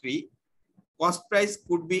industry, cost price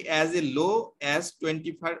could be as low as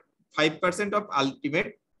 25% of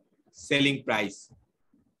ultimate selling price.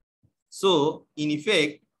 So in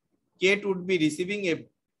effect, Kate would be receiving a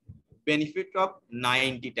benefit of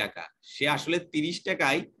 90 টাকা। সে আসলে 30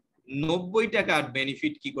 টাকায় 90 টাকার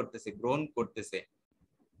benefit কি করতেছে, গ্রহণ করতেছে।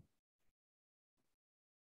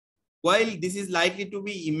 While this is likely to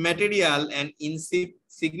be immaterial and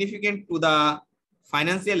insignificant to the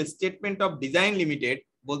financial statement of Design Limited,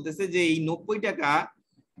 বলতেছে যে এই 90 টাকা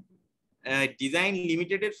ডিজাইন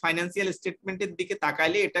লিমিটেডের ফাইন্যান্সিয়াল স্টেটমেন্টের দিকে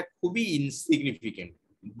তাকাইলে এটা খুবই insignificant,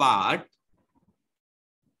 but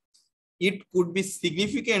it could be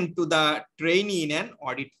significant to the trainee in an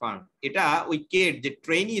audit firm. এটা ওই কেড যে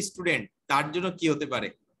ট্রেনি স্টুডেন্ট তার জন্য কি হতে পারে,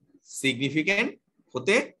 সিগনিফিকেন্ট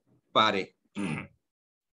হতে পারে।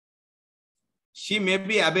 She may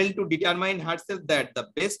be able to determine herself that the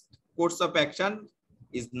best course of action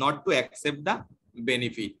is not to accept the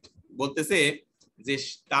benefit. বলতেছে যে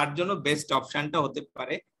তার জন্য বেস্ট অপশনটা হতে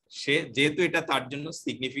পারে সে যেহেতু এটা তার জন্য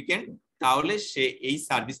সিগনিফিকেন্ট, তাহলে সে এই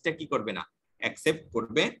সার্ভিসটা কি করবে না, অ্যাকসেপ্ট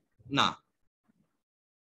করবে না।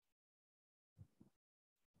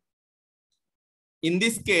 In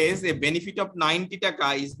this case, a benefit of 90 টাকা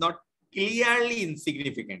is not clearly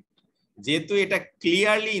insignificant. যেহেতু এটা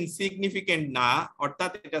ক্লিয়ারলি ইনসিগনিফিকেন্ট না,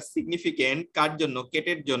 অর্থাৎ এটা সিগনিফিকেন্ট কার জন্য,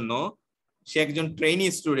 কেটের জন্য, সে একজন ট্রেনি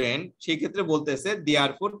স্টুডেন্ট, সেই ক্ষেত্রে বলতেছে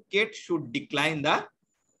therefore Kate should decline the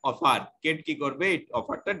offer. Kate কি করবে,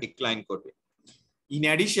 অফারটা ডিক্লাইন করবে। In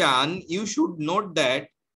addition, you should note that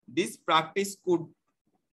this practice could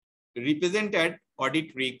represent an audit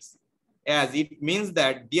risk, as it means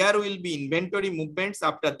that there will be inventory movements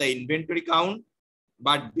after the inventory count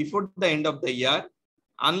but before the end of the year,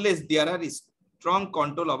 unless there are strong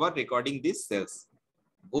control over recording these sales.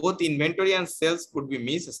 Both inventory and sales could be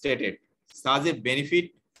misstated. Such a benefit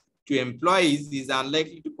to employees is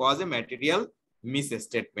unlikely to cause a material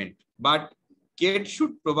misstatement, but CAD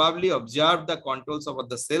should probably observe the controls over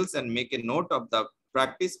the sales and make a note of the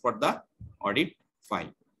practice for the audit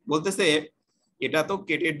file. বলতেছে এটা তো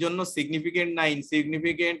কেটের জন্য significant না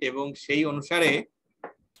insignificant, এবং সেই অনুসারে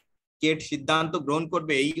Kate সিদ্ধান্ত গ্রহণ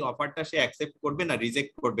করবে এই অফারটা সে অ্যাকসেপ্ট করবে না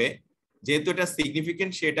রিজেক্ট করবে। যেহেতু এটা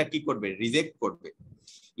সিগনিফিকেন্ট, সেটা কি করবে, রিজেক্ট করবে।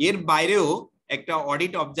 এর বাইরেও একটা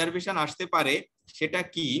অডিট অবজারভেশন আসতে পারে, সেটা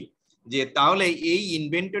কি, যে তাহলে এই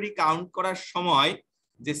ইনভেন্টরি কাউন্ট করার সময়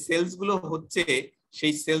যে সেলস গুলো হচ্ছে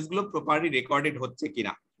সেই সেলস গুলো প্রপারলি রেকর্ডেড হচ্ছে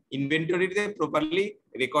কিনা, ইনভেন্টরিতে প্রপারলি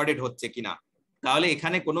রেকর্ডেড হচ্ছে কিনা। তাহলে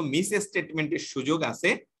এখানে কোনো মিস স্টেটমেন্টের সুযোগ আছে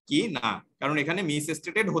কি না, কারণ এখানে মিস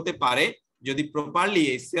স্টেটেড হতে পারে যদি প্রপারলি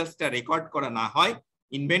এই সেলসটা রেকর্ড করা না হয়,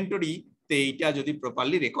 ইনভেন্টরিতে এইটা যদি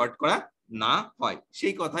প্রপারলি রেকর্ড করা না হয়,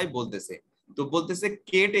 সেই কথাই বলতেছে। তো বলতেছে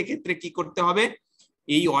কেট এক্ষেত্রে কি করতে হবে,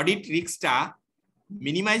 এই অডিট রিস্কটা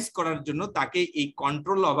মিনিমাইজ করার জন্য তাকে এই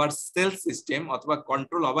কন্ট্রোল ওভার সেলস সিস্টেম অথবা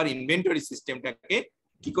কন্ট্রোল ওভার ইনভেন্টরি সিস্টেমটাকে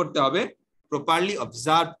কি করতে হবে, প্রপারলি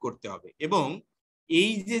অবজার্ভ করতে হবে। এবং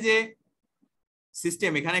এই যে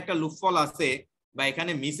সিস্টেম, এখানে একটা লুপফল আছে বা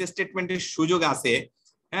এখানে মিস স্টেটমেন্টের সুযোগ আছে,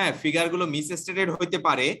 হ্যাঁ, ফিগারগুলো মিস স্টেটেড হইতে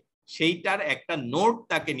পারে, সেইটার একটা নোট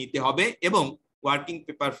তাকে নিতে হবে এবং ওয়ার্কিং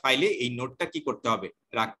পেপার ফাইলে এই নোটটা কি করতে হবে,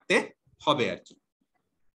 রাখতে হবে আর কি।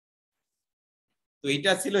 তো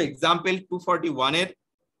এটা ছিল এক্সাম্পল 241 এর।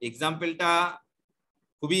 এক্সাম্পলটা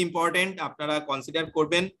খুবই ইম্পর্টেন্ট, আপনারা কনসিডার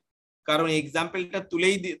করবেন, কারণ এক্সাম্পলটা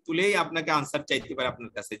তুলেই আপনাকে আনসার চাইতে পারে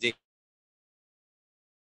আপনার কাছে, যে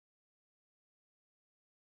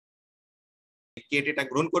কেট এটা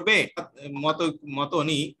গ্রহণ করবে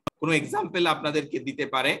মতনই কোনো এক্সাম্পল আপনাদেরকে দিতে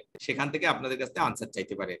পারে, সেখান থেকে আপনাদের কাছে আনসার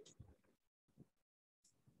চাইতে পারে।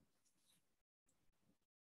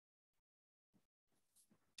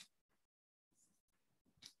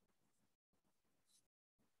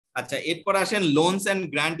 আচ্ছা, এরপর আসেন লোনস এন্ড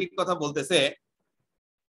গ্যারান্টির কথা বলতেছে।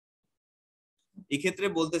 এক্ষেত্রে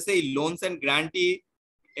বলতেছে এই লোনস এন্ড গ্যারান্টি,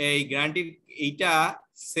 এই গ্যারান্টির এইটা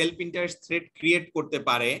সেলফ ইন্টারেস্ট থ্রেট ক্রিয়েট করতে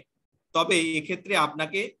পারে, তবে এক্ষেত্রে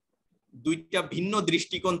আপনাকে দুইটা ভিন্ন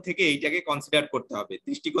দৃষ্টিকোণ থেকে এইটাকে কনসিডার করতে হবে।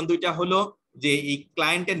 দৃষ্টিকোণ দুইটা হলো যে এই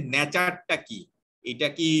ক্লায়েন্টের নেচারটা কি, এটা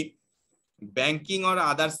কি banking or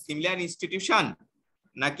other similar institution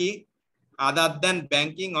নাকি আদার দেন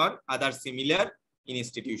banking or other similar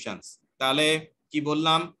institutions. তাহলে কি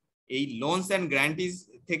বললাম, এই লোনস এন্ড গ্যারান্টিজ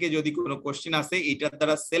থেকে যদি কোনো কোশ্চেন আসে এটার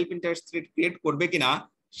দ্বারা সেলফ ইন্টারেস্ট থ্রেট ক্রিয়েট করবে কিনা,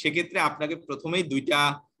 সেক্ষেত্রে আপনাকে প্রথমেই দুইটা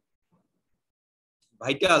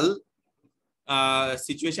ভাইটাল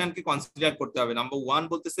সিচুয়েশনকে কনসিডার করতে হবে। নাম্বার 1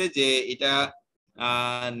 বলতেছে যে এটা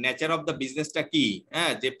নেচার অফ দ্য বিজনেসটা কি,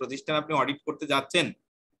 হ্যাঁ, যে প্রতিষ্ঠান আপনি অডিট করতে যাচ্ছেন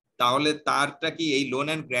তাহলে তারটা কি এই লোন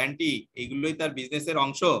এন্ড গ্যারান্টি এইগুলোই তার বিজনেসের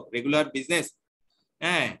অংশ, রেগুলার বিজনেস,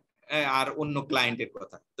 হ্যাঁ, আর অন্য ক্লায়েন্টের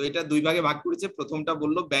কথা। তো এটা দুই ভাগে ভাগ করেছে। প্রথমটা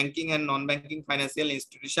বললো banking and non banking financial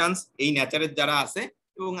institutions, এই নেচারের যারা আছে,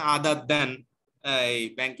 এবং আদার দেন এই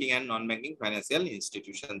banking and non banking financial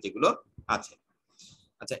institution যেগুলো আছে।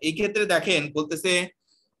 আচ্ছা, এই ক্ষেত্রে দেখেন বলতেছে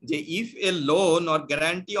যে if A loan or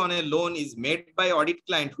guarantee on a loan is made by audit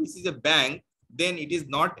client which is a bank, then it is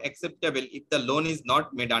not acceptable if the loan is not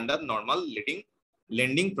made under normal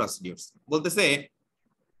lending procedures. বলতেছে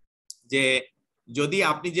যে যদি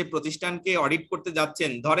আপনি যে প্রতিষ্ঠানকে audit করতে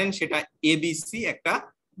যাচ্ছেন, ধরেন সেটা এবিসি একটা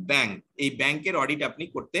ব্যাংক, এই ব্যাংকের অডিট আপনি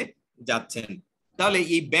করতে যাচ্ছেন। তাহলে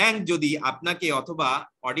এই ব্যাংক যদি আপনাকে অথবা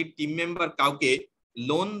অডিট টিম মেম্বার কাউকে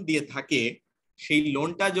লোন দিয়ে থাকে, সেই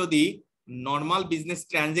লোনটা যদি নর্মাল বিজনেস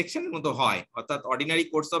ট্রানজেকশনের মতো হয়, অর্থাৎ অর্ডিনারি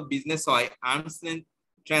কোর্স অফ বিজনেস হয়, আর্মস লেন্থ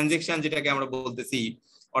ট্রানজেকশন যেটাকে আমরা বলতেছি,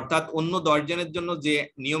 অর্থাৎ অন্য 10 জনের জন্য যে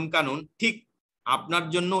নিয়ম কানুন ঠিক আপনার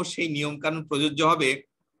জন্য সেই নিয়ম কানুন প্রযোজ্য হবে,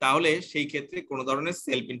 তাহলে সেই ক্ষেত্রে কোনো ধরনের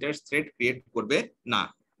সেলফ ইন্টারেস্ট থ্রেট ক্রিয়েট করবে না।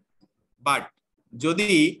 বাট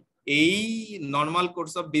যদি এই নর্মাল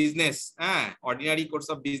কোর্স অফ বিজনেস, হ্যাঁ, অর্ডিনারি কোর্স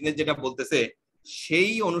অফ বিজনেস যেটা বলতেছে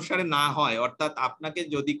সেই অনুসারে না হয়, অর্থাৎ আপনাকে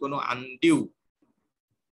যদি কোনো আনডিউ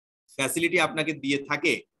ফ্যাসিলিটি আপনাকে দিয়ে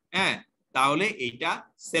থাকে, হ্যাঁ, তাহলে এইটা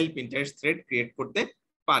সেলফ ইন্টারেস্ট থ্রেট ক্রিয়েট করতে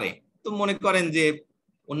পারে। তো মনে করেন যে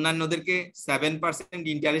অন্যান্যদেরকে 7%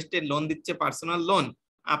 ইন্টারেস্টে লোন দিচ্ছে পার্সোনাল লোন,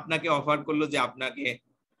 আপনাকে অফার করলো যে আপনাকে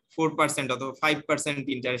 4% অথবা 5%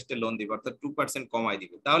 ইন্টারেস্টে লোন দিবে, অর্থাৎ 2% কমাই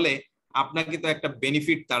দিবে, তাহলে আপনাকে তো একটা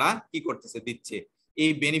বেনিফিট তারা কি করতেছে, দিচ্ছে।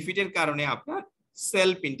 এই বেনিফিটের কারণে আপনার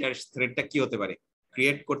সেলফ ইন্টারেস্ট থ্রেটটা কি হতে পারে,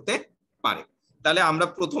 ক্রিয়েট করতে পারে। তাহলে আমরা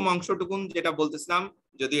প্রথম অংশটুকুন যেটা বলতেছিলাম,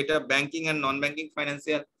 যদি এটা banking and non banking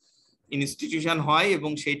financial institution হয়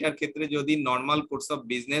এবং সেইটার ক্ষেত্রে যদি নর্মাল কোর্স অফ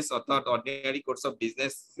বিজনেস অর্থাৎ অর্ডিনারি কোর্স অফ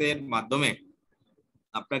বিজনেস এর মাধ্যমে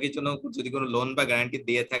আপনাকে জন্য যদি কোনো লোন বা গ্যারান্টি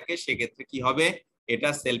দিয়ে থাকে, সেক্ষেত্রে কি হবে, এটা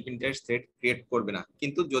সেলফ ইন্টারেস্ট থ্রেট ক্রিয়েট করবে না।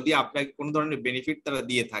 কিন্তু যদি আপনাকে কোনো ধরনের বেনিফিট তারা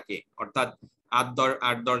দিয়ে থাকে, অর্থাৎ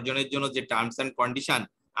 8-10 জনের জন্য যে টার্মস এন্ড কন্ডিশন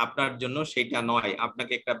আপনার জন্য সেটা নয়,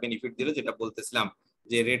 আপনাকে একটা বেনিফিট দিল, যেটা বলতেছিলাম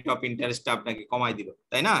যে রেট অফ ইন্টারেস্টটা আপনাকে কমাই দিল,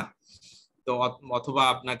 তাই না, তো অথবা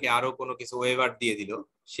আপনাকে আরো কোনো কিছু ওয়েভার দিয়ে দিল,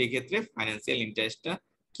 সেই ক্ষেত্রে ফাইন্যান্সিয়াল ইন্টারেস্টটা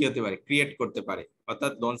কি হতে পারে, ক্রিয়েট করতে পারে।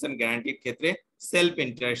 অর্থাৎ লোনস এন্ড গ্যারান্টির ক্ষেত্রে সেলফ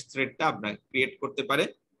ইন্টারেস্ট থ্রেটটা আপনাকে ক্রিয়েট করতে পারে।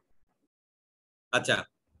 আচ্ছা,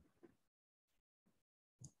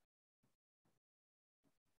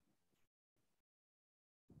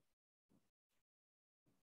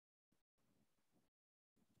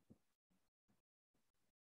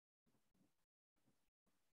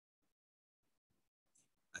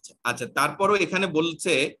 আচ্ছা, আচ্ছা, তারপরও এখানে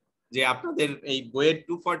বলছে যে আপনাদের এই বইয়ের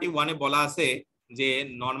 241-এ বলা আছে যে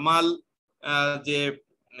নর্মাল যে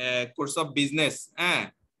কোর্স অফ বিজনেস, হ্যাঁ,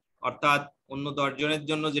 অর্থাৎ অন্য 10 জনের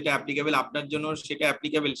জন্য যেটা অ্যাপ্লিকেবল আপনার জন্য সেটা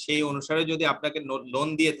অ্যাপ্লিকেবল, সেই অনুসারে যদি আপনাকে লোন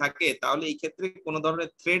দিয়ে থাকে, তাহলে এই ক্ষেত্রে কোনো ধরনের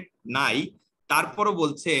থ্রেট নাই। তারপরও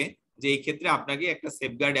বলছে যে এই ক্ষেত্রে আপনাকে একটা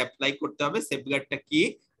সেফগার্ড অ্যাপ্লাই করতে হবে। সেফগার্ডটা কি,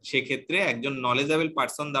 সেক্ষেত্রে একজন নলেজেবল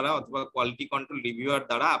পার্সন দ্বারা অথবা কোয়ালিটি কন্ট্রোল রিভিউয়ার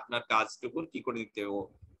দ্বারা আপনার কাজটুকু কি করে দিতে হবে,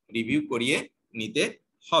 রিভিউ করিয়ে নিতে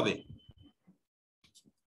হবে।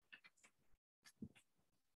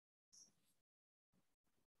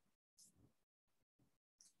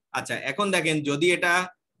 আচ্ছা, এখন দেখেন যদি এটা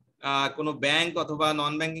কোনো ব্যাংক অথবা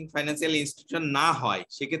নন ব্যাংকিং ফাইন্যান্সিয়াল ইনস্টিটিউশন না হয়,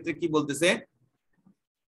 সেক্ষেত্রে কি বলতেছে,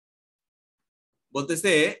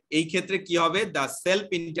 বলতেছে এই ক্ষেত্রে কি হবে, the self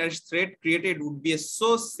interest threat created would be so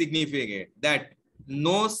significant that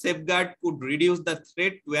no safeguard could reduce the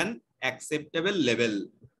threat to an acceptable level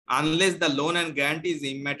unless the loan and guarantee is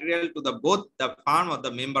immaterial to the both the firm or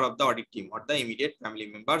the member of the audit team or the immediate family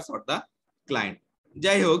members or the client।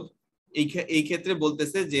 যাই হোক, এই ক্ষেত্রে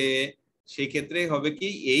বলতেছে যে সেই ক্ষেত্রে হবে কি,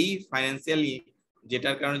 এই ফাইন্যান্সিয়াল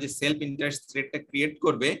যেটার কারণে যে সেলফ ইন্টারেস্ট থ্রেটটা ক্রিয়েট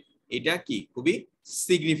করবে, এটা কি খুবই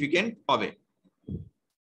সিগনিফিকেন্ট হবে।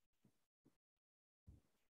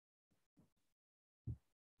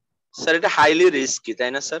 স্যার এটা হাইলি রিস্কি,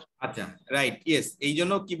 তাই না স্যার? আচ্ছা, রাইট, ইয়েস। এই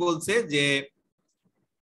জন্য কি বলছে যে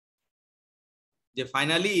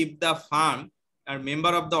finally if the firm or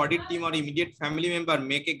member of the audit team or immediate family member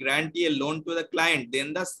make a guarantee a loan to the client, then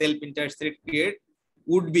the self interest rate created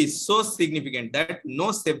would be so significant that no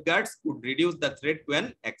safeguards could reduce the threat to an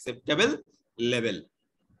acceptable level।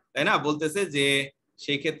 তাই না, বলতেছে যে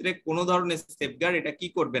সেই ক্ষেত্রে কোনো ধরনের safeguard এটা কি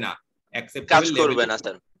করবে না, অ্যাকসেপ্টেবল লেভেল করবে না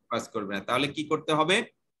স্যার, কাজ করবে না। তাহলে কি করতে হবে,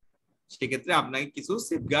 সেক্ষেত্রে আপনাকে কিছু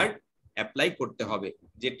সেফগার্ড অ্যাপ্লাই করতে হবে।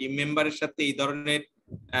 যে টিম মেম্বারের সাথে এই ধরনের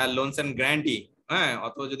লোনস এন্ড গ্যারান্টি, হ্যাঁ,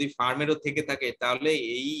 অথবা যদি ফার্মেরও থেকে থাকে, তাহলে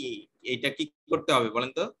এইটা কি করতে হবে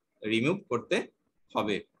বলেন তো, রিমুভ করতে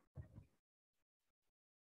হবে।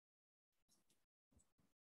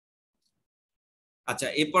 আচ্ছা,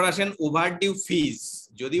 এরপর আসেন ওভারডিউ ফিজ।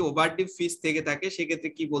 যদি ওভারডিউ ফিজ থেকে থাকে, সেক্ষেত্রে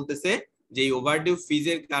কি বলতেছে যে এই ওভারডিউ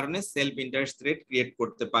ফিজের কারণে সেলফ ইন্টারেস্ট রেট ক্রিয়েট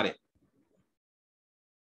করতে পারে।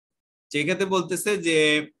 সেক্ষেত্রে বলতেছে যে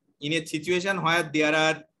in a situation where there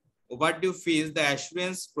are overdue fees, the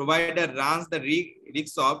assurance provider runs the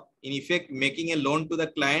risk of in effect making a loan to the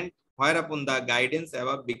client, whereupon the guidance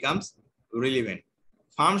above becomes relevant.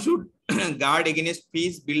 Firm should guard against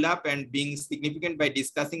fees build up and being significant by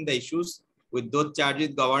discussing the issues with those charged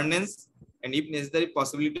with governance and if necessary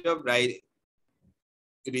possibility of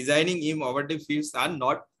resigning if overdue fees are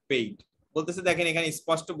not paid। বলতেছে দেখেন এখানে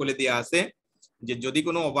স্পষ্ট বলে দেয়া আছে যে যদি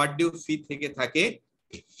কোনো ওভারডিউ ফি থেকে থাকে,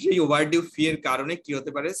 সেই ওভারডিউ ফি এর কারণে কি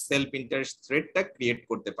হতে পারে, সেলফ ইন্টারেস্ট থ্রেটটা ক্রিয়েট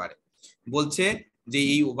করতে পারে। বলছে যে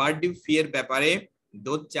এই ওভারডিউ ফি এর ব্যাপারে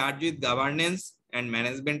those charge with governance and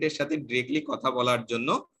ম্যানেজমেন্টের সাথে ডিরেক্টলি কথা বলার জন্য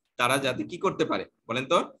তারা যাতে কি করতে পারে বলেন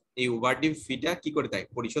তো, এই ওভারডিউ ফিটা কি করে দেয়,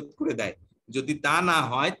 পরিশোধ করে দেয়। যদি তা না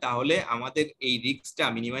হয় তাহলে আমাদের এই রিস্কটা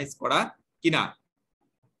মিনিমাইজ করা কিনা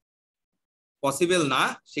পসিবল না,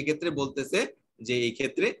 সেক্ষেত্রে বলতেছে যে এই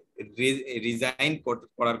ক্ষেত্রে রিজাইন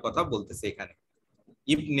করার কথা বলতেছে এখানে।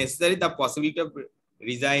 If necessary the possibility of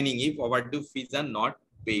resigning if overdue fees are not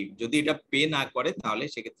paid, যদি এটা পে না করে তাহলে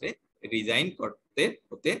সেক্ষেত্রে রিজাইন করতে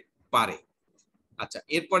হতে পারে। আচ্ছা,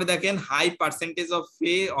 এরপরে দেখেন high percentage of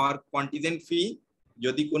pay or contingent ফি,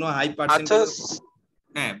 যদি কোনো হাই পার্সেন্টেজ,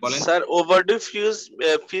 হ্যাঁ বলেন স্যার ওভারডিউ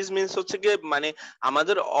ফিজ মিন্স হচ্ছে কি মানে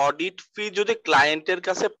আমাদের অডিট ফি যদি ক্লায়েন্টের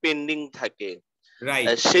কাছে পেন্ডিং থাকে, রাইট,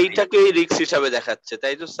 সেইটাকে রিস্ক হিসাবে দেখাচ্ছে,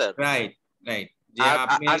 তাই তো স্যার? Right, right. যে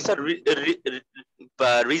আপনি আর স্যার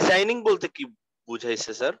রিজাইনিং বলতে কি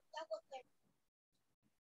বুঝাইছে স্যার?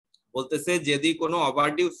 বলতেছে যদি কোনো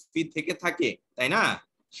ওভারডিউ ফি থেকে থাকে, তাই না,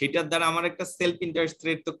 সেটার দ্বারা আমার একটা সেলফ ইন্টারেস্ট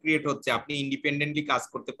থ্রেট তো ক্রিয়েট হচ্ছে, আপনি ইন্ডিপেন্ডেন্টলি কাজ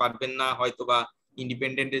করতে পারবেন না হয়তো, বা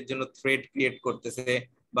ইন্ডিপেন্ডেন্টের জন্য থ্রেট ক্রিয়েট করতেছে,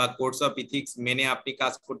 বা কোডস অফ ইথিক্স মেনে আপনি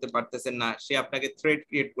কাজ করতে পারতেছেন না, সে আপনাকে থ্রেট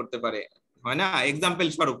ক্রিয়েট করতে পারে, হয় না? এক্সাম্পল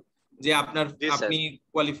স্বরূপ যে আপনি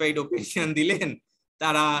কোয়ালিফাইড ওপিনিয়ন দিলেন,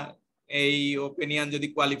 তারা এই ওপিনিয়ন যদি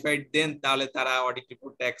কোয়ালিফাইড দেন তাহলে তারা অডিট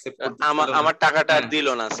রিপোর্টটা অ্যাকসেপ্ট করতে পারলো না, আমার টাকাটা দিল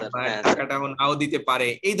না স্যার, হ্যাঁ টাকাটাও নাও দিতে পারে,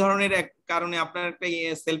 এই ধরনের এক কারণে আপনার একটা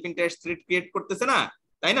সেলফ ইন্টারেস্ট থ্রেট ক্রিয়েট করতেছে না,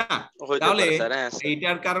 তাই না? তাহলে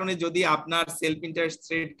এইটার কারণে যদি আপনার সেলফ ইন্টারেস্ট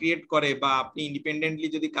থ্রেট ক্রিয়েট করে বা আপনি ইন্ডিপেন্ডেন্টলি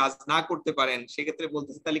যদি কাজ না করতে পারেন, সেক্ষেত্রে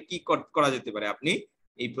বলতেছে তাহলে কি করা যেতে পারে, আপনি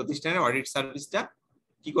এই প্রতিষ্ঠানের অডিট সার্ভিসটা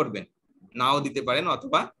কি করবেন, নাও দিতে পারেন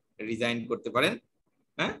অথবা রিজাইন করতে পারেন।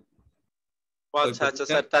 হ্যাঁ, আচ্ছা আচ্ছা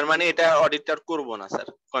স্যার, তার মানে এটা অডিটর করব না স্যার,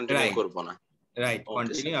 কন্টিনিউ করব না। রাইট,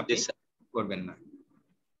 কন্টিনিউ আপনি করবেন না।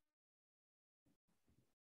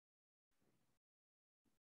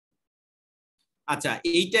 আচ্ছা,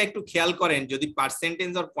 এইটা একটু খেয়াল করেন, যদি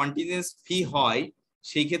পার্সেন্টেজ অর কন্টিনিউয়াস ফি হয়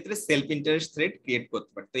সেই ক্ষেত্রে সেলফ ইন্টারেস্ট থ্রেট ক্রিয়েট করতে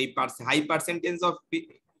পারে। তো এই হাই পার্সেন্টেজ অফ ফি,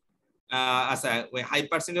 আচ্ছা ওই হাই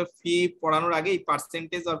পার্সেন্টেজ অফ ফি পড়ানোর আগে এই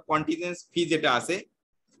পার্সেন্টেজ অর কন্টিনিউয়াস ফি যেটা আছে,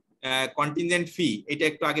 কন্টিনজেন্ট ফি, এটা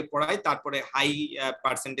একটু আগে পড়াই, তারপরে হাই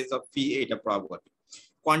পার্সেন্টেজ অফ ফি এটা পড়াবো।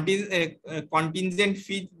 কন্টিনজেন্ট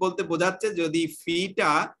ফি বলতে বোঝাচ্ছে যদি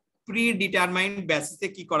ফিটা প্রি ডিটারমাইন্ড বেসিসে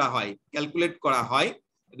কি করা হয়, ক্যালকুলেট করা হয়,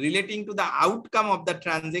 relating to the outcome of the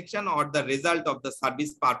transaction or the result of the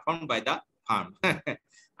service perform by the farm.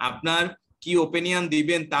 আপনার কি ওপিনিয়ন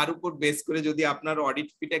দিবেন তার উপর বেস করে যদি আপনার অডিট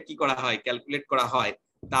ফিটা কি করা হয়, ক্যালকুলেট করা হয়,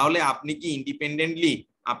 তাহলে আপনি কি ইন্ডিপেন্ডেন্টলি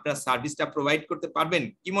আপনার সার্ভিসটা প্রোভাইড করতে পারবেন,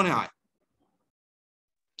 কি মনে হয়?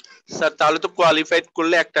 স্যার তাহলে তো কোয়ালিফাইড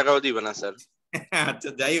করলে 1 টাকাও দিবে না স্যার। আচ্ছা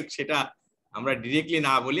যাই হোক, সেটা আমরা ডিরেক্টলি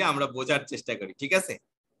না বলি, আমরা বোঝার চেষ্টা করি, ঠিক আছে?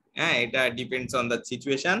 হ্যাঁ, এটা ডিপেন্ডস অন দা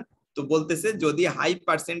সিচুয়েশন। তো বলতেছে যদি হাই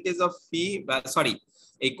পার্সেন্টেজ অফ ফি বা সরি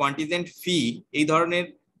এই কন্টিজেন্ট ফি এই ধরনের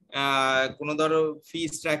কোন ধরো ফি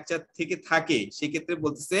স্ট্রাকচার থেকে থাকে, সেক্ষেত্রে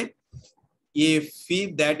বলতেছে a fee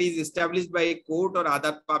that is established by a court or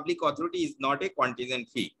other public authority is not a contingent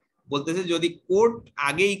fee। বলতেছে যদি কোর্ট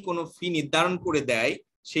আগেই কোনো ফি নির্ধারণ করে দেয়,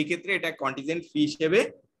 সেই ক্ষেত্রে এটা কন্টিজেন্ট ফি হিসেবে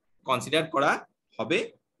কনসিডার করা হবে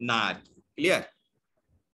না আর কি। ক্লিয়ার?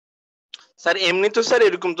 স্যার এমনি তো স্যার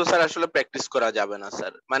এরকম তো স্যার আসলে প্র্যাকটিস করা যাবে না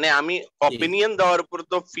স্যার, মানে আমি অপিনিয়ন দেওয়ার উপর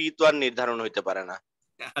তো ফি তো আর নির্ধারণ হইতে পারে না।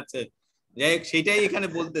 আচ্ছা যাই হোক, সেটাই এখানে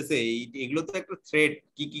বলতেছে, এগুলো তো একটা থ্রেড,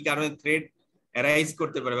 কি কি কারণে থ্রেড অ্যারাইজ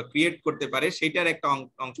করতে পারে বা ক্রিয়েট করতে পারে সেটার একটা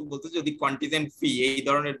অংশ বলতে, যদি কন্টিজেন্ট ফি এই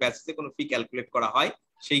ধরনের বেসিসে কোনো ফি ক্যালকুলেট করা হয়,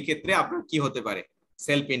 সেই ক্ষেত্রে আপনার কি হতে পারে,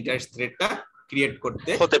 সেলফ ইন্টারেস্ট থ্রেডটা ক্রিয়েট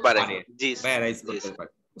করতে হতে পারে। জি বা অ্যারাইজ করতে পারে।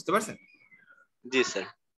 বুঝতে পারছেন? জি স্যার।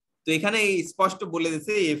 তো এখানে স্পষ্ট বলে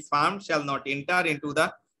দিয়েছে এ farm shall not enter into the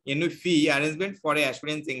any fee arrangement for a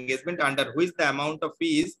assurance engagement under which the amount of fee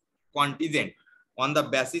is contingent on the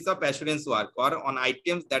basis of assurance work or on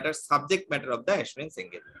items that are subject matter of the assurance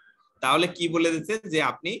engagement। তাহলে কি বলে দিচ্ছে যে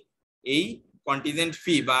আপনি এই contingent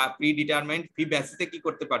ফি বা pre determined ফি বেসিসে কি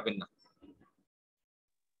করতে পারবেন না,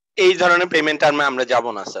 এই ধরনের পেমেন্ট টার্মে আমরা যাব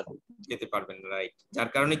না স্যার, যেতে পারবেন না। রাইট, যার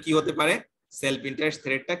কারণে কি হতে পারে, সেলফ ইন্টারেস্ট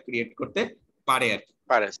থ্রেটটা ক্রিয়েট করতে পারে আর কি।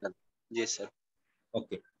 পারে স্যার। জি স্যার।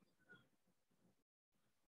 ওকে।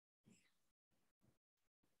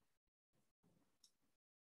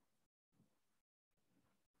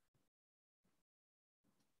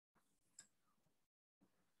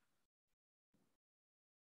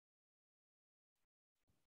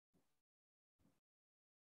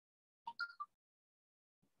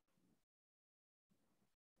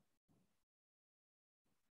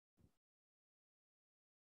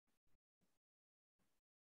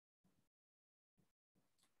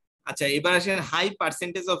 আচ্ছা, এবার আসেন হাই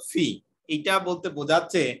পার্সেন্টেজ অফ ফি। এটা বলতে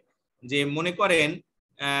বোঝাচ্ছে যে মনে করেন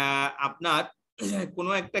আপনার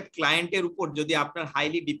কোনো একটা ক্লায়েন্টের উপর যদি আপনার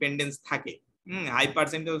হাইলি ডিপেন্ডেন্স থাকে, হাই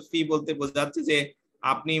পার্সেন্টেজ অফ ফি বলতে বোঝাচ্ছে যে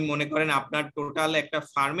আপনি মনে করেন আপনার টোটাল একটা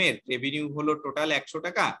ফার্মের রেভিনিউ হলো টোটাল 100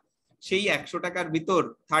 টাকা, সেই 100 টাকার ভিতর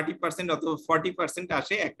 30% অথবা 40%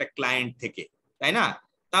 আসে একটা ক্লায়েন্ট থেকে, তাই না?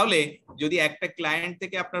 তাহলে যদি একটা ক্লায়েন্ট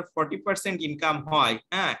থেকে আপনার 40% ইনকাম হয়,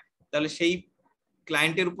 হ্যাঁ, তাহলে সেই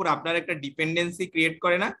ক্লায়েন্টের উপর আপনার একটা ডিপেন্ডেন্সি ক্রিয়েট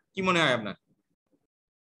করে না? কি মনে হয় আপনার?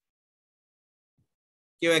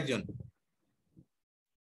 কেউ একজন?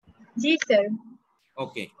 জি স্যার।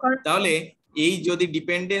 ওকে, তাহলে এই যদি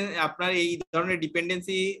আপনার এই ধরনের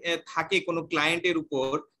ডিপেন্ডেন্সি থাকে কোনো ক্লায়েন্টের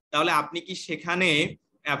উপর, তাহলে আপনি কি সেখানে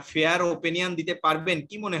ফেয়ার ওপিনিয়ন দিতে পারবেন?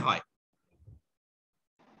 কি মনে হয়?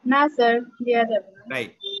 না স্যার, দেয়া যাবে না।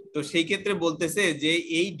 রাইট। তো সেই ক্ষেত্রে বলতেছে যে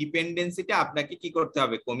এই ডিপেন্ডেন্সিটা আপনাকে কি করতে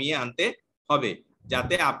হবে? কমিয়ে আনতে হবে,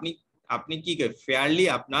 যাতে আপনি কি ফেয়ারলি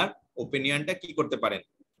আপনার ওপিনিয়নটা কি করতে পারেন?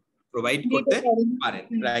 প্রোভাইড করতে পারেন।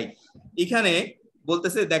 রাইট। এখানে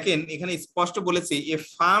বলতেছে, দেখেন এখানে স্পষ্ট বলেছে, এ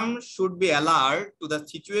farm should be alert to the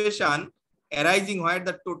situation arising where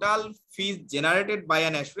the total fees generated by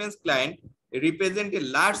an assurance client represent a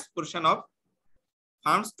large portion of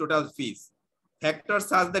firm's total fees. Factors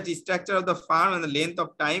such that the structure of the firm and the length of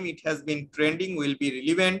time it has been trending will be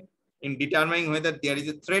relevant in determining whether there is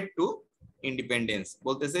a threat to independence.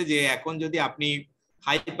 বলতেছে যে এখন যদি আপনি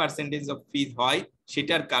high percentage of ফিজ হয়,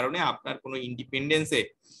 সেটার কারণে আপনার কোনো ইন্ডিপেন্ডেন্সে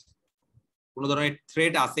কোনো ধরনের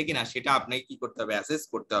থ্রেট আছে কিনা সেটা আপনাকে কি করতে হবে? অ্যাসেস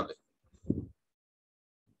করতে হবে।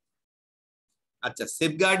 আচ্ছা,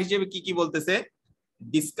 সেফগার্ড হিসেবে কি কি বলতেছে?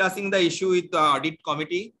 Discussing the issue with the audit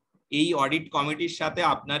committee. এই অডিট কমিটির সাথে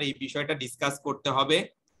আপনার এই বিষয়টা ডিসকাস করতে হবে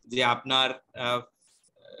যে আপনার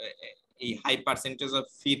এই হাই পার্সেন্টেজ অফ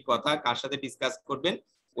ফির কথা কার সাথে ডিসকাস করবেন?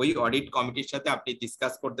 ওই অডিট কমিটির সাথে আপনি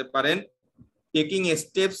ডিসকাস করতে পারেন। Taking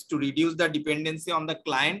steps to reduce the dependency on the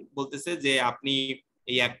client, বলতেছে যে আপনি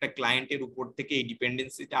এই একটা ক্লায়েন্টের উপর থেকে এই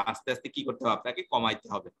ডিপেন্ডেন্সিটা আস্তে আস্তে কি করতে হবে? আপনাকে কমাইতে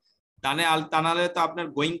হবে। তা নাহলে তো আপনার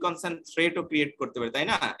গোয়িং কনসার্ন থ্রেটও ক্রিয়েট করতে পারে, তাই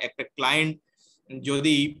না? একটা ক্লায়েন্ট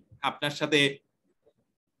যদি আপনার সাথে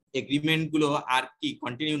এগ্রিমেন্ট গুলো আর কি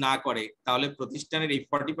কন্টিনিউ না করে, তাহলে প্রতিষ্ঠানের এই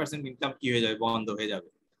 40% ইনকাম কি হয়ে যাবে? বন্ধ হয়ে যাবে।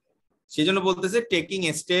 সেজন্য বলতেছে taking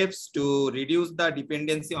steps to reduce the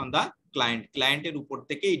dependency on the client. ক্লায়েন্টের উপর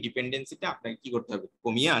থেকে এই ডিপেন্ডেন্সিটা আপনাকে কি করতে হবে?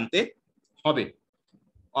 কমিয়ে আনতে হবে।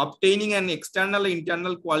 Obtaining an external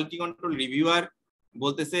internal quality control reviewer,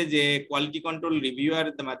 বলতেছে যে কোয়ালিটি কন্ট্রোল রিভিউয়ার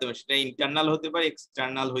মাধ্যমে, সেটা ইন্টারনাল হতে পারে,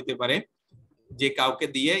 এক্সটার্নাল হতে পারে, যে কাউকে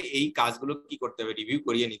দিয়ে এই কাজগুলো কি করতে হবে? রিভিউ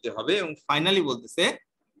করিয়ে নিতে হবে। এবং ফাইনালি বলতেছে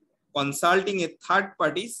কনসাল্টিং এ third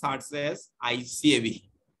party such as ICAB,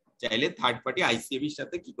 চাইলে থার্ড পার্টি ICAB এর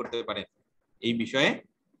সাথে কি করতে পারেন? এই বিষয়ে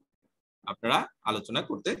আপনারা আলোচনা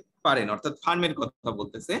করতে পারেন, অর্থাৎ ফার্মের কথা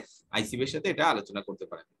বলতেছে, ICAB এর সাথে এটা আলোচনা করতে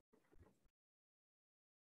পারেন।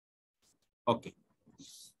 ওকে,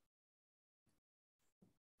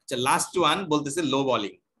 আচ্ছা, লাস্ট ওয়ান বলতেছে লো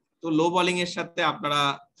বলিং। তো লো বলিং এর সাথে আপনারা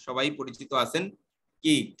সবাই পরিচিত আছেন,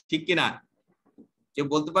 কি ঠিক কিনা? কেউ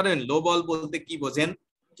বলতে পারেন লো বল বলতে কি বোঝেন?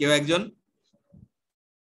 কেউ একজন?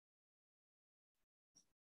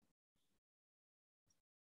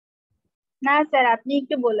 না স্যার, আপনি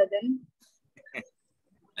একটু বলে দেন।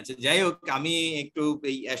 আচ্ছা, যাই হোক, আমি একটু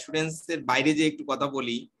এই অ্যাসুরেন্স এর বাইরে যে একটু কথা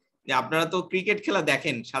বলি, যে আপনারা তো ক্রিকেট খেলা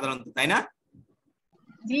দেখেন সাধারণত, তাই না?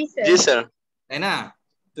 জি স্যার। জি স্যার। তাই না?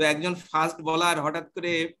 তো একজন ফাস্ট বলার হঠাৎ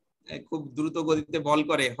করে খুব দ্রুত গতিতে বল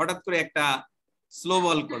করে, হঠাৎ করে একটা স্লো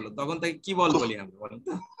বল করলো, তখন তাকে কি বল বলি আমরা, বলেন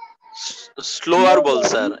তো? স্লোয়ার বল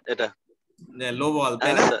স্যার, এটা লো বল,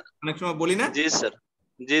 তাই না? অনেক সময় বলি না? জি স্যার।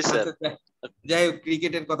 জি স্যার। যাই হোক,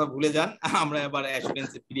 ক্রিকেটের কথা ভুলে যান, আমরা এবার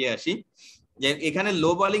অ্যাসুরেন্সে ফিরে আসি। যে এখানে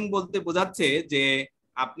লো বলিং বলতে বোঝাচ্ছে যে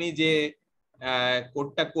আপনি যে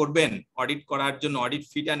কোডটা করবেন অডিট করার জন্য, অডিট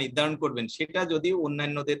ফিটা নির্ধারণ করবেন, সেটা যদি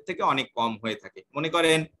অন্যান্যদের থেকে অনেক কম হয়ে থাকে। মনে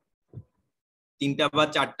করেন 3টা বা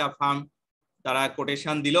 4টা ফার্ম তারা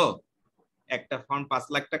কোটেশন দিল, একটা ফার্ম 5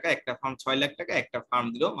 লাখ টাকা, একটা ফার্ম 6 লাখ টাকা, একটা ফার্ম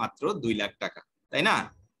দিল মাত্র 2 লাখ টাকা, তাই না?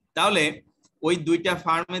 তাহলে ওই 2টা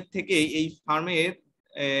ফার্মের থেকে এই ফার্মের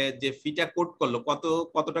যে ফিটা কোট করলো,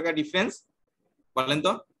 কত টাকা ডিফারেন্স বলেন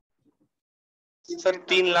তো? স্যার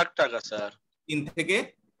 3 লাখ টাকা স্যার। 3 থেকে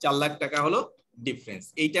 4 লাখ টাকা হলো ডিফারেন্স।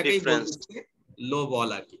 এইটাকেই বলতেছে লো বল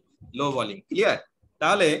আর কি, লো বলিং। ক্লিয়ার?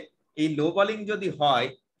 তাহলে এই লো বলিং যদি হয়,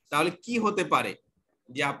 তাহলে কি হতে পারে?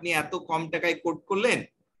 যে আপনি এত কম টাকায় কোট করলেন,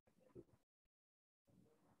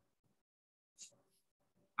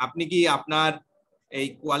 আপনি কি আপনার এই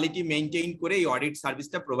কোয়ালিটি মেইনটেইন করে এই অডিট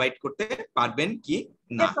সার্ভিসটা প্রোভাইড করতে পারবেন কি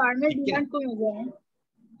না? ফার্মের ডিমান্ড কমে যায়।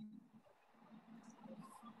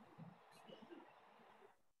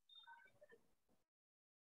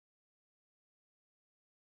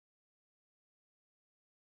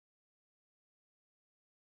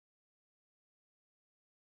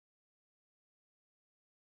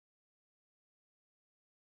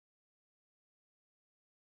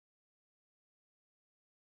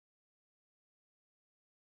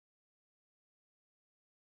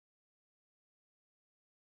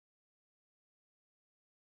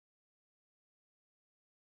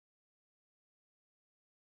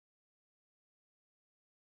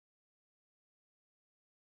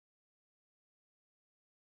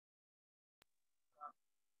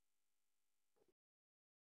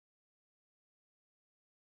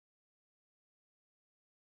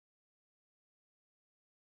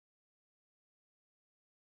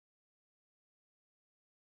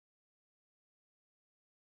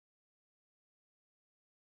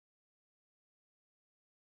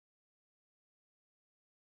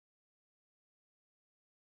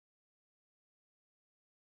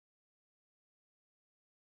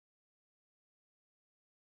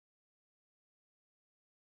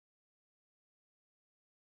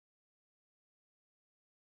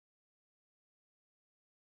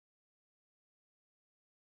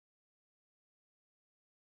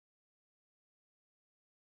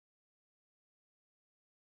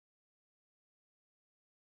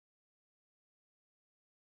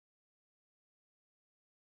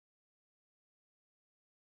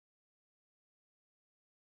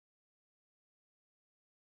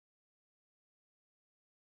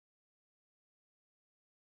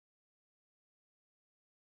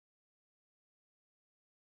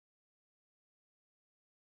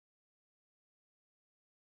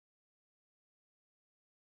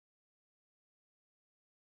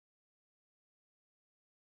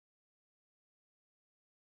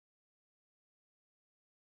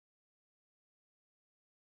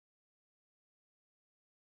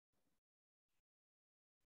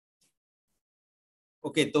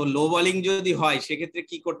 ওকে, তো লো বলিং যদি হয় সেক্ষেত্রে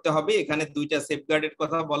কি করতে হবে? এখানে দুইটা সেফগার্ডের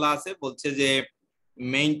কথা বলা আছে, বলছে যে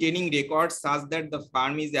maintaining record such that the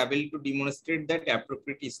firm is able to demonstrate that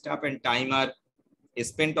appropriate staff and time are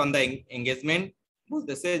spent on the engagement।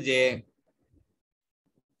 বলতেছে যে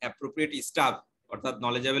অ্যাপ্রোপ্রিয়েট স্টাফ অর্থাৎ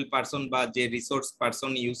নলেজেবল পারসন বা যে রিসোর্স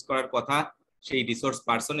পারসন ইউজ করার কথা সেই রিসোর্স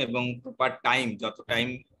পারসন এবং প্রপার টাইম, যত টাইম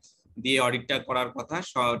দিয়ে অডিটটা করার কথা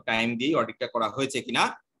টাইম দিয়ে অডিটটা করা হয়েছে কিনা,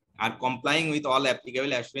 আর কমপ্লাইং with all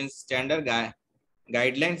applicable assurance standard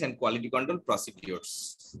guidelines and quality control procedures.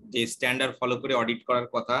 যে স্ট্যান্ডার্ড ফলো করে অডিট করার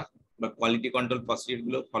কথা বা কোয়ালিটি কন্ট্রোল প্রসিডিউর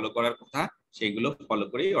গুলো ফলো করার কথা সেইগুলো ফলো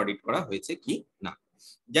করেই অডিট করা হয়েছে কি না।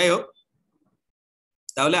 যাই হোক,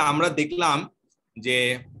 তাহলে আমরা দেখলাম যে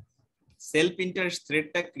সেলফ ইন্টারেস্ট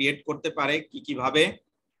থ্রেটটা ক্রিয়েট করতে পারে কি কিভাবে?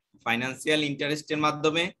 ফাইনান্সিয়াল ইন্টারেস্টের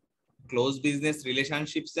মাধ্যমে, ক্লোজ বিজনেস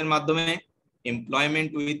রিলেশনশিপস এর মাধ্যমে,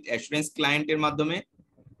 এমপ্লয়মেন্ট উইথ অ্যাসুরেন্স ক্লায়েন্টের মাধ্যমে,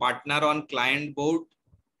 partner on client board,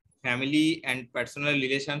 family and personal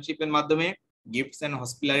রিলেশনশিপের মাধ্যমে, gifts and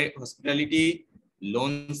hospitality,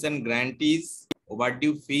 loans and guarantees,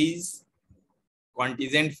 overdue fees,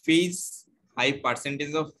 contingent fees, high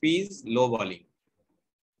percentage of fees, low bowling.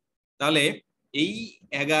 তাহলে এই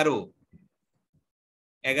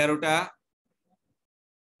 11টা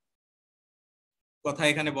কথা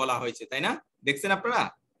এখানে বলা হয়েছে, তাই না? দেখছেন আপনারা?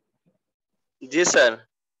 জি স্যার।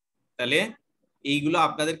 তাহলে এইগুলো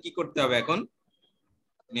আপনাদের কি করতে হবে এখন?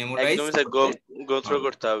 মেমোরাইজ একদমই স্যার, গো থ্রু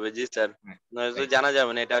করতে হবে। জি স্যার, নয়তো জানা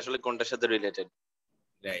যাবে না এটা আসলে কোনটার সাথে রিলেটেড।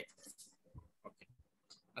 রাইট। ওকে,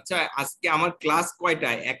 আচ্ছা আজকে আমার ক্লাস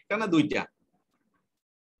কয়টায়? একটা না দুইটা?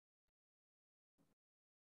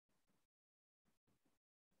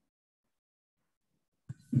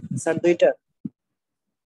 স্যার দুইটা।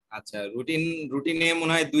 আচ্ছা, রুটিনে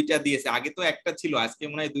মনে হয় দুইটা দিয়েছে, আগে তো একটা ছিল, আজকে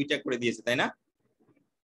মনে হয় দুইটা করে দিয়েছে, তাই না?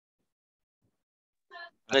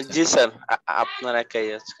 জি স্যার, আপনার একাই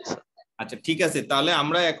আজকে স্যার। আচ্ছা ঠিক আছে, তাহলে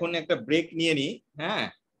আমরা এখন একটা ব্রেক নিয়ে নিই। হ্যাঁ,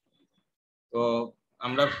 তো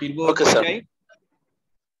আমরা ফিরবো কয়টায়?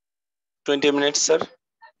 20 মিনিটস স্যার।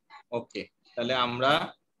 ওকে, তাহলে আমরা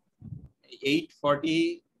 8:40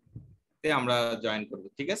 তে আমরা জয়েন করব,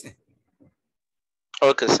 ঠিক আছে?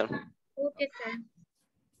 Okay sir. Okay, sir.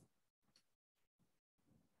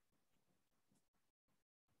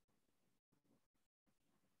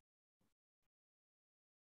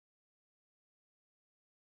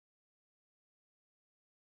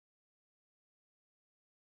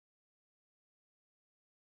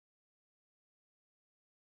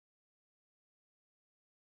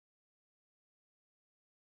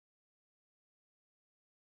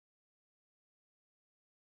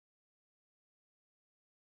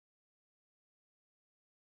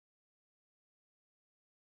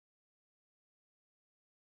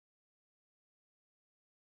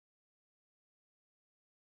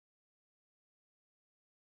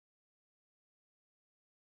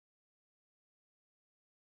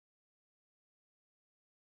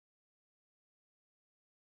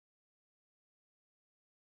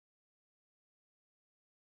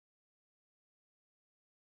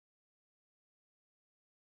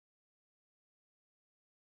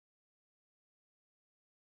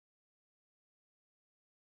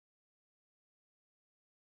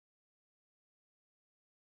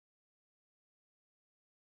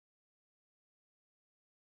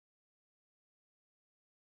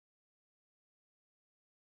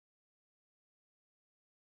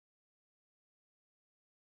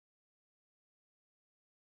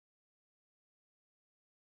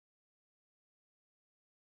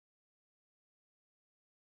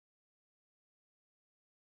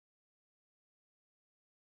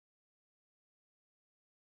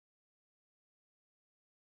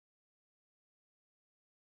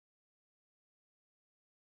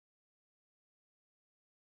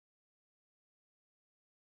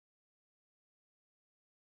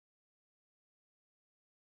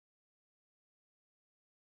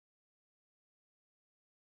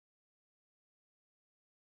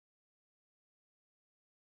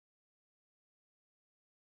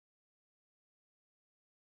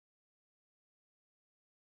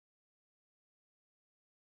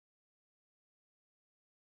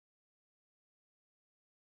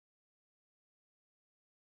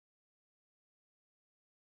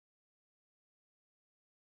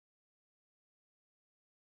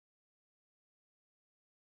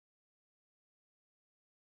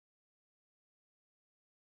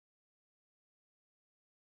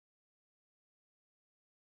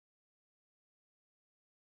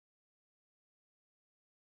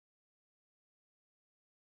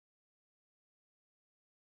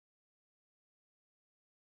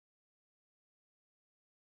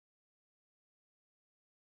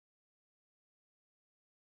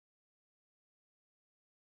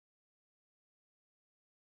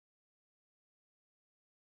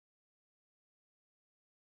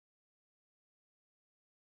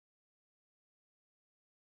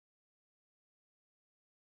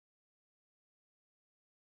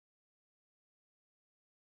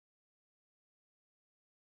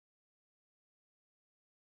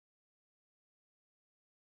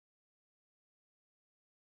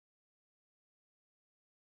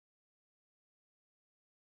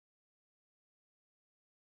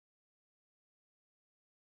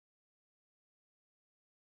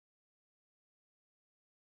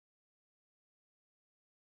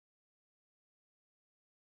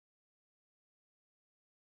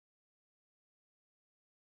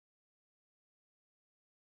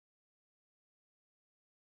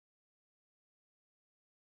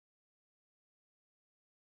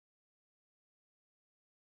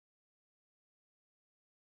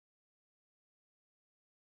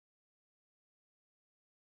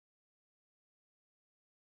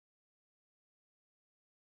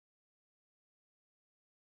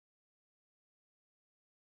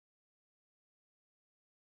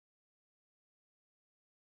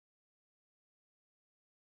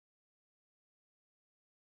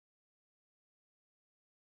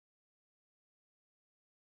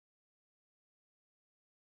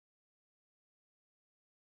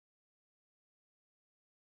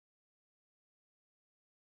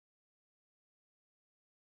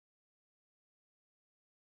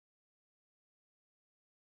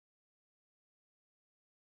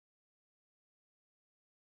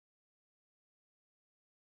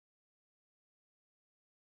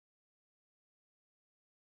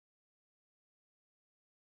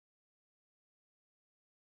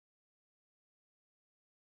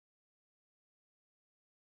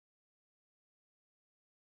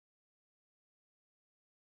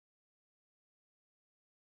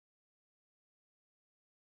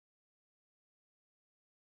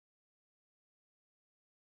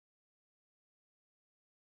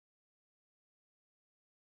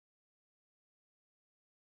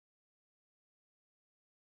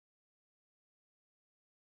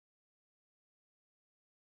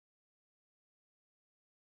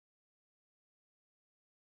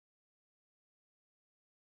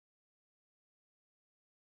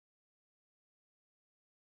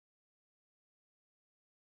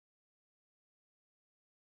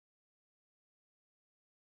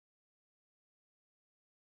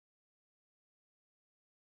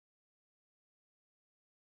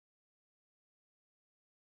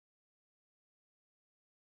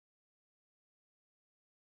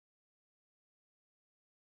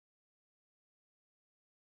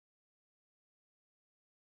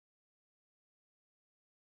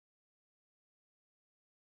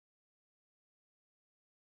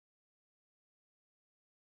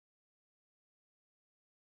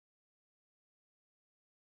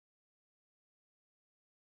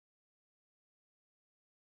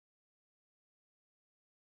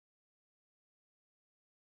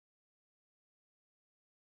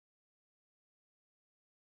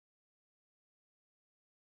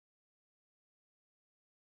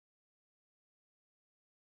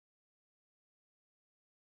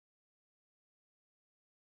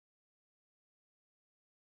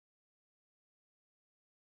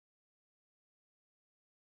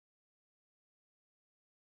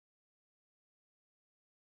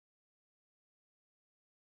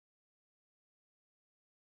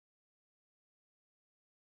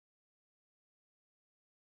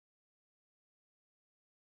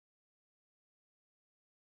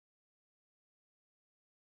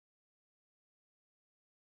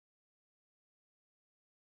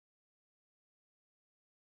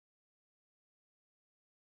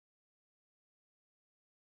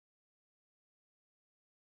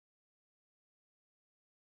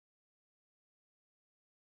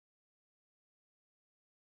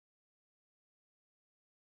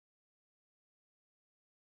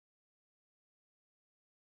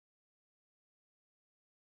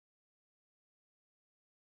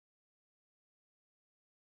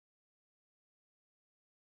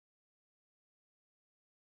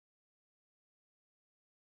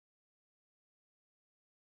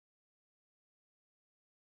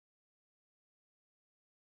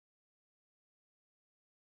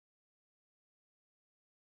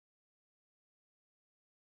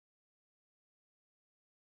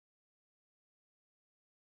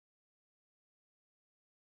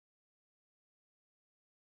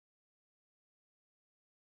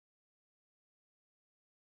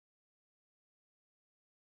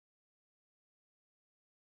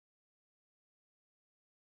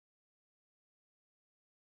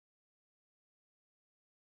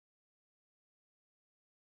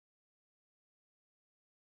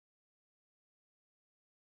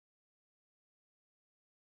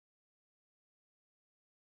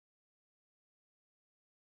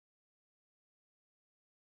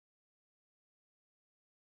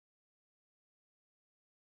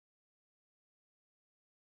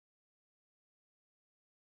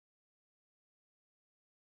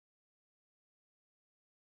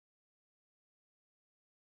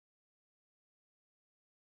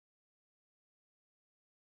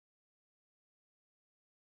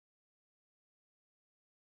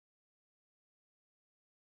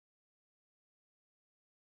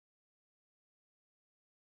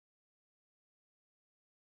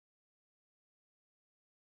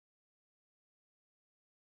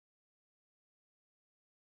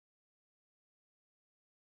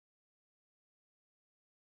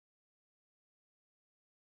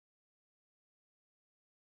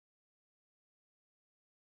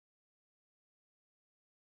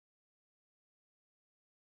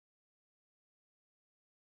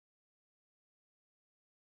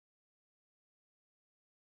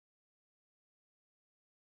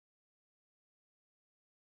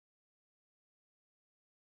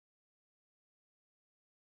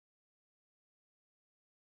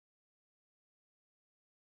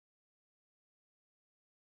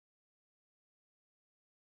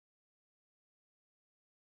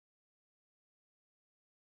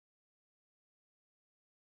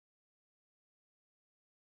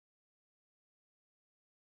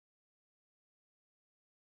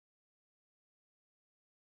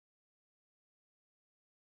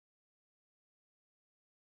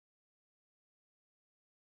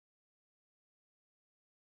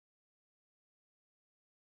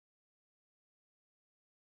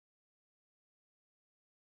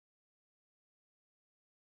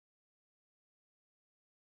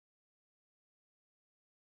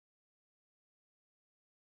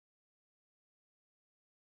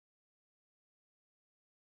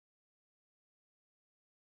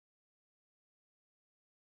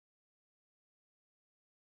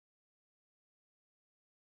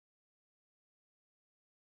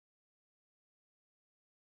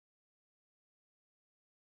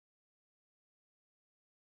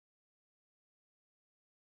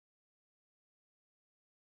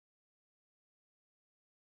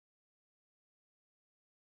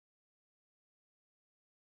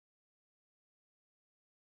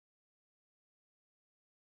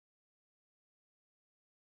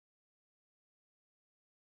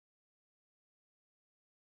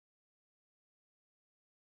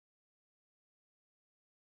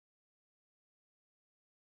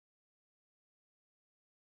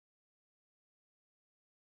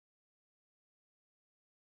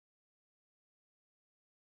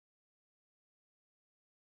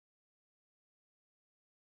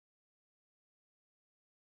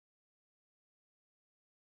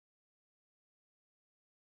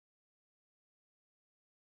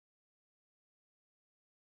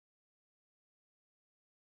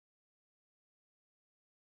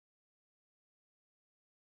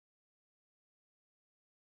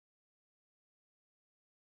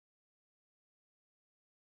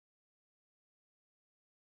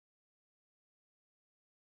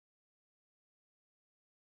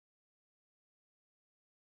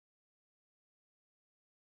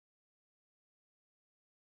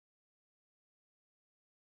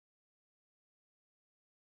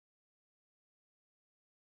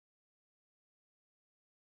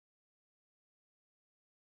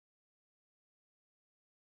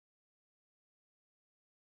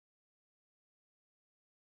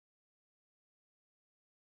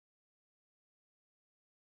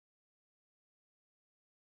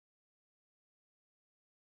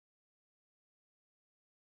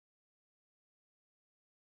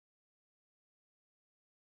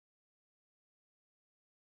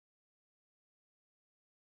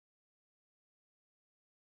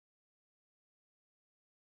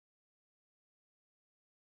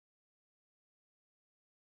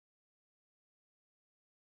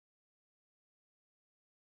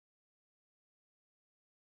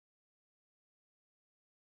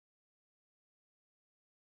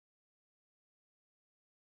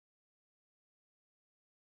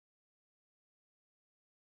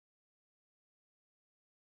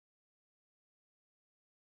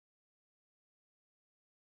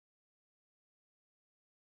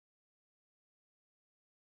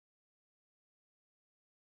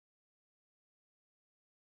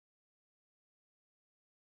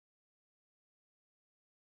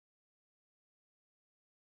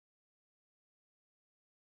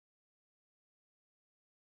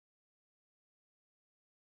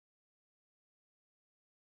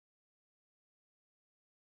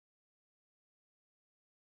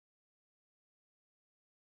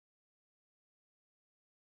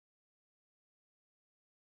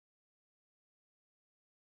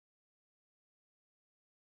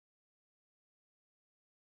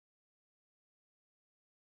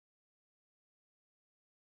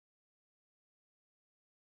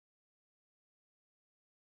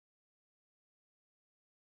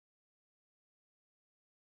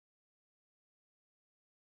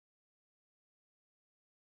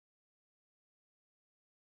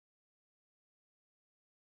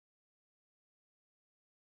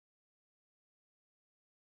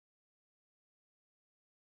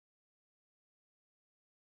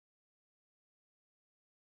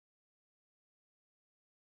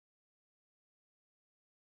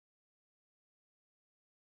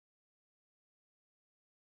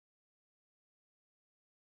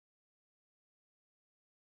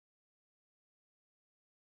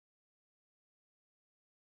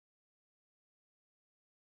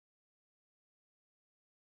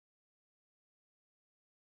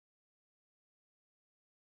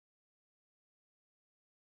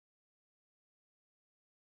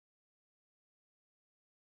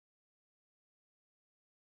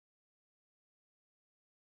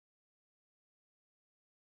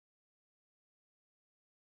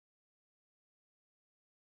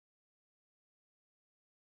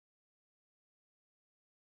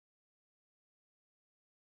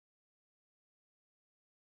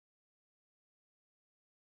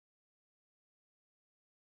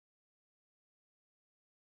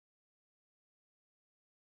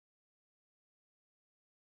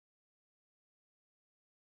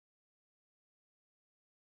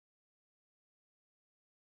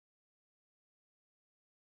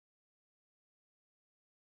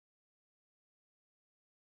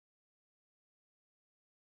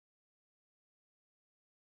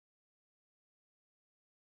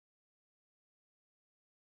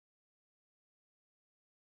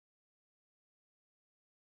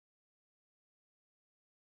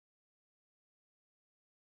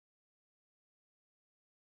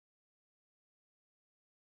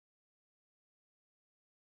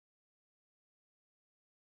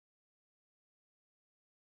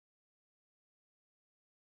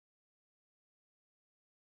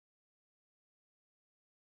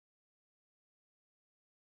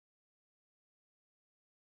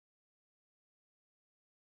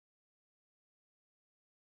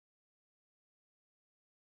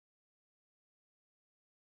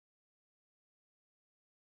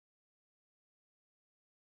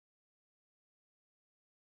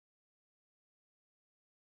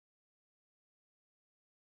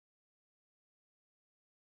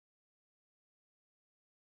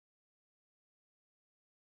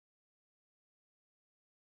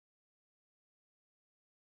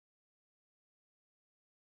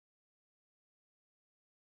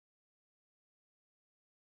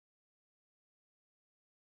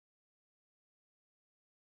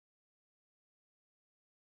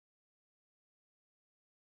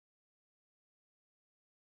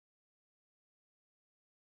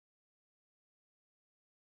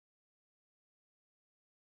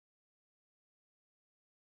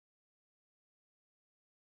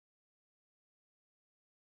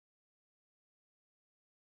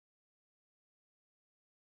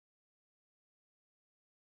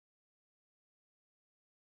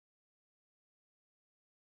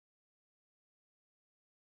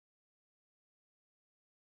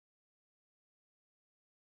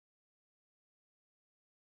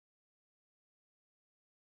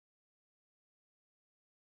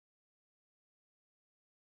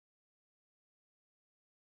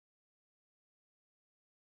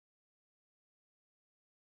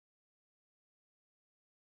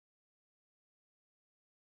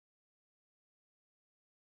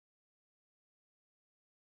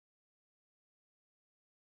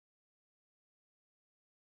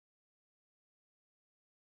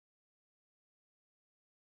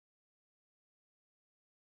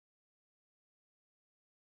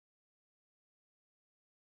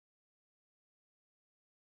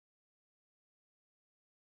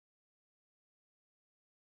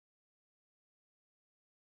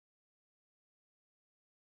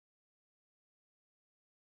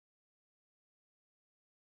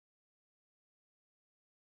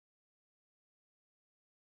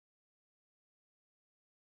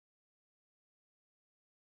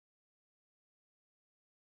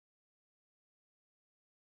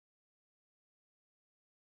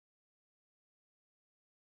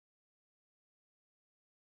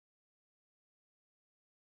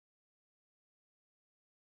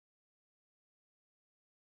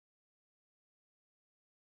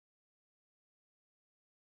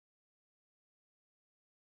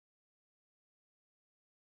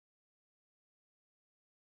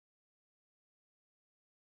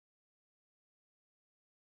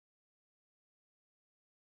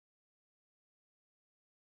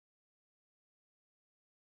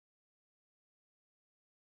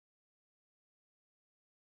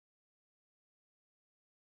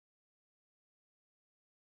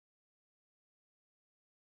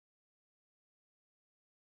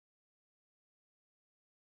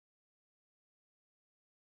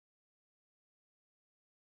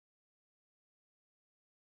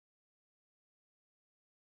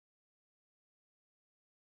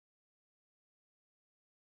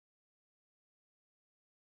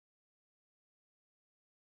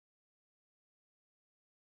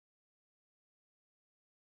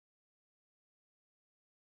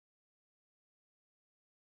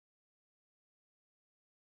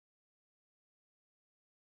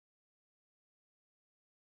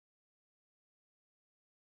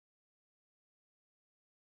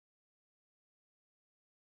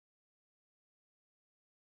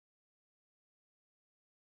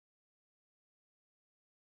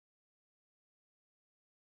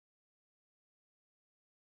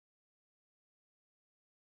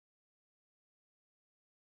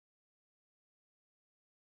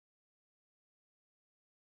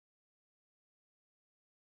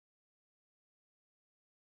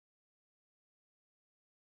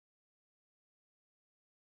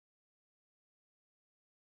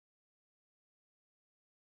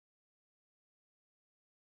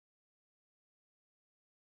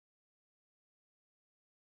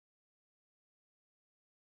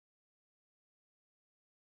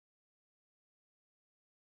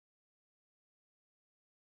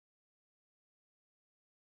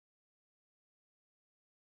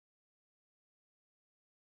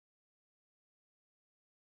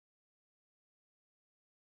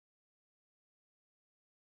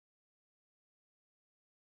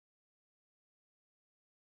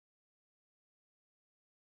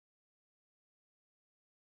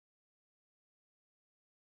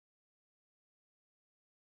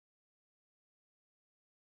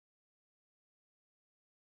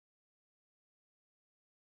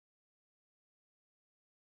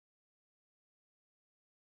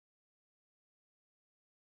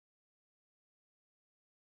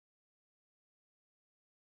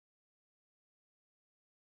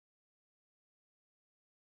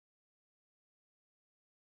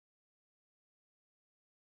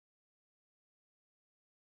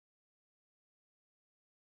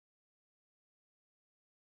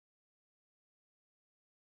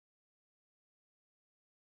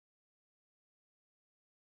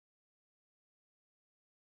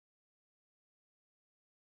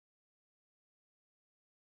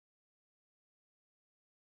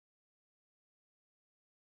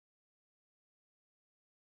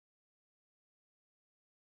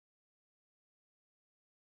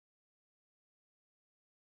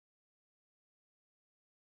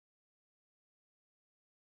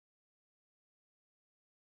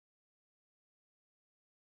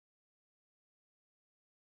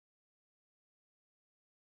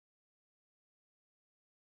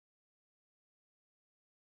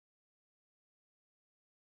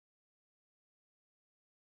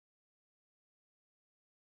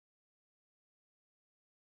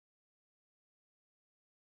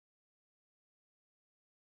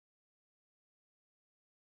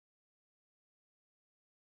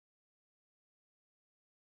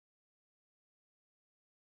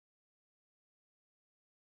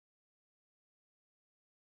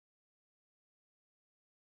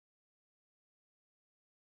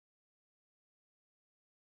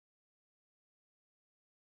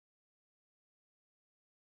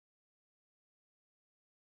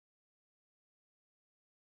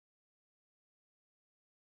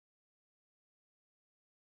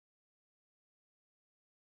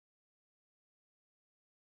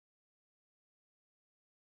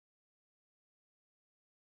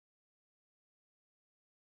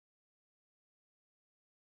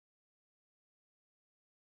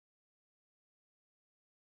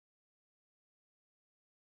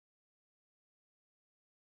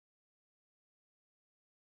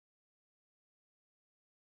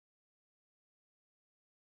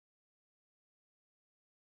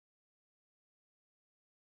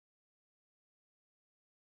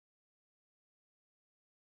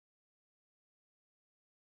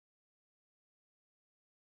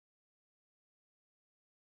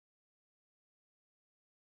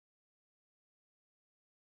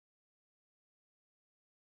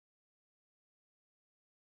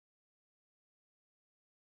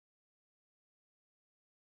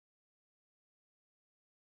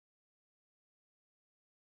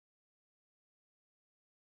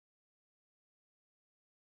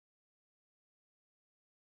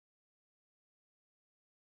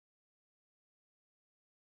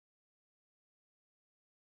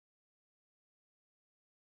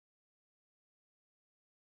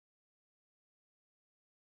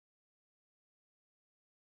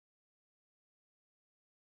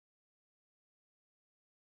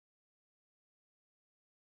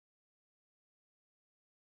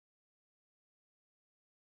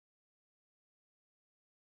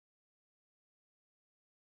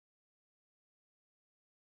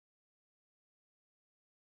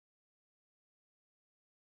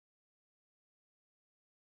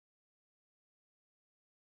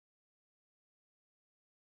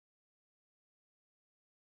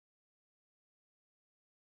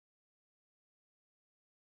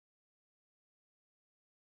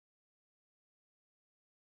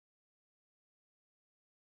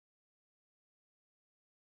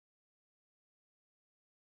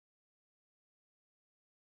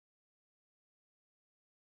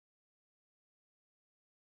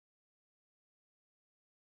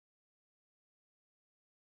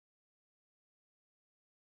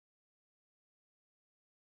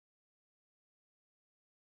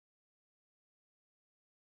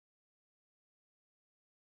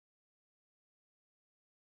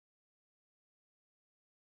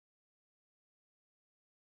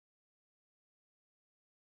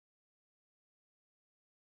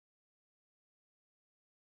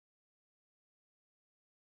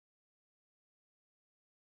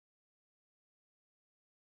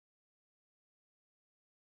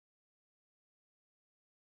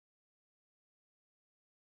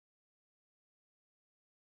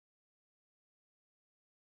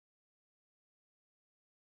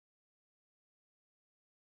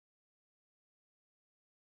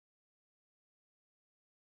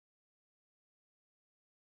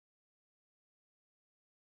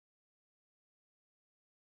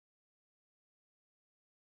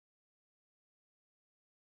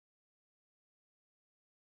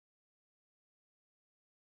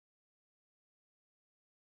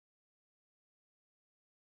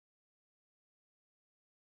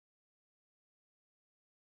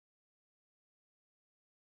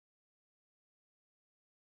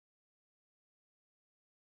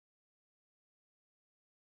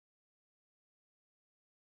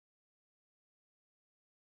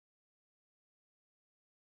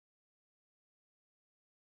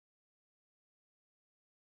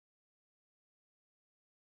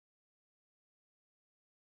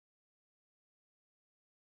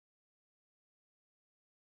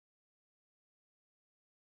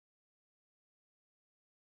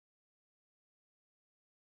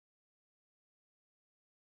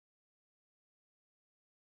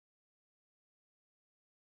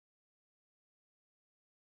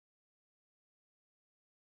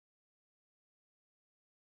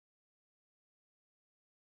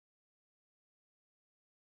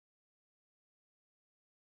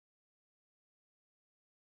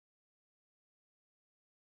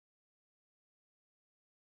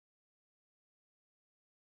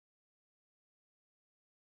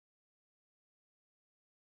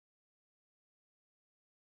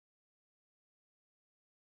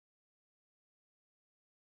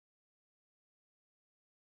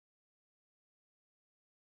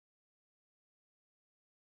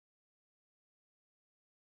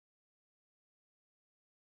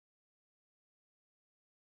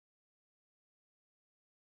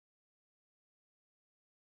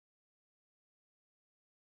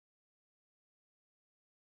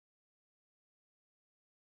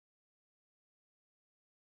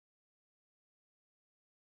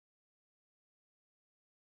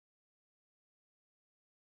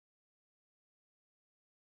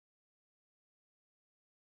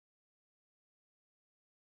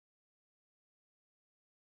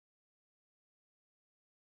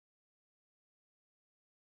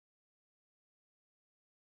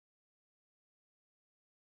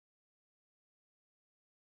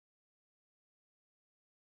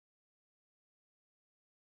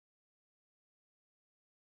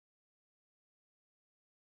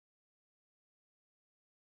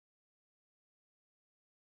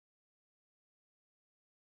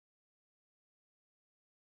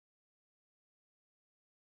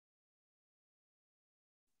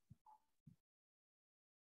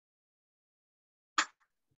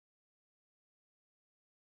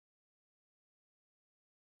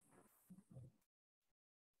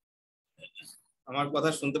 আমার কথা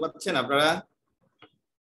শুনতে পাচ্ছেন আপনারা?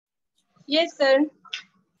 Yes, sir.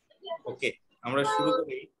 ওকে, আমরা শুরু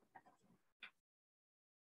করি।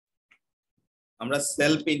 আমরা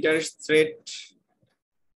সেলফ ইন্টারেস্ট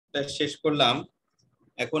থ্রেটটা শেষ করলাম,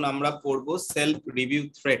 এখন আমরা পড়ব সেলফ রিভিউ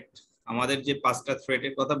থ্রেট। আমাদের যে 5টা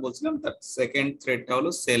থ্রেটের কথা বলছিলাম তার সেকেন্ড থ্রেটটা হলো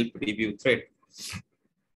সেলফ রিভিউ থ্রেট।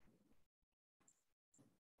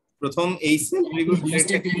 প্রথম এই সেলফ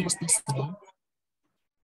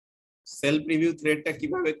রিভিউ থ্রেটটা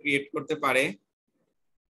কিভাবে ক্রিয়েট করতে পারে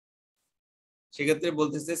সেক্ষেত্রে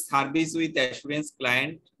বলতেছে সার্ভিস উইথ অ্যাসুরেন্স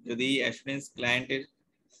ক্লায়েন্ট। যদি অ্যাসুরেন্স ক্লায়েন্টের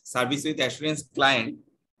সার্ভিস উইথ অ্যাসুরেন্স ক্লায়েন্ট,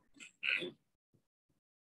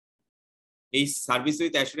 এই সার্ভিস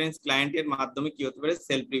উইথ অ্যাসুরেন্স ক্লায়েন্টের মাধ্যমে কি হতে পারে,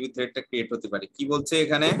 সেলফ রিভিউ থ্রেডটা ক্রিয়েট হতে পারে। কি বলছে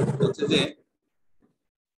এখানে, বলছে যে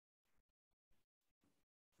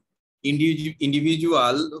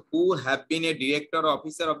individual who have been a director or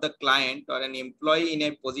officer of the client or an employee in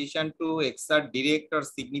a position to exert direct or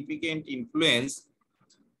significant influence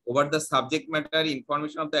over the subject matter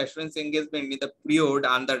information of the assurance engagement in the period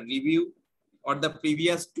under review or the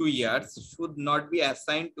previous 2 years should not be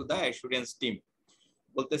assigned to the assurance team।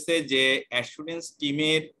 বলতেছে যে assurance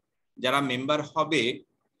টিমের যারা member হবে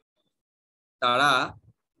তারা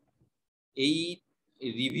এই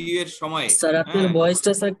review এর সময়, sir আপনার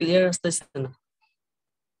ভয়েসটা স্যার ক্লিয়ার আসতেছে না।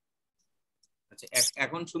 আচ্ছা,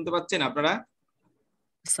 এখন শুনতে পাচ্ছেন আপনারা?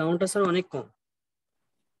 সাউন্ডটা স্যার অনেক কম।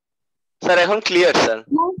 স্যার এখন ক্লিয়ার স্যার।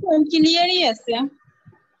 না স্যার, ক্লিয়ারই আছে।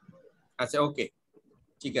 আচ্ছা, ওকে,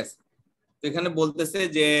 ঠিক আছে। তো এখানে বলতেছে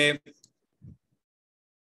যে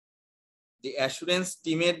অ্যাসুরেন্স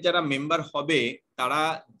টিমের যারা মেম্বার হবে তারা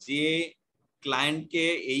যে ক্লায়েন্টকে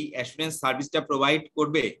এই অ্যাসুরেন্স সার্ভিসটা প্রোভাইড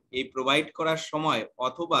করবে, এই প্রোভাইড করার সময়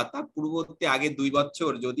অথবা তার পূর্ববর্তী আগে 2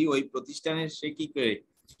 বছর যদি ওই প্রতিষ্ঠানের সে কি করে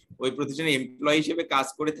ওই প্রতিষ্ঠানের এমপ্লয়ি হিসেবে কাজ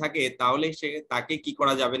করে থাকে, তাহলে সে তাকে কি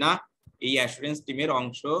করা যাবে না, এই অ্যাসুরেন্স টিমের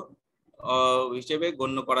অংশ হিসেবে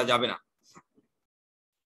গণ্য করা যাবে না।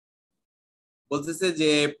 বলতেছে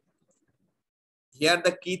যে here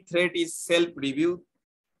the key threat is self review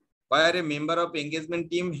where a member of engagement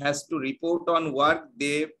team has to report on work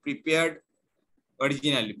they prepared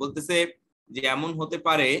originally। বলতেছে যে এমন হতে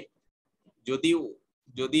পারে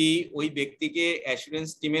যদি ওই ব্যক্তিকে অ্যাসুরেন্স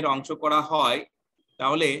টিমের অংশ করা হয়,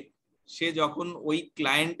 তাহলে সে যখন ওই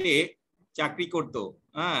ক্লায়েন্টে চাকরি করত,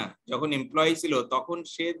 যখন এমপ্লয়ি ছিল, তখন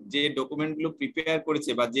সে যে ডকুমেন্টগুলো প্রিপেয়ার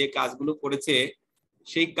করেছে বা যে কাজগুলো করেছে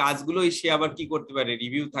সেই কাজগুলোই সে আবার কি করতে পারে,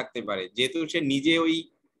 রিভিউ থাকতে পারে। যেহেতু সে নিজে ওই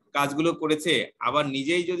কাজগুলো করেছে, আবার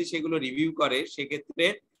নিজেই যদি সেগুলো রিভিউ করে, সেক্ষেত্রে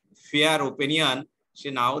ফেয়ার ওপিনিয়ন সে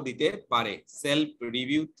নাও দিতে পারে। সেলফ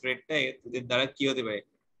রিভিউ থ্রেডটা এদের দ্বারা কি হতে পারে,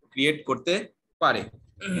 ক্রিয়েট করতে পারে।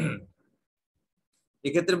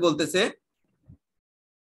 এক্ষেত্রে বলতেছে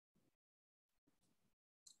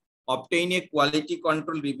obtain a quality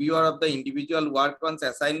control reviewer of the individual work on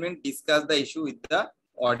assignment, discuss the issue with the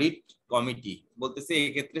audit committee। বলতেছে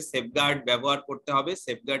এক্ষেত্রে সেফগার্ড ব্যবহার করতে হবে।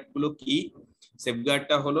 সেফগার্ড গুলো কি?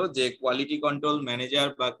 সেফগার্ডটা হলো যে কোয়ালিটি কন্ট্রোল ম্যানেজার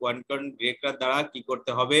বা কোয়ালিটি ডিরেক্টর দ্বারা কি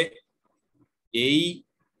করতে হবে, এই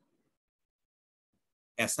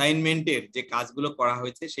অ্যাসাইনমেন্টের যে কাজগুলো করা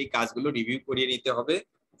হয়েছে সেই কাজগুলো রিভিউ করিয়ে নিতে হবে।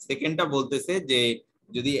 সেকেন্ডটা বলতেছে যে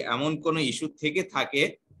যদি এমন কোনো ইস্যু থেকে থাকে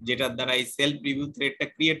যেটার দ্বারা এই সেলফ রিভিউ থ্রেডটা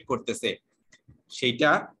ক্রিয়েট করতেছে,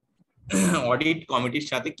 সেইটা অডিট কমিটির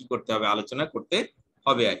সাথে কি করতে হবে, আলোচনা করতে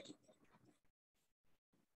হবে আর কি।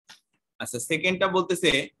 আচ্ছা, সেকেন্ডটা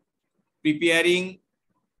বলতেছে preparing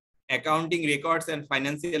accounting records and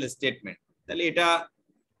financial statement. তাহলে এটা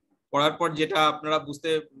পড়ার পর যেটা আপনারা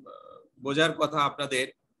বোঝার কথা আপনাদের,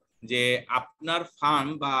 যে আপনার ফার্ম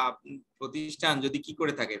বা প্রতিষ্ঠান যদি কি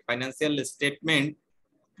করে থাকে, ফাইন্যান্সিয়াল স্টেটমেন্ট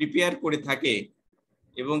প্রিপেয়ার করে থাকে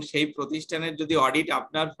এবং সেই প্রতিষ্ঠানের যদি অডিট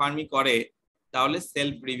আপনার ফার্মই করে, তাহলে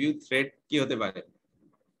সেলফ রিভিউ থ্রেড কি হতে পারে,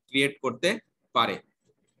 ক্রিয়েট করতে পারে।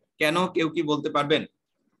 কেন, কেউ কি বলতে পারবেন?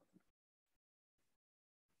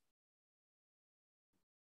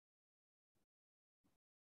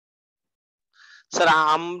 স্যার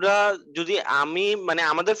আমরা যদি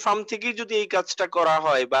আমাদের ফার্ম থেকে যদি এই কাজটা করা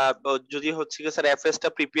হয় বা যদি হচ্ছে কি স্যার এফএস টা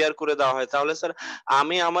প্রিপেয়ার করে দেওয়া হয়, তাহলে স্যার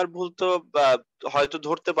আমি আমার ভুল তো হয়তো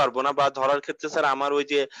ধরতে পারবো না, বা ধরার ক্ষেত্রে স্যার আমার ওই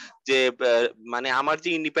যে আমার যে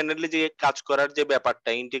ইন্ডিপেন্ডেন্টলি যে কাজ করার যে ব্যাপারটা,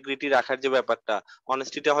 ইন্টিগ্রিটি রাখার যে ব্যাপারটা,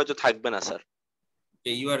 অনেস্টিটা হয়তো থাকবে না স্যার।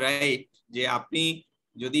 ইউ আর রাইট, যে আপনি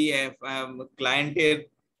যদি ক্লায়েন্টের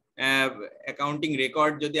অ্যাকাউন্টিং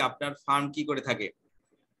রেকর্ড যদি আপনার ফার্ম কি করে থাকে,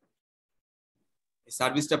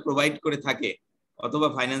 সার্ভিসটা প্রোভাইড করে থাকে, অথবা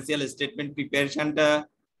ফাইন্যান্সিয়াল স্টেটমেন্ট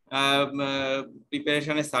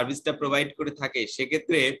প্রিপারেশনের সার্ভিসটা প্রোভাইড করে থাকে,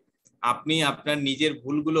 সেক্ষেত্রে আপনি আপনার নিজের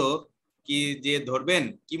ভুলগুলো কি যে ধরবেন,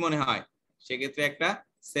 কি মনে হয়, সেক্ষেত্রে একটা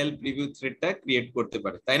সেলফ রিভিউ থ্রেডটা ক্রিয়েট করতে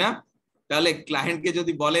পারে, তাই না? তাহলে ক্লায়েন্টকে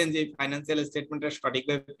যদি বলেন যে ফাইন্যান্সিয়াল স্টেটমেন্টটা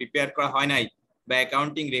সঠিকভাবে প্রিপেয়ার করা হয় নাই বা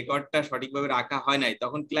অ্যাকাউন্টিং রেকর্ডটা সঠিকভাবে রাখা হয় নাই,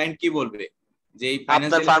 তখন ক্লায়েন্ট কি বলবে যে এই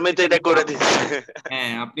আপনার ফার্মে তো এটা করে দিচ্ছে,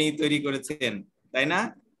 হ্যাঁ আপনি তৈরি করেছেন, তাই না?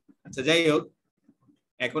 আচ্ছা যাই হোক,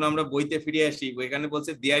 এখন আমরা বইতে ফিরে আসি। এখানে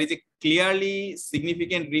বলছে there is a clearly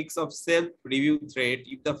significant risk of self review threat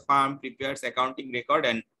if the farm prepares accounting record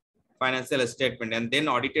and financial statement and then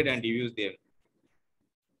audited and reviews them.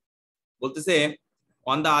 বলতেছে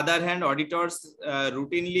on the other hand, auditors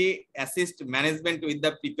routinely assist management with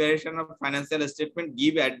the preparation of financial statement,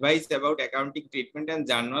 give advice about accounting treatment and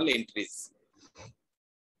journal entries.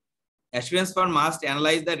 Assurance firm must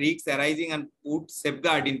analyze the risks arising and put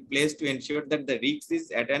safeguard in place to ensure that the risk is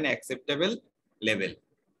at an acceptable level.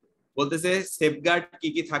 বলতেছে safeguard কি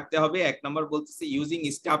কি থাকতে হবে। এক নম্বর বলতেছে using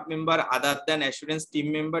staff member other than assurance team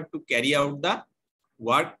member to carry out the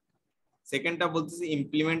work. সেকেন্ডটা বলতেছে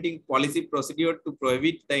implementing policy procedure two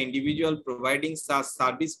prohibit the individual providing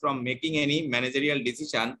service from making any managerial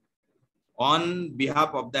decision on behalf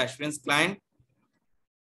of the assurance client.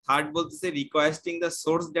 Third বলতেছে requesting the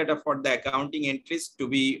source data for the accounting entries two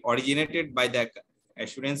B originated by the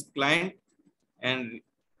assurance client and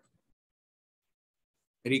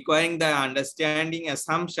requiring the understanding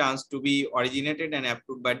assumptions to be originated and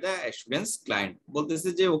approved by the assurance client. বলতেছে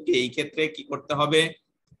যে ওকে এই ক্ষেত্রে কি করতে হবে,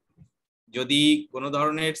 যদি কোনো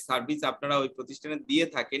ধরনের সার্ভিস আপনারা ওই প্রতিষ্ঠানে দিয়ে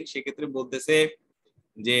থাকেন সেক্ষেত্রে বলতেছে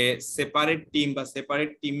যে সেপারেট টিম বা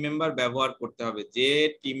সেপারেট টিম মেম্বার ব্যবহার করতে হবে। যে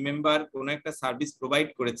টিম মেম্বার কোনো একটা সার্ভিস প্রোভাইড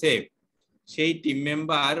করেছে সেই টিম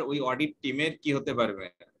মেম্বার ওই অডিট টিমের কি হতে পারবে,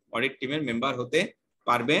 অডিট টিমের মেম্বার হতে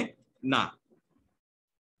পারবে না।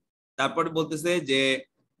 তারপর বলতেছে যে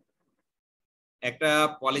একটা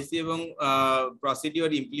পলিসি এবং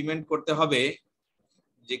প্রসিডিওর ইমপ্লিমেন্ট করতে হবে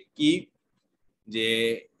যে কি, যে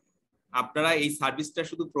আপনারা এই সার্ভিসটা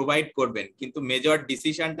শুধু প্রোভাইড করবেন কিন্তু মেজর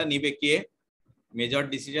ডিসিশনটা নিবে কে, মেজর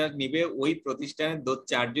ডিসিশন নিবে ওই প্রতিষ্ঠানের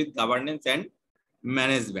charge with governance and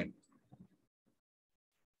management.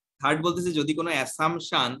 Third বলতেছে যদি কোনো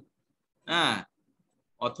অ্যাসাম্পশন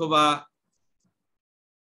অথবা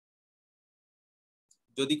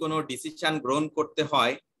যদি কোনো ডিসিশন গ্রহণ করতে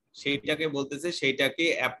হয় সেইটাকে বলতেছে সেইটাকে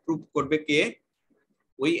অ্যাপ্রুভ করবে কে,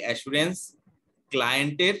 ওই অ্যাসুরেন্স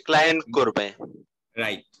ক্লায়েন্ট করবে।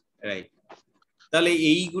 Right right. তাহলে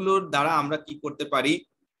এইগুলোর দ্বারা আমরা কি করতে পারি,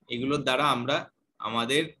 এগুলোর দ্বারা আমরা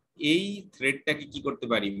আমাদের এই থ্রেডটাকে কি করতে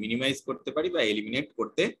পারি, মিনিমাইজ করতে পারি বা এলিমিনেট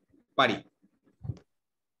করতে পারি।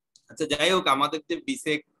 আচ্ছা যাই হোক, আমাদের যে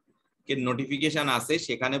বিসেক এর নোটিফিকেশন আছে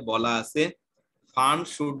সেখানে বলা আছে farm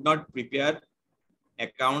should not prepare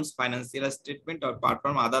accounts, financial statement or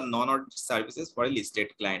perform other non-audit services for a listed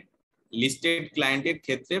client. Listed client এর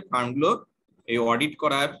ক্ষেত্রে ফার্মগুলো এই অডিট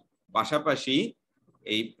করার পাশাপাশি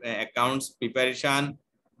এই অ্যাকাউন্টস প্রিপারেশন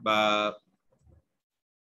বা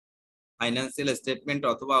ফাইন্যান্সিয়াল স্টেটমেন্ট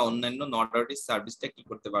অথবা অন্যান্য নন অডিট সার্ভিসটা কি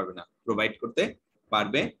করতে পারবে না, প্রোভাইড করতে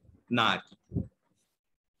পারবে না আর কি।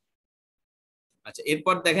 আচ্ছা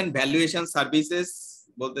এরপর দেখেন ভ্যালুয়েশন সার্ভিসেস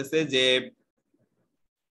বলতেছে যে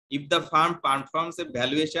if the firm performs a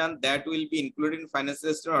valuation that will be included in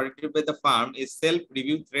financial statement audited by the firm, a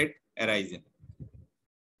self-review threat arises.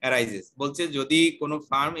 বলছে যদি কোনো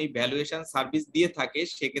ফার্ম এই ভ্যালুয়েশন সার্ভিস দিয়ে থাকে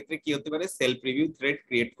সেক্ষেত্রে কি হতে পারে, সেলফ রিভিউ থ্রেট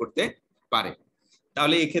ক্রিয়েট করতে পারে।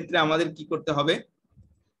 তাহলে এই ক্ষেত্রে আমাদের কি করতে হবে,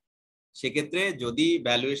 সেক্ষেত্রে যদি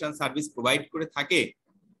ভ্যালুয়েশন সার্ভিস প্রোভাইড করে থাকে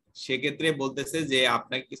সেক্ষেত্রে বলতেছে যে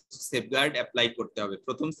আপনাকে কিছু সেফগার্ড অ্যাপ্লাই করতে হবে।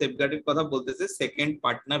 প্রথম সেফগার্ডের কথা বলতেছে সেকেন্ড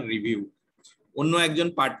পার্টনার রিভিউ, অন্য একজন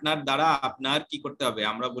পার্টনার দ্বারা আপনার কি করতে হবে,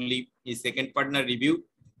 আমরা বলি এই সেকেন্ড পার্টনার রিভিউ,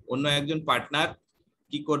 অন্য একজন পার্টনার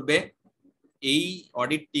কি করবে, এই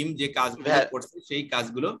অডিট টিম যে কাজগুলো করছে সেই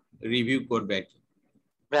কাজগুলো রিভিউ করবে আর কি,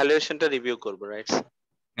 ভ্যালুয়েশনটা রিভিউ করবে, রাইট?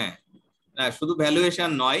 হ্যাঁ না শুধু ভ্যালুয়েশন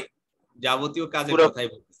নয়, যাবতীয় কাজের কথাই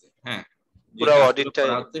বলতেছে। হ্যাঁ পুরো অডিটটা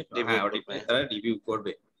তারা রিভিউ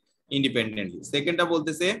করবে ইন্ডিপেন্ডেন্টলি। সেকেন্ডটা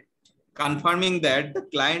বলতেছে confirming that the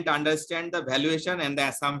client understand the valuation and the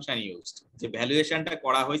assumption used, যে ভ্যালুয়েশনটা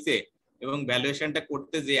করা হয়েছে এবং ভ্যালুয়েশনটা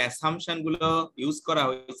করতে যে অ্যাসাম্পশন গুলো ইউজ করা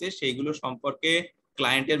হয়েছে সেইগুলো সম্পর্কে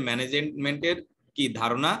ক্লায়েন্টের ম্যানেজমেন্টের কি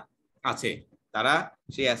ধারণা আছে, তারা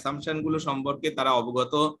সেই অ্যাসাম্পশন গুলো সম্পর্কে তারা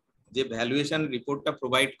অবগত, যে ভ্যালুয়েশন রিপোর্টটা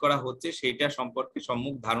প্রোভাইড করা হচ্ছে সেইটা সম্পর্কে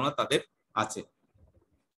সম্যক ধারণা তাদের আছে।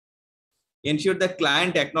 ensure the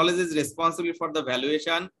client acknowledges responsibility for the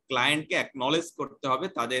valuation, ক্লায়েন্টকে অ্যাকনলেজ করতে হবে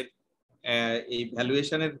তাদের এই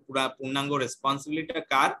ভ্যালুয়েশনের পূর্ণাঙ্গ রেসপন্সিবিলিটিটা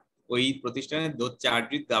কার, ওই প্রতিষ্ঠানের চার্জ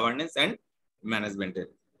উইথ গভর্নেন্স এন্ড ম্যানেজমেন্টের।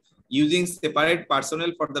 Using separate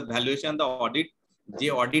personnel for the valuation the audit, যে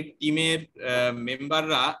অডিট টিমের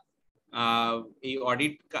মেম্বাররা এই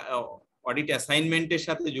অডিট অ্যাসাইনমেন্টের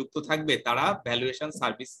সাথে যুক্ত থাকবে তারা ভ্যালুয়েশন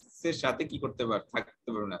সার্ভিসের সাথে কি করতে থাকতে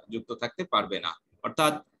পারবে না, যুক্ত থাকতে পারবে না।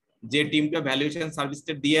 অর্থাৎ যে টিমটা ভ্যালুয়েশন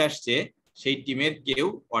সার্ভিসটা দিয়ে আসছে সেই টিমের কেউ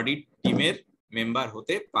অডিট টিমের মেম্বার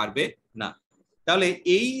হতে পারবে না। তাহলে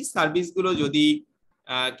এই সার্ভিসগুলো যদি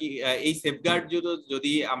এই সেফগার্ড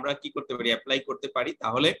যদি আমরা কি করতে পারি, অ্যাপ্লাই করতে পারি,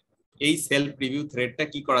 তাহলে এই সেলফ রিভিউ থ্রেডটা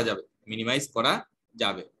কি করা যাবে, মিনিমাইজ করা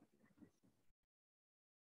যাবে।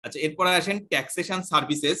 আচ্ছা, এরপরে আসেন ট্যাক্সেশন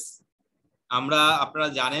সার্ভিসেস। আপনারা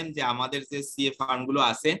জানেন যে আমাদের যে সিএ ফার্মগুলো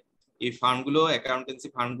আছে, এই ফার্মগুলো, অ্যাকাউন্টেন্সি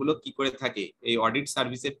ফার্মগুলো কি করে থাকে, এই অডিট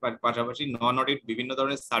সার্ভিসের পাশাপাশি নন অডিট বিভিন্ন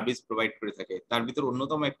ধরনের সার্ভিস প্রোভাইড করে থাকে। তার ভিতর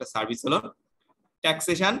অন্যতম একটা সার্ভিস হলো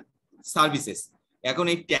ট্যাক্সেশন সার্ভিসেস। এখন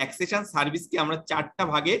এই ট্যাক্সেশন সার্ভিসকে আমরা 4টা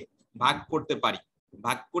ভাগে ভাগ করতে পারি।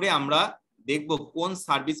 ভাগ করে আমরা দেখব কোন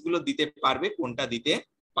সার্ভিসগুলো দিতে পারবে, কোনটা দিতে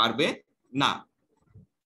পারবে না।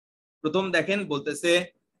 প্রথম দেখেন বলতেছে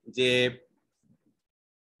যে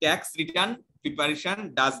tax return preparation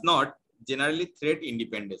does not generally threat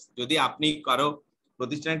independence. যদি আপনি কারো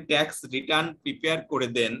প্রতিষ্ঠানের ট্যাক্স রিটার্ন প্রিপেয়ার করে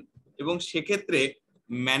দেন এবং সেক্ষেত্রে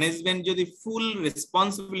ম্যানেজমেন্ট যদি ফুল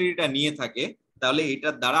রেসপন্সিবিলিটিটা নিয়ে থাকে, তাহলে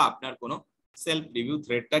এটার দ্বারা আপনার কোনো সেলফ রিভিউ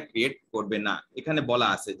থ্রেডটা ক্রিয়েট করবে না। এখানে বলা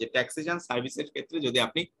আছে যে ট্যাক্সেশন সার্ভিসের ক্ষেত্রে যদি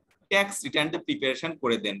আপনি ট্যাক্স রিটার্নটা প্রিপারেশন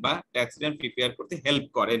করে দেন বা ট্যাক্স রিটার্ন প্রিপেয়ার করতে হেল্প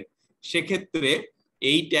করেন, সেক্ষেত্রে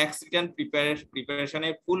এই ট্যাক্স রিটার্ন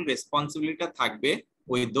প্রিপারেশনের ফুল রেসপন্সিবিলিটিটা থাকবে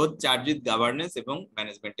ওই দোজ চার্জেস গভর্নেন্স এবং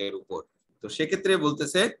ম্যানেজমেন্টের উপর। তো সেক্ষেত্রে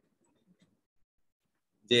বলতেছে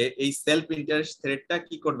যে এই সেলফ ইন্টারেস্ট থ্রেডটা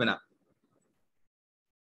কি করবে না,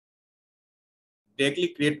 ডিরেক্টলি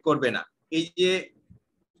ক্রিয়েট করবে না। এই যে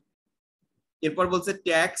এরপর বলছে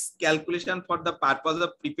tax calculation for the purpose of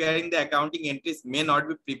preparing the accounting entries may not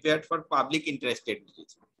be prepared for public interest entries.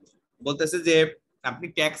 বলতেছে যে আপনি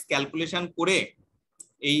ট্যাক্স ক্যালকুলেশন করে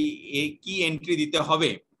এই কি এন্ট্রি দিতে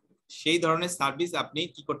হবে সেই ধরনের সার্ভিস আপনি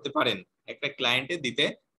কি করতে পারেন, একটা ক্লায়েন্টে দিতে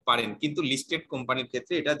পারেন, কিন্তু লিস্টেড কোম্পানির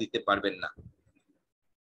ক্ষেত্রে এটা দিতে পারবেন না।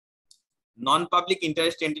 নন পাবলিক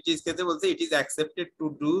ইন্টারেস্ট এন্টিটিজ ক্ষেত্রে বলছে it is accepted to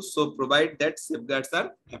do so provide that সেফগার্ডস R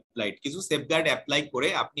applied. কিছু সেফগার্ড অ্যাপ্লাই করে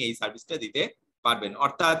আপনি এই সার্ভিসটা দিতে পারবেন।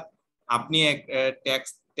 অর্থাৎ আপনি এক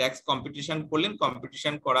ট্যাক্স কম্পিটিশন করলেন,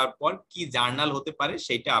 কম্পিটিশন করার পর কি জার্নাল হতে পারে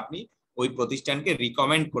সেটা আপনি ওই প্রতিষ্ঠানকে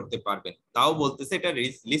রিকমেন্ড করতে পারবেন। তাও বলতেছে এটা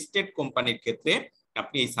লিস্টেড কোম্পানির ক্ষেত্রে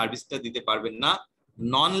আপনি এই সার্ভিসটা দিতে পারবেন না।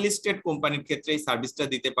 নন লিস্টেড কোম্পানির ক্ষেত্রে এই সার্ভিসটা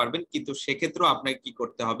দিতে পারবেন, কিন্তু সেক্ষেত্রেও আপনাকে কি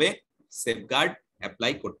করতে হবে, সেফগার্ড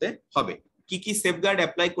অ্যাপ্লাই করতে হবে। কি কি সেফগার্ড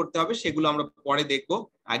অ্যাপ্লাই করতে হবে সেগুলো আমরা পরে দেখবো।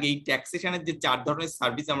 আগে এই ট্যাক্সেশনের যে 4 ধরনের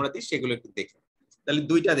সার্ভিস আমরা দিই সেগুলো একটু দেখি। তাহলে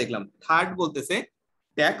 2টা দেখলাম। থার্ড বলতেছে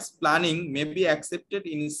tax planning may be accepted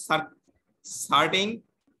in certain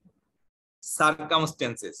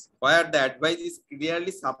circumstances where the advice is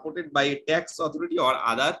clearly supported by a tax authority or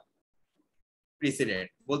other precedent।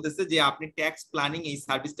 বলতেছে যে আপনি ট্যাক্স প্ল্যানিং এই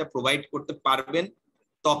সার্ভিসটা প্রোভাইড করতে পারবেন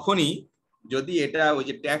তখনই যদি এটা ওই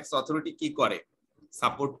যে ট্যাক্স অথরিটি কি করে,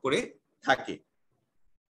 সাপোর্ট করে থাকে।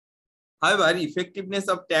 However, effectiveness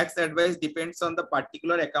of tax advice depends on the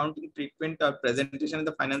particular accounting treatment or presentation in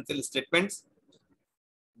the financial statements.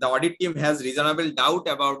 The audit team has reasonable doubt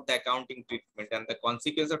about the accounting treatment and the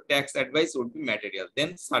consequence of tax advice would be material. Then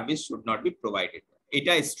service should not be provided.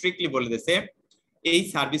 এটা strictly বলে দিয়েছে এই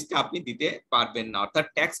সার্ভিসটা আপনি দিতে পারবেন না। অর্থাৎ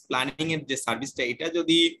ট্যাক্স প্ল্যানিং এর যে সার্ভিসটা, এটা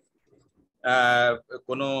যদি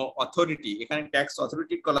কোনো অথরিটি, এখানে ট্যাক্স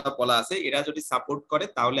অথরিটির কথা বলা আছে, এরা যদি সাপোর্ট করে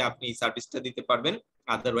তাহলে আপনি এই সার্ভিসটা দিতে পারবেন,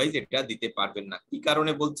 আদারওয়াইজ এটা দিতে পারবেন না। কি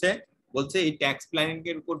কারণে বলছে এই ট্যাক্স প্ল্যানিং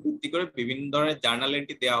এর উপর ভিত্তি করে বিভিন্ন ধরনের জার্নাল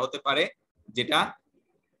এন্ট্রি দেওয়া হতে পারে যেটা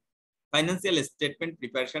ফাইন্যান্সিয়াল স্টেটমেন্ট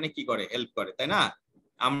প্রিপারেশনে কি করে, হেল্প করে, তাই না?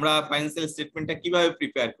 আমরা ফাইন্যান্সিয়াল স্টেটমেন্টটা কিভাবে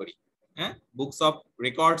প্রিপেয়ার করি, হ্যাঁ, বুকস অফ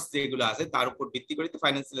রেকর্ডস যেগুলো আছে তার উপর ভিত্তি করে তো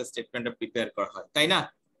ফাইন্যান্সিয়াল স্টেটমেন্টটা প্রিপেয়ার করা হয়, তাই না?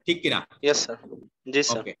 ঠিক কিনা? Yes sir. জি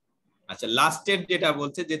স্যার। ওকে, আচ্ছা, লাস্টের যেটা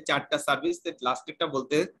বলছে যে 4টা সার্ভিস, লাস্টেরটা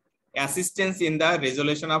বলতে assistance in the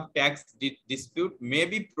resolution of tax dispute may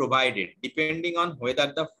be provided depending on whether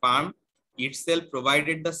the firm itself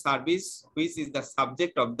provided the service which is the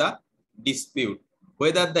subject of the dispute,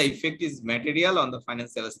 whether the effect is material on the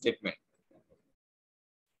financial statement.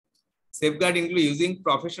 Safeguard include using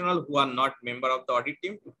professionals who are not member of the audit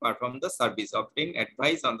team to perform the service, obtain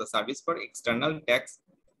advice on the service for external tax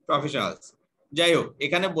professionals. যাই হোক,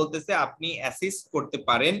 এখানে বলতেছে আপনি assist করতে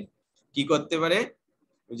পারেন, কি করতে পারে,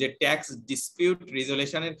 যে ট্যাক্স ডিসপিউট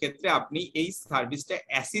রেজলিউশনের ক্ষেত্রে আপনি এই সার্ভিসটা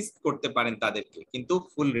অ্যাসিস্ট করতে পারেন তাদেরকে, কিন্তু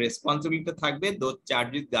ফুল রেসপন্সিবিলিটি থাকবে দোজ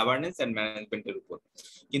চার্জেস গভর্নেন্স এন্ড ম্যানেজমেন্টের উপর।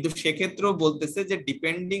 কিন্তু সেক্ষেত্রেও বলতেছে যে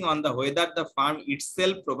depending on the whether the firm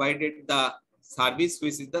itself provided the service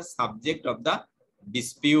which is the subject of the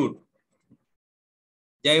dispute.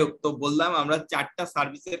 যাই হোক, তো বললাম আমরা 4টা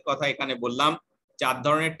সার্ভিসের কথা এখানে বললাম। চার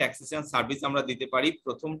ধরনের ট্যাক্সেশন সার্ভিস আমরা দিতে পারি।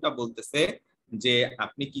 প্রথমটা বলতেছে যে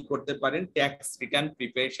আপনি কি করতে পারেন, ট্যাক্স রিটার্ন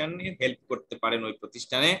প্রিপারেশনে হেল্প করতে পারেন ওই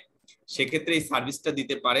প্রতিষ্ঠানে, সেক্ষেত্রে এই সার্ভিসটা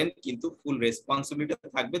দিতে পারেন, কিন্তু ফুল রেসপন্সিবিলিটি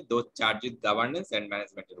থাকবে those charge with governance and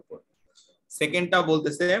ম্যানেজমেন্টের উপর। সেকেন্ডটা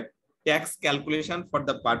বলতেছে tax calculation for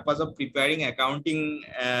the purpose of preparing accounting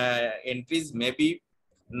entries may be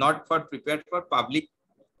not for prepared for public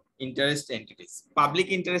interest entities. Public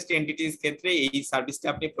interest entities ক্ষেত্রে এই সার্ভিসটা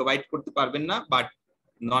আপনি প্রোভাইড করতে পারবেন না, বাট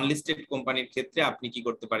নন লিস্টেড কোম্পানির ক্ষেত্রে আপনি কি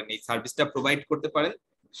করতে পারেন, এই সার্ভিসটা প্রোভাইড করতে পারেন,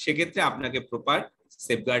 সেক্ষেত্রে আপনাকে প্রপার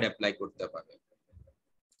সেফগার্ড অ্যাপ্লাই করতে হবে।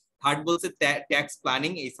 থার্ড বলছে ট্যাক্স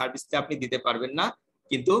প্ল্যানিং, এই সার্ভিসটা আপনি দিতে পারবেন না,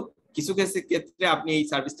 কিন্তু কিছু ক্ষেত্রে আপনি এই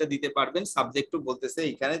সার্ভিসটা দিতে পারবেন, সাবজেক্ট টু বলতেছে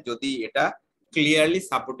এখানে যদি এটা clearly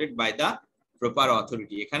supported by the proper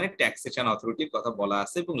authority, এখানে ট্যাক্সেশন অথরিটির কথা বলা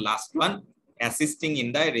আছে। এবং last one assisting in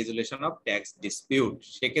the resolution of tax dispute,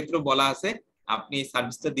 সেক্ষেত্রে বলা আছে আপনি এই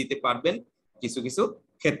সার্ভিসটা দিতে পারবেন কিছু কিছু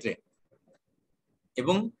ক্ষেত্রে,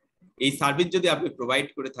 এবং এই সার্ভিস যদি আপনি প্রোভাইড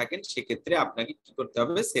করে থাকেন সেক্ষেত্রে আপনাকে কি করতে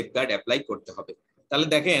হবে, সেফগার্ড অ্যাপ্লাই করতে হবে। তাহলে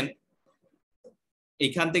দেখেন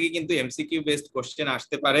এখান থেকে কিন্তু এমসিকিউ বেসড কোশ্চেন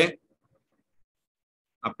আসতে পারে,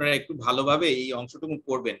 আপনারা একটু ভালোভাবে এই অংশটুকু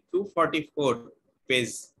পড়বেন। 244 পেজ,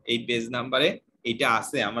 এই পেজ নাম্বারে এইটা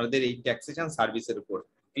আছে আমাদের এই ট্যাক্সেশন সার্ভিসের উপর।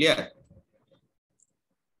 ক্লিয়ার?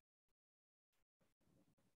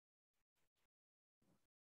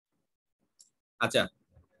 আচ্ছা,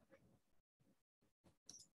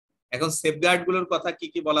 এখন সেফগার্ড গুলোর কথা কি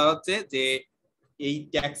কি বলা হচ্ছে, যে এই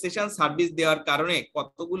ট্যাক্সেশন সার্ভিস দেওয়ার কারণে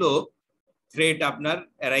কতগুলো থ্রেট আপনার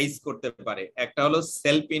অ্যারাইজ করতে পারে। একটা হলো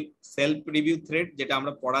সেলফ রিভিউ থ্রেট, যেটা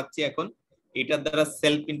আমরা পড়াচ্ছি এখন, এটার দ্বারা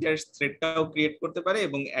সেলফ ইন্টারেস্ট থ্রেটটাও ক্রিয়েট করতে পারে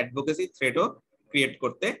এবং অ্যাডভোকেসি থ্রেটও ক্রিয়েট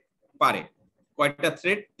করতে পারে। কয়টা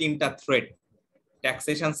থ্রেট? তিনটা থ্রেট।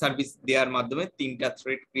 ট্যাক্সেশন সার্ভিস দেওয়ার মাধ্যমে তিনটা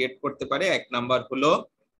থ্রেট ক্রিয়েট করতে পারে। এক নাম্বার হলো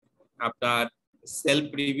আপনার self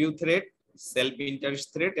review threat, self interest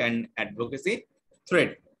threat and advocacy threat.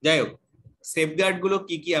 যাই হোক, সেফগার্ড গুলো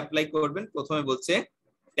কি কি অ্যাপ্লাই করবেন, প্রথমে বলছে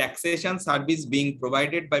taxation service being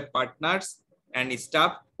provided by partners and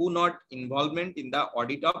staff who not involvement in the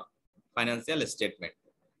audit of financial statement।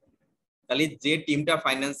 তাহলে যে টিমটা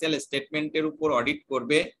ফাইন্যান্সিয়াল স্টেটমেন্টের উপর অডিট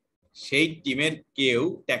করবে সেই টিমের কেউ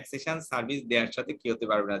ট্যাক্সেশন সার্ভিস দেওয়ার সাথে কি হতে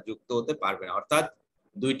পারবে না, যুক্ত হতে পারবে না, অর্থাৎ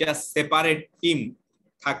দুইটা সেপারেট টিম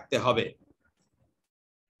থাকতে হবে।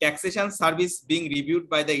 Taxation service being reviewed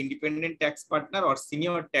by the independent tax partner or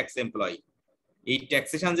senior tax employee. এই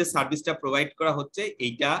ট্যাক্সেশন যে সার্ভিসটা প্রোভাইড করা হচ্ছে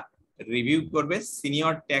এইটা রিভিউ করবে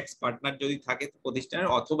সিনিয়র ট্যাক্স পার্টনার যদি থাকে প্রতিষ্ঠানের,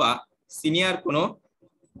 অথবা সিনিয়র কোনো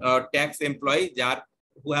ট্যাক্স এমপ্লয়ি যার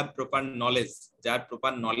হু হ্যাভ প্রপার নলেজ, যার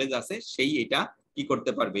প্রপার নলেজ আছে সেই এটা কি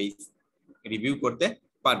করতে পারবে, এই রিভিউ করতে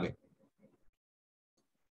পারবে।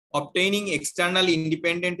 Obtaining external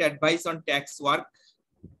independent advice on tax work.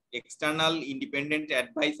 External independent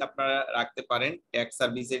advice আপনারা রাখতে পারেন ট্যাক্স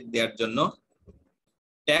সার্ভিসের দেওয়ার জন্য।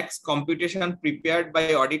 Tax computation prepared by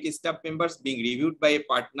audit staff members being reviewed by a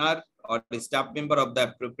partner or a staff member of the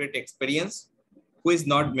appropriate experience who is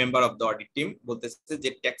not member of the audit team। বলতেছে যে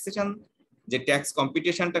taxation যে tax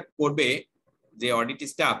কম্পিটিশনটা করবে যে audit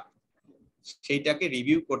staff, সেইটাকে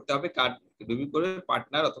review করতে হবে, কার review করবে,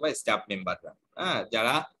 partner অথবা স্টাফ মেম্বাররা,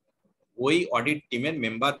 যারা ওই অডিট টিমের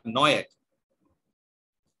মেম্বার নয়।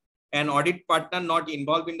 An audit partner not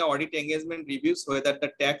involved in the audit engagement reviews whether the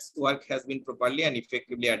tax work has been properly and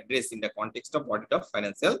effectively addressed in the context of audit of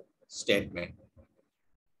financial statement।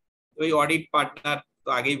 ওই audit partner তো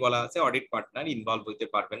আগেই বলা আছে, audit partner involve হতে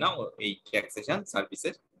পারবে না এই taxation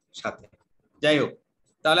সার্ভিসের সাথে। যাই হোক,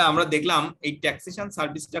 তাহলে আমরা দেখলাম এই ট্যাক্সেশন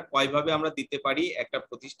সার্ভিসটা কয়ভাবে আমরা দিতে পারি, একটা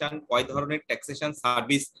প্রতিষ্ঠান কয় ধরনের ট্যাক্সেশন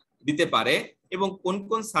সার্ভিস দিতে পারে এবং কোন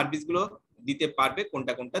কোন সার্ভিসগুলো দিতে পারবে,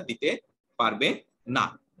 কোনটা কোনটা দিতে পারবে না।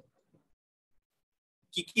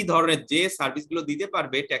 কি কি ধরনের যে সার্ভিসগুলো দিতে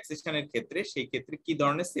পারবে ট্যাক্সেশনের ক্ষেত্রে, সেই ক্ষেত্রে কি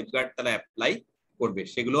ধরনের সেফগার্ড তারা অ্যাপ্লাই করবে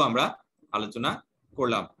সেগুলো আমরা আলোচনা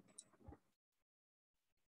করলাম।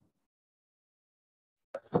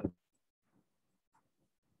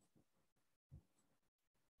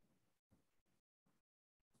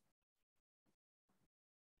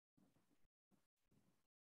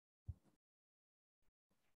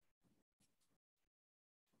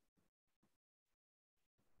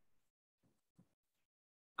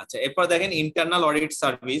 আচ্ছা, এরপর দেখেন ইন্টারনাল অডিট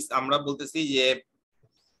সার্ভিস। আমরা বলতেছি যে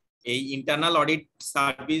এই ইন্টারনাল অডিট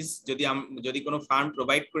সার্ভিস যদি কোনো ফার্ম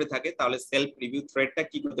প্রোভাইড করে থাকে তাহলে সেলফ রিভিউ থ্রেডটা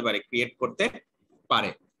কি করতে পারে, ক্রিয়েট করতে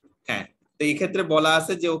পারে। হ্যাঁ, তো এই ক্ষেত্রে বলা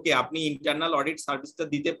আছে যে ওকে আপনি ইন্টারনাল অডিট সার্ভিসটা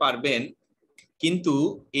দিতে পারবেন, কিন্তু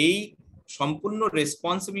এই সম্পূর্ণ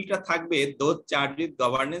রেসপন্সিবিলিটিটা থাকবে those charge with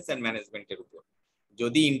governance and ম্যানেজমেন্টের উপর।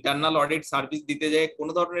 যদি ইন্টারনাল অডিট সার্ভিস দিতে যায়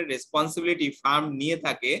কোনো ধরনের রেসপন্সিবিলিটি ফার্ম নিয়ে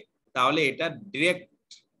থাকে, তাহলে এটা ডিরেক্ট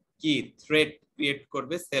কি থ্রেট ক্রিয়েট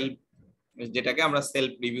করবে, সেলফ, যেটাকে আমরা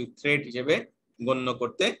সেলফ রিভিউ থ্রেট হিসেবে গণ্য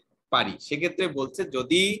করতে পারি। সেক্ষেত্রে বলছে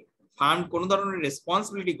যদি ফার্ম কোন ধরনের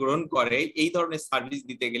রেসপন্সিবিলিটি গ্রহণ করে এই ধরনের সার্ভিস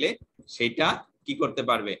দিতে গেলে সেটা কি করতে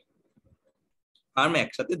পারবে, ফার্ম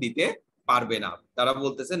একসাথে দিতে পারবে না। তারা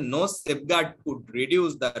বলতেছে no safeguard could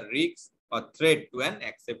reduce the risk or threat to an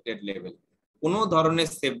accepted level. কোন ধরনের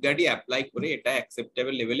সেফগার্ডই অ্যাপ্লাই করে এটা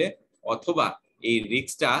অ্যাকসেপ্টেবল লেভেলে অথবা এই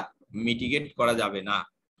রিস্কটা মিটিগেট করা যাবে না।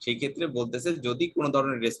 সেই ক্ষেত্রে বলতেছে যদি কোনো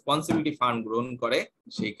ধরনের রেসপন্সিবিলিটি ফার্ম গ্রহণ করে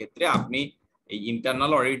সেই ক্ষেত্রে আপনি এই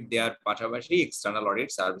ইন্টারনাল অডিট দেওয়ার পাশাপাশি এক্সটার্নাল অডিট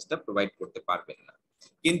সার্ভিসটা প্রোভাইড করতে পারবেন না।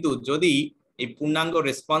 কিন্তু যদি এই পূর্ণাঙ্গ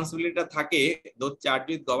রেসপন্সিবিলিটিটা থাকে those charge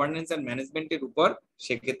with governance and ম্যানেজমেন্টের উপর,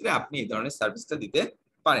 সেক্ষেত্রে আপনি এই ধরনের সার্ভিসটা দিতে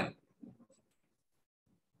পারেন।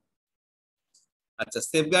 আচ্ছা,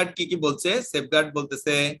 সেফগার্ড কি কি বলছে? সেফগার্ড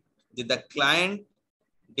বলতেছে যে the client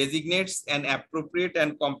designates an appropriate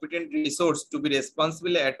and competent resource to be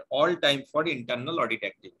responsible at all time for internal audit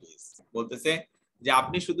activities. বলতেছে যে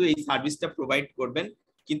আপনি শুধু এই সার্ভিসটা প্রোভাইড করবেন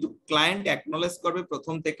কিন্তু ক্লায়েন্ট অ্যাকনলেজ করবে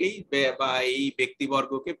প্রথম থেকেই বা এই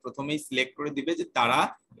ব্যক্তিবর্গকে প্রথমেই সিলেক্ট করে দিবে যে তারা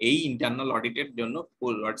এই ইন্টারনাল অডিটের জন্য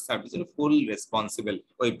ফুল অডিট সার্ভিসের ফুল রেসপন্সিবল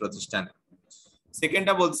ওই প্রতিষ্ঠানে।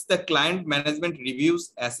 সেকেন্ডটা বলছে the client management reviews,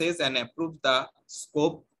 assess and approve the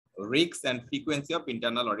scope, risk and frequency of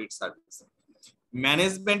internal audit service.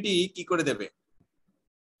 ম্যানেজমেন্টই কি করে দেবে,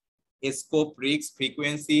 স্কোপ, রিস্ক,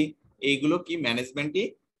 ফ্রিকোয়েন্সি এইগুলো কি ম্যানেজমেন্টই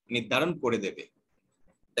নির্ধারণ করে দেবে।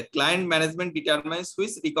 The client management determines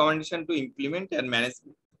which recommendation to implement and manages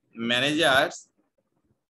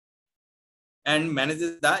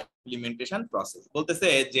the implementation process. বলতেছে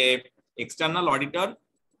যে এক্সটার্নাল অডিটর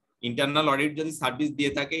ইন্টারনাল অডিট যদি সার্ভিস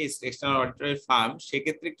দিয়ে থাকে এক্সটার্নাল অডিটরের ফার্ম,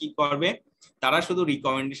 সেক্ষেত্রে কি করবে, তারা শুধু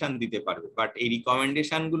রিকমেন্ডেশন দিতে পারবে, বাট এই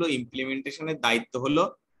রিকমেন্ডেশন গুলো ইমপ্লিমেন্টেশনের দায়িত্ব হলো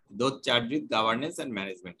those charge with governance and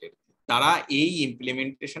ম্যানেজমেন্টের। তারা এই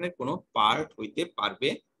ইমপ্লিমেন্টেশনের কোনো পার্ট হইতে পারবে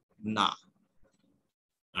না।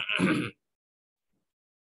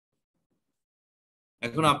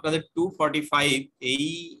 এখন আপনাদের 245 এই,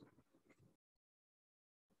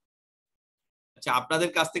 আচ্ছা আপনাদের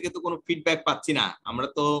কাছ থেকে তো কোনো ফিডব্যাক পাচ্ছি না, আমরা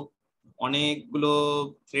তো অনেকগুলো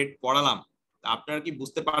থ্রেড পড়ালাম, আপনারা কি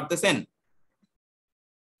বুঝতে পারতেছেন?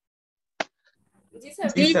 জি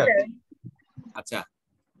স্যার। আচ্ছা,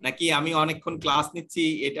 নাকি আমি অনেকক্ষণ ক্লাস নিচ্ছি,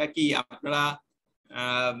 এটা কি আপনারা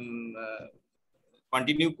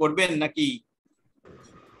কন্টিনিউ করবেন নাকি?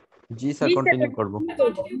 জি স্যার, কন্টিনিউ করব।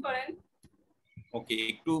 ওকে,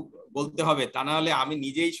 একটু বলতে হবে, তা না হলে আমি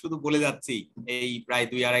নিজেই শুধু বলে যাচ্ছি এই প্রায়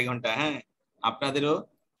 2-2.5 ঘন্টা। হ্যাঁ, আপনাদেরও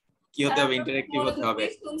কি হতে হবে, ইন্টারেক্টিভ হতে হবে।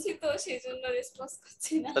 শুনছি তো সেইজন্য রেসপন্স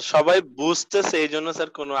করছি না। সবাই বুঝতেছে এইজন্য স্যার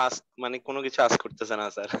কোনো মানে কোনো কিছু আস করতেছে না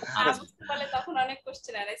স্যার। বুঝতে পারলে তখন অনেক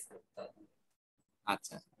কোশ্চেন অ্যারাইজ করতে হবে।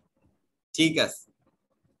 আচ্ছা ঠিক আছে,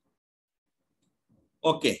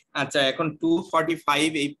 ওকে। আচ্ছা, এখন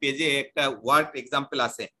 245 এই পেজে একটা ওয়ার্ক এক্সাম্পল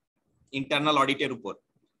আছে ইন্টারনাল অডিটের উপর,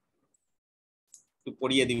 একটু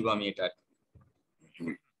পড়িয়ে দিব আমি এটা।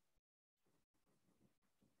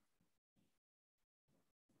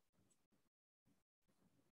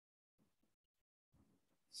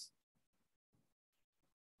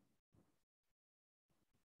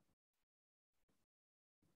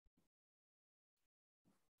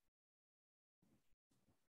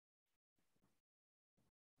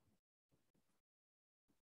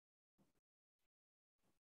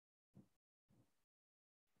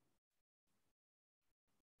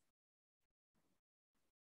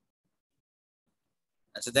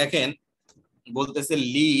 আচ্ছা দেখেন, বলতেছে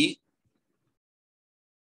লি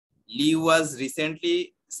was recently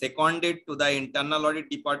seconded to the internal audit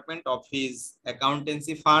department of his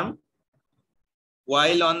accountancy firm.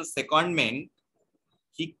 While on secondment,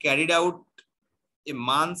 he carried out a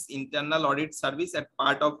month's internal audit service as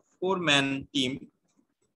part of 4-man team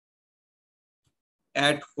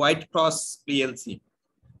at White Cross PLC,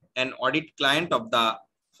 an audit client of the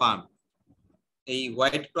firm. A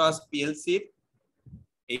White Cross PLC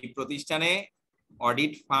এই প্রতিষ্ঠানে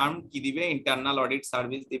audit farm কি দিবে, internal audit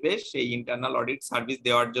service দিবে। সেই internal audit service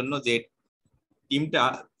দেওয়ার জন্য যে টিমটা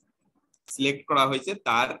সিলেক্ট করা হয়েছে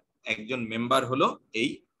তার একজন মেম্বার হলো এই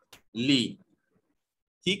লি।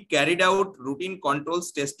 He carried out routine controls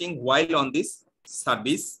testing while on this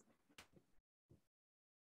service.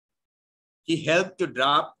 He helped to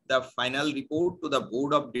draft the final report to the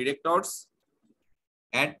board of directors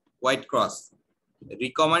at White Cross,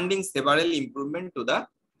 recommending several improvements to the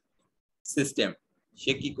system.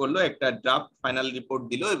 সে কি করলো, একটা draft final report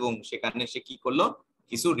দিল এবং সেখানে সে কি করলো,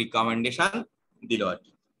 কিছু recommendation দিল আর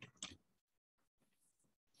কি।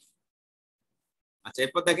 আচ্ছা,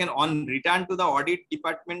 এরপর দেখেন on return to the audit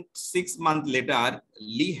department 6 months later,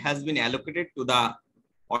 Lee has been allocated to the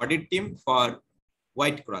audit team for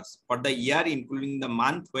White Cross for the year including the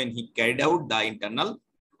month when he carried out the internal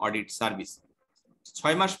audit service.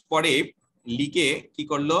 6 মাস পরে লিকে কি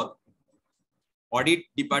করলো, audit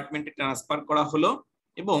ডিপার্টমেন্টে transfer করা হলো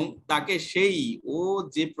এবং তাকে সেই ও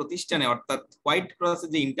যে প্রতিষ্ঠানে অর্থাৎ হোয়াইট ক্রসে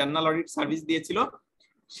যে ইন্টারনাল অডিট সার্ভিস দিয়েছিল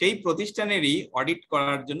সেই প্রতিষ্ঠানেরই অডিট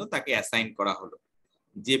করার জন্য তাকে অ্যাসাইন করা হলো।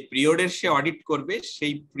 যে পিরিয়ডের সে অডিট করবে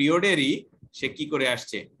সেই পিরিয়ডেরই সে কি করে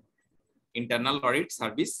আসছে, ইন্টারনাল অডিট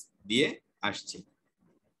সার্ভিস দিয়ে আসছে।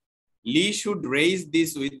 Lee should raise this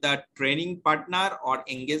with the training partner or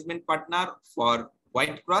engagement partner for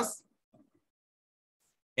White Cross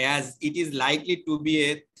as it is likely to be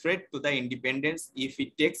a threat to the independence if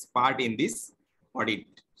it takes part in this audit.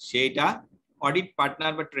 সেটা audit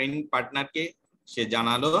partner বা training পার্টনারকে সে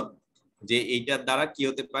জানালো যে এইটার দ্বারা কি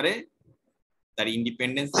হতে পারে, তার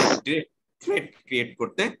ইন্ডিপেন্ডেন্স থ্রেট ক্রিয়েট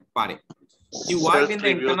করতে পারে। He worked in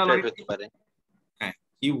the internal audit team.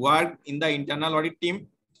 He worked in the internal audit team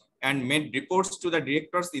and made reports to the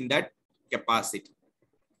directors in that capacity.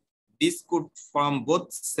 This could from both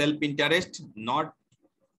self-interest, not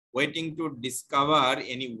waiting to discover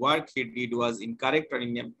any work he did was incorrect or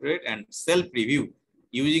inaccurate, and self-review,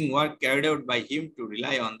 using work carried out by him to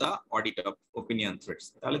rely on the audit of opinion threats.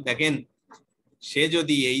 তাহলে দেখেন সে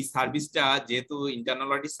যদি এই সার্ভিসটা যেহেতু internal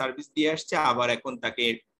audit service দিয়ে আসছে, আবার এখন তাকে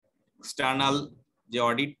এক্সটার্নাল যে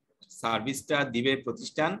অডিট সার্ভিসটা দিবে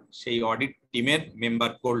প্রতিষ্ঠান সেই অডিট টিমের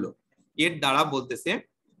মেম্বার করলো, এর দ্বারা বলতেছে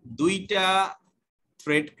দুইটা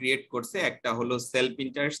থ্রেট ক্রিয়েট করছে, একটা হলো সেলফ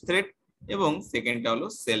ইন্টারেস্ট থ্রেট এবং সেকেন্ডটা হলো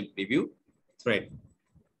সেলফ রিভিউ থ্রেট।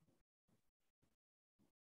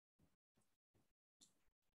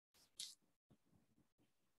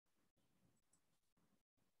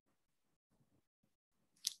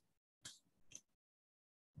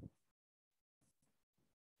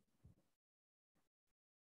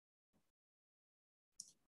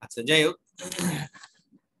 আচ্ছা, যাই হোক,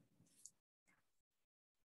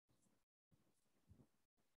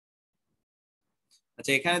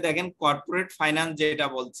 আচ্ছা এখানে দেখেন কর্পোরেট ফাইন্যান্স যেটা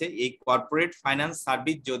বলছে, এই কর্পোরেট ফাইন্যান্স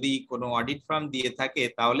সার্ভিস যদি কোনো অডিট ফার্ম দিয়ে থাকে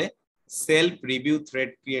তাহলে সেলফ রিভিউ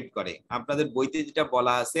থ্রেট ক্রিয়েট করে। আপনাদের বইতে যেটা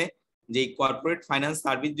বলা আছে যে এই কর্পোরেট ফাইন্যান্স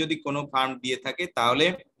সার্ভিস যদি কোনো ফার্ম দিয়ে থাকে তাহলে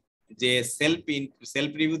যে সেলফ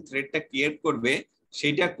রিভিউ থ্রেটটা ক্রিয়েট করবে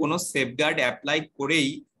সেটা কোনো সেফগার্ড অ্যাপ্লাই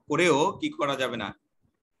করেও কি করা যাবে না,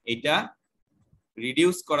 এটা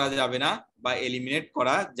রিডিউস করা যাবে না বা এলিমিনেট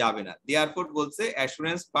করা যাবে না। দেয়ারফর বলছে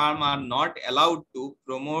assurance farm are not allowed to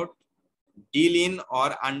promote, deal in or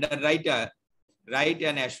আন্ডাররাইট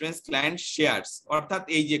an assurance client shares. অর্থাৎ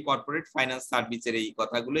এই যে কর্পোরেট ফাইন্যান্স সার্ভিসের এই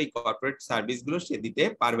কথাগুলো, এই কর্পোরেট সার্ভিসগুলো সে দিতে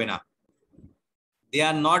পারবে না। দে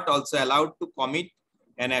are not also allowed to commit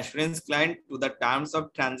an assurance client to the terms of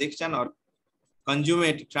transaction or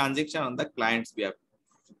consummate transaction on the clients behalf.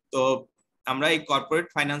 তো আমরা এই কর্পোরেট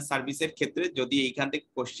ফাইন্যান্স সার্ভিসের ক্ষেত্রে যদি এইখান থেকে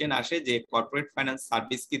কোশ্চেন আসে যে কর্পোরেট ফাইন্যান্স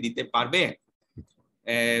সার্ভিস কি দিতে পারবে,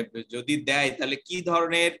 যদি দেয় তাহলে কি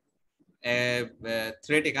ধরনের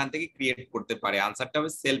থ্রেট এখান থেকে ক্রিয়েট করতে পারে, আনসারটা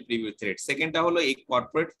হবে সেলফ রিভিউ থ্রেট। সেকেন্ডটা হলো এই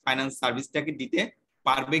কর্পোরেট ফাইন্যান্স সার্ভিসটাকে দিতে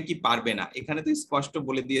পারবে কি পারবে না, এখানে তো স্পষ্ট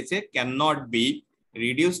বলে দিয়েছে can not be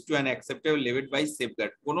reduce to an acceptable level by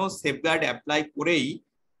safeguard. কোনো সেফগার্ড অ্যাপ্লাই করেই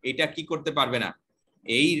এটা কি করতে পারবে না,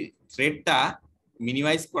 এই থ্রেটটা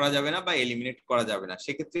মিনিমাইজ করা যাবে না বা এলিমিনেট করা যাবে না।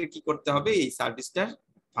 সেক্ষেত্রে কি করতে হবে, এই সার্ভিসটা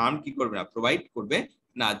ফার্ম কি করবে না, প্রোভাইড করবে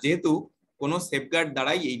না, যেহেতু কোনো সেফগার্ড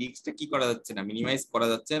দ্বারাই এই রিস্কটা কি করা যাচ্ছে না, মিনিমাইজ করা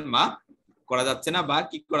যাচ্ছে না বা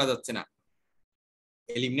কি করা যাচ্ছে না,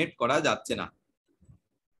 এলিমিনেট করা যাচ্ছে না।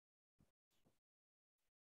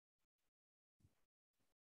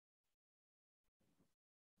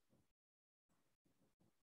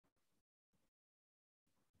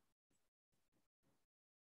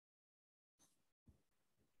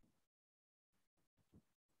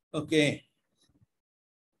 ওকে,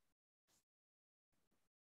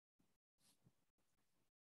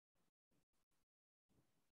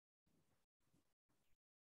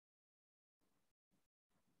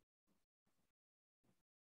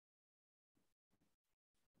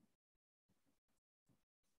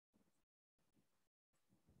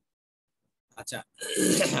 আচ্ছা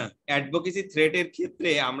অ্যাডভোকেসি থ্রেটের ক্ষেত্রে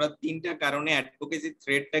আমরা তিনটা কারণে অ্যাডভোকেসি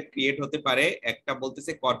থ্রেটটা ক্রিয়েট হতে পারে। একটা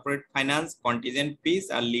বলতেছে কর্পোরেট ফাইন্যান্স, কন্টিজেন্ট ফিস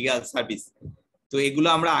আর লিগ্যাল সার্ভিস। তো এগুলো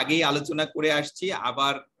আমরা আগেই আলোচনা করে আসছি,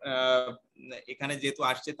 আবার এখানে যেহেতু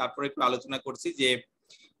আসছে তারপরে একটু আলোচনা করছি যে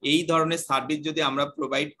এই ধরনের সার্ভিস যদি আমরা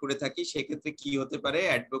প্রোভাইড করে থাকি সেক্ষেত্রে কি হতে পারে,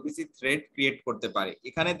 অ্যাডভোকেসি থ্রেট ক্রিয়েট করতে পারে।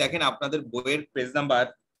 এখানে দেখেন আপনাদের বইয়ের পেজ নাম্বার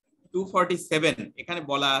 247 এখানে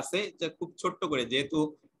বলা আছে যে খুব ছোট্ট করে, যেহেতু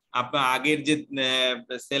আপনার আগের যে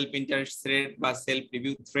সেলফ ইন্টারেস্ট থ্রেট বা সেলফ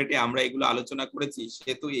রিভিউ থ্রেটে আমরা এগুলো আলোচনা করেছি,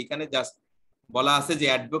 সেহেতু এখানে জাস্ট বলা আছে যে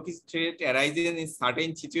advocacy threat arises in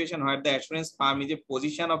certain situation where the assurance farm is a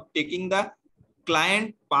position of taking the client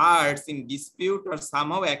parts in dispute or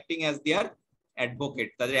somehow acting as there advocate,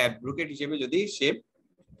 তাদের অ্যাডভোকেট হিসেবে যদি সে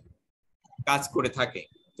কাজ করে থাকে।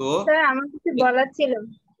 তো স্যার আমার কিছু বলার ছিল।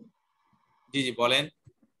 জি জি বলেন।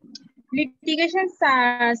 লিটিগেশন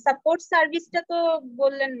সাপোর্ট সার্ভিসটা তো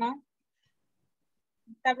বললেন না,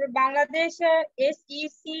 তারপর বাংলাদেশ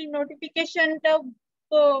এসইসি নোটিফিকেশনটাও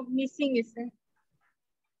তো মিসিং আছে।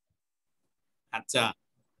 আচ্ছা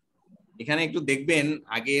এখানে একটু দেখবেন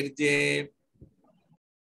আগের যে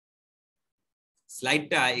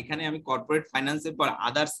স্লাইডটা, এখানে আমি কর্পোরেট ফাইন্যান্সের পর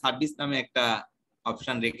আদার সার্ভিস নামে একটা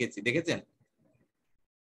অপশন রেখেছি, দেখেছেন?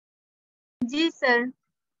 জি স্যার।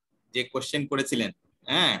 যে কোশ্চেন করেছিলেন,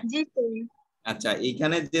 হ্যাঁ জি স্যার। আচ্ছা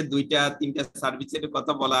এইখানে যে তিনটা সার্ভিসের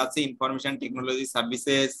কথা বলা আছে, information technology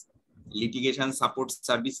services, litigation support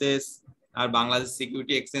services, আর বাংলাদেশ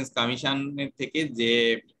সিকিউরিটি এক্সচেঞ্জ কমিশনের থেকে যে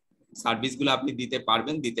সার্ভিসগুলো আপনি দিতে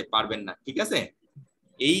পারবেন না, ঠিক আছে?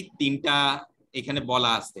 এই তিনটা এখানে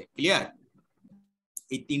বলা আছে, ক্লিয়ার?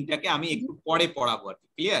 এই তিনটাকে আমি একটু পরে পড়াবো আর কি,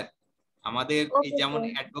 ক্লিয়ার? আমাদের এই যেমন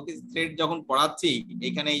অ্যাডভোকেসি থ্রেড যখন পড়াচ্ছি,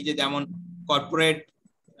 এখানে এই যে যেমন কর্পোরেট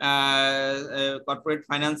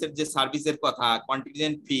ফাইন্যান্সের যে সার্ভিসের কথা,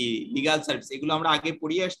 কন্টিনজেন্ট ফি, লিগ্যাল সার্ভিস, এগুলো আমরা আগে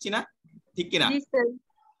পড়িয়ে আসছি না, ঠিক কিনা?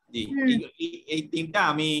 জি, এই তিনটা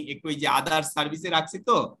আমি একটু এই যে আদার সার্ভিসে রাখছি,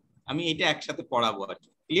 তো আমি এটা একসাথে পড়াবো আর কি,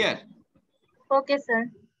 ক্লিয়ার? Okay sir.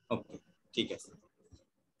 ওকে ঠিক আছে।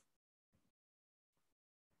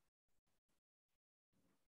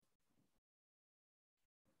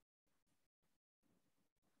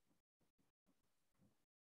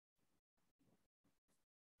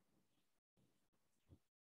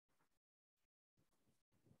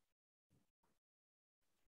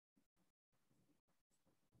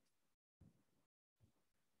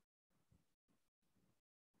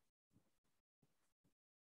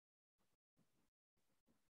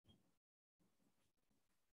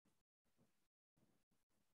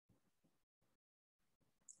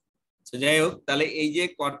 যাই হোক, তাহলে এই যে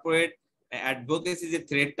কর্পোরেট অ্যাডভোকেসি যে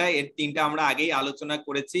থ্রেডটা, এর তিনটা আমরা আগেই আলোচনা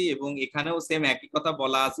করেছি, এবং এখানেও সেম একই কথা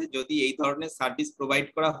বলা আছে, যদি এই ধরনের সার্ভিস প্রোভাইড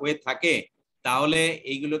করা হয়ে থাকে তাহলে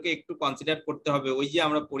এইগুলোকে একটু কনসিডার করতে হবে। ওই যে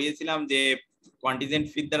আমরা পড়িয়েছিলাম যে কন্টিনজেন্ট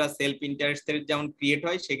ফি দ্বারা সেলফ ইন্টারেস্ট থ্রেট যেমন ক্রিয়েট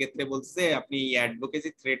হয়, সেক্ষেত্রে বলছে আপনি অ্যাডভোকেসি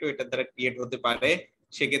থ্রেটও এটার দ্বারা ক্রিয়েট হতে পারে,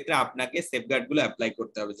 সেক্ষেত্রে আপনাকে সেফগার্ড গুলো অ্যাপ্লাই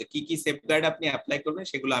করতে হবে। যে কি কি সেফগার্ড আপনি অ্যাপ্লাই করবেন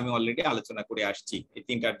সেগুলো আমি অলরেডি আলোচনা করে আসছি এই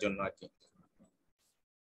তিনটার জন্য আর কি।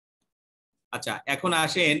 আচ্ছা এখন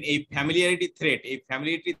আসেন এই ফ্যামিলিয়ারিটি থ্রেট। এই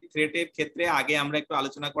ফ্যামিলিয়ারিটি থ্রেটের ক্ষেত্রে আগে আমরা একটু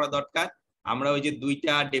আলোচনা করা দরকার। আমরা ওই যে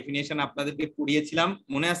দুইটা ডেফিনেশন আপনাদেরকে পড়িয়েছিলাম,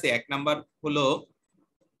 মনে আছে? এক নাম্বার হলো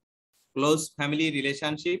ক্লোজ ফ্যামিলি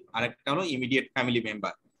রিলেশনশিপ, আর একটা হলো ইমিডিয়েট ফ্যামিলি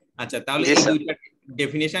মেম্বার। আচ্ছা তাহলে এই দুইটা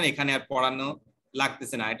ডেফিনেশন এখানে আর পড়ানো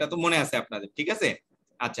লাগতেছে না, এটা তো মনে আছে আপনাদের, ঠিক আছে?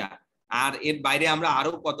 আচ্ছা আর এর বাইরে আমরা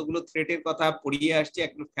আরো কতগুলো থ্রেটের কথা পড়িয়ে আসছি।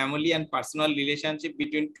 একটা family and personal relationship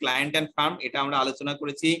between client and farm, এটা আমরা আলোচনা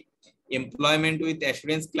করেছি। এমপ্লয়মেন্ট উইথ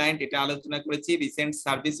অ্যাসুরেন্স ক্লায়েন্ট, এটা আলোচনা করেছি। Recent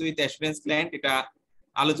service with assurance client, এটা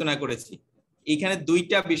আলোচনা করেছি। এখানে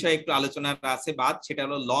দুইটা বিষয় একটু আলোচনার আছে বাদ, সেটা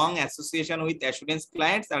হলো long association with assurance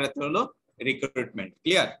clients, আর একটা হলো রিক্রুটমেন্ট,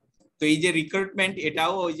 ক্লিয়ার? তো এই যে রিক্রুটমেন্ট,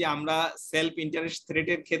 এটাও ওই যে আমরা সেলফ ইন্টারেস্ট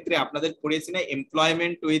থ্রেটের ক্ষেত্রে আপনাদের পড়িয়েছি না,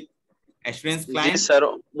 employment with assurance client. G sir,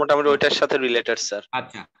 মোটামুটি ওইটার সাথে রিলেটেড স্যার।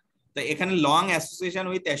 আচ্ছা তো এখানে long association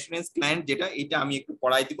with assurance client যেটা, এটা আমি একটু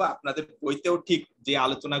পড়াই দিব আপনাদের বইতেও। ঠিক যে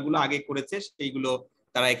আলোচনাগুলো আগে করেছে সেইগুলো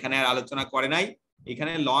তারা এখানে আর আলোচনা করে নাই।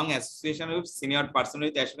 এখানে long association with senior person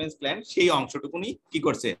with assurance client, সেই অংশটুকুনি কি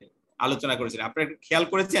করছে, আলোচনা করেছেন। আপনারা খেয়াল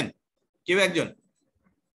করেছেন কেউ একজন?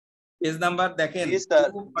 পেজ নাম্বার দেখেন। জি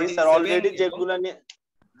স্যার অলরেডি যেগুলা নিয়ে,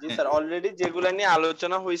 জি স্যার অলরেডি যেগুলা নিয়ে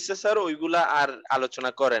আলোচনা হইছে স্যার, ওইগুলা আর আলোচনা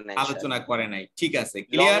করে নাই, ঠিক আছে,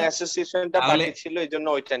 ক্লিয়ার? লং অ্যাসোসিয়েশনটা বাকি ছিল, এইজন্য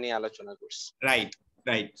ওইটা নিয়ে আলোচনা করছি। রাইট,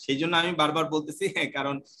 সেই জন্য আমি বারবার বলতেছি,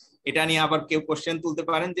 কারণ এটা নিয়ে আবার কেউ কোশ্চেন তুলতে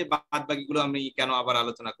পারেন যে বাদ বাকিগুলো আমি কেন আবার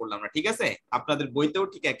আলোচনা করলাম না, ঠিক আছে? আপনাদের বইতেও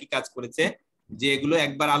ঠিক একই কাজ করেছে, যে এগুলো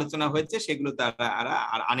একবার আলোচনা হয়েছে সেগুলো তারা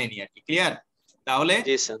আর আনেনি আর কি, ক্লিয়ার? তাহলে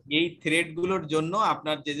এই থ্রেড গুলোর জন্য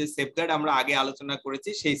আপনার যে যে সেফগার্ড আমরা আগে আলোচনা করেছি,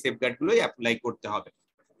 সেই সেফগার্ড গুলোই অ্যাপ্লাই করতে হবে।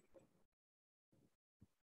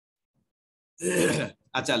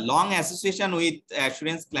 আচ্ছা long association with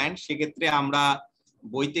assurance client, সেক্ষেত্রে আমরা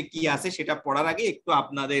বইতে কি আছে সেটা পড়ার আগে একটু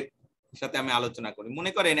আপনাদের সাথে আমি আলোচনা করি।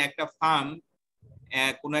 মনে করেন একটা ফার্ম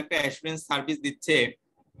কোনো একটা অ্যাসুরেন্স সার্ভিস দিচ্ছে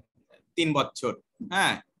 3 বছর,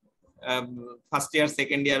 হ্যাঁ, ফার্স্ট ইয়ার,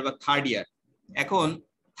 সেকেন্ড ইয়ার বা থার্ড ইয়ার। এখন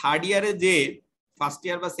থার্ড ইয়ারে যে ফার্স্ট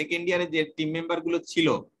ইয়ার বা সেকেন্ড ইয়ারে যে টিম মেম্বার গুলো ছিল,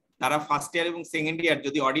 তারা ফার্স্ট ইয়ার এবং সেকেন্ড ইয়ার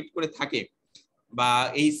যদি অডিট করে থাকে বা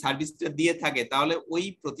এই সার্ভিসটা দিয়ে থাকে, তাহলে ওই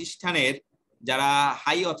প্রতিষ্ঠানের যারা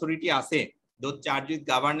হাই অথরিটি আছে, those charge with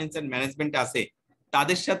governance and management আছে,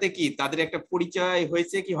 তাদের সাথে কি তাদের একটা পরিচয়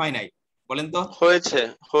হয়েছে কি হয় নাই বলেন তো?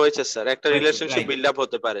 হয়েছে স্যার, একটা রিলেশনশিপ বিল্ড আপ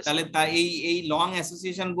হতে পারে। তাহলে এই লং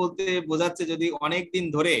অ্যাসোসিয়েশন বলতে বোঝাচ্ছে যদি অনেক দিন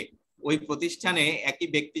ধরে ওই প্রতিষ্ঠানে একই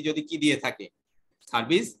ব্যক্তি যদি কি দিয়ে থাকে,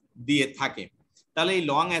 সার্ভিস দিয়ে থাকে, তাহলে এই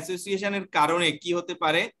লং অ্যাসোসিয়েশনের কারণে কি হতে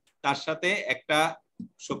পারে, তার সাথে একটা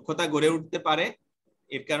সখ্যতা গড়ে উঠতে পারে।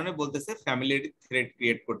 এর কারণে বলতেছে ফ্যামিলিয়ার থ্রেড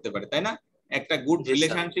ক্রিয়েট করতে পারে, তাই না? একটা গুড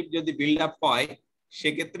রিলেশনশিপ যদি বিল্ড আপ হয়,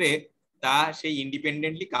 সেক্ষেত্রে তা সেই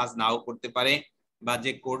ইন্ডিপেন্ডেন্টলি কাজ নাও করতে পারে, বা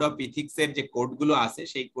যে কোড অফ ইথিক্স এর যে কোডগুলো আছে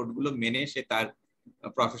সেই কোডগুলো মেনে সে তার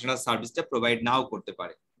প্রফেশনাল সার্ভিসটা প্রোভাইড নাও করতে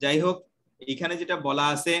পারে। যাই হোক, এখানে যেটা বলা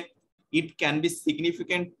আছে, it can be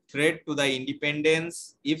significant threat to the independence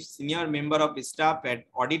if senior member of staff at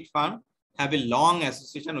audit firm have a long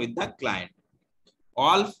association with the client.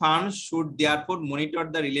 All firms should therefore monitor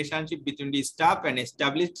the relationship between the staff and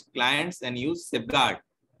established clients and use safeguard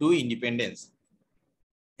to independence.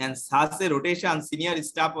 And such a rotation senior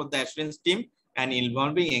staff of the assurance team and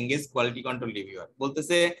involving engaged quality control reviewer.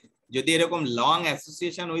 বলতেছে যদি এরকম long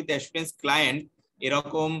association with assurance client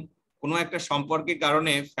এরকম কোনো একটা সম্পর্কের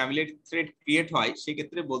কারণে family thread create হয়,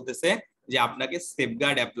 সেক্ষেত্রে বলতেছে যে আপনাকে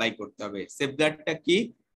সেফগার্ড অ্যাপ্লাই করতে হবে। সেফগার্ডটা কি?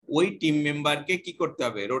 ওই টিম মেম্বারকে কি করতে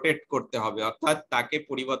হবে? রোটেট করতে হবে, অর্থাৎ তাকে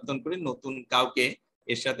পরিবর্তন করে নতুন কাউকে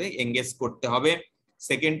এর সাথে এঙ্গেজ করতে হবে।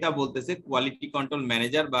 সেকেন্ডটা বলতেছে কোয়ালিটি কন্ট্রোল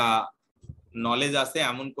ম্যানেজার বা নলেজ আছে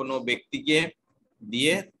এমন কোনো ব্যক্তিকে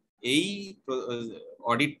দিয়ে এই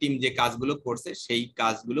অডিট টিম যে কাজগুলো করছে সেই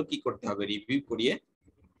কাজগুলো কি করতে হবে? রিভিউ করিয়ে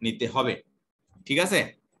নিতে হবে। ঠিক আছে?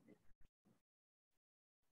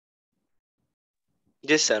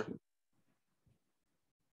 জি স্যার।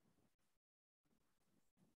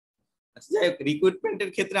 যাই হোক,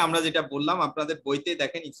 রিক্রুটমেন্টের ক্ষেত্রে আমরা যেটা বললাম, আপনাদের বইতে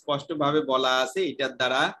দেখেন স্পষ্টভাবে বলা আছে এটার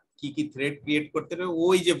দ্বারা কি কি থ্রেড ক্রিয়েট করতে পারে।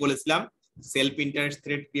 ওই যে বলেছিলাম, সেলফ ইন্টারেস্ট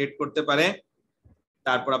থ্রেড ক্রিয়েট করতে পারে,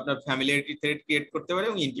 তারপর আপনার ফ্যামিলিয়ারিটি থ্রেড ক্রিয়েট করতে পারে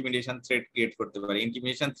এবং ইন্টিমিডেশন থ্রেড ক্রিয়েট করতে পারে।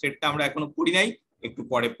 ইন্টিমিডেশন থ্রেডটা আমরা এখনো পড়ি নাই, একটু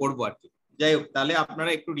পরে পড়বো আর কি। যাই হোক, তাহলে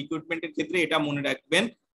আপনারা একটু রিক্রুটমেন্টের ক্ষেত্রে এটা মনে রাখবেন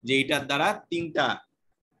যে এটার দ্বারা তিনটা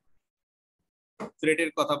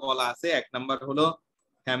থ্রেডের কথা বলা আছে। এক নাম্বার হলো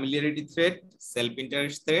familiarity thread, self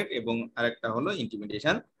interest thread এবং আরেকটা হলো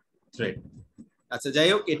ইন্টিমিডেশন থ্রেড। আচ্ছা, যাই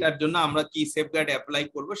হোক, এটার জন্য আমরা কি সেফগার্ড অ্যাপ্লাই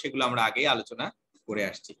করব সেগুলো আমরা আগেই আলোচনা করে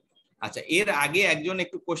আসছি। আচ্ছা, এর আগে একজন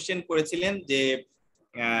একটু কোশ্চেন করেছিলেন যে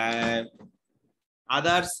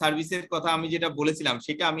আদার সার্ভিসের কথা আমি যেটা বলেছিলাম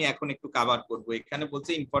সেটা আমি এখন একটু কভার করব। এখানে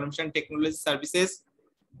বলছে information technology services,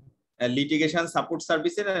 litigation support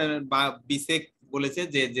সার্ভিসের বা বিসেক বলেছে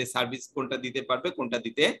যে যে সার্ভিস কোনটা দিতে পারবে কোনটা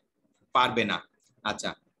দিতে পারবে না।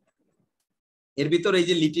 আচ্ছা, এর ভিতর এই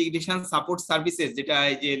যে লিটিগেশন সাপোর্ট সার্ভিসেস, যেটা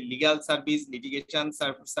এই যে লিগ্যাল সার্ভিস, লিটিগেশন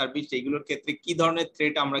সার্ভিস, এইগুলোর ক্ষেত্রে কি ধরনের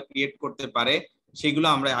থ্রেট আমরা ক্রিয়েট করতে পারে সেগুলো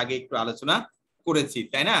আমরা আগে একটু আলোচনা করেছি,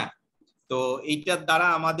 তাই না? তো এইটার দ্বারা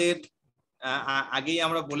আমাদের আগেই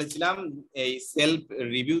আমরা বলেছিলাম এই সেলফ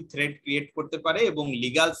রিভিউ থ্রেড ক্রিয়েট করতে পারে এবং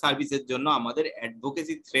লিগ্যাল সার্ভিসের জন্য আমাদের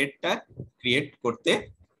অ্যাডভোকেসি থ্রেডটা ক্রিয়েট করতে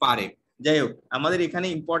পারে। যাই হোক, আমাদের এখানে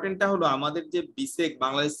ইম্পর্টেন্টটা হলো আমাদের যে বিসেক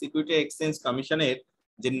বাংলাদেশ সিকিউরিটি এক্সচেঞ্জ কমিশনের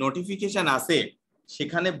যে নোটিফিকেশন আছে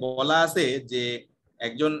সেখানে বলা আছে যে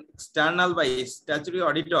একজন এক্সটার্নাল বা স্ট্যাচুটরি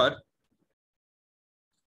অডিটর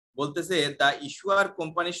বলতেছে the ইস্যুয়ার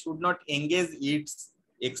company should not engage it's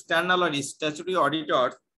external or statutory auditor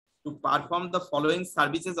to perform the following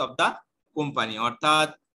services of the company. অর্থাৎ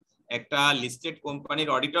একটা লিস্টেড কোম্পানির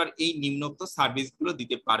অডিটর এই নিম্নোক্ত সার্ভিসগুলো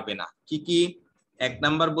দিতে পারবে না। কি কি? এক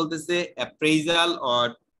নাম্বার বলতেছে অ্যাপ্রেজাল অর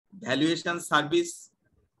ভ্যালুয়েশন সার্ভিস,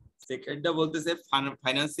 সেকেন্ডটা বলতেছে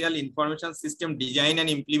financial information system design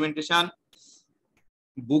and implementation,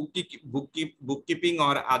 bookkeeping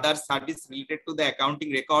or other service related to the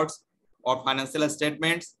accounting records or financial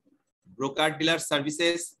statements, broker dealer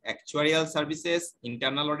services, actuarial services,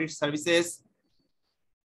 internal audit services,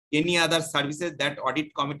 any other services that audit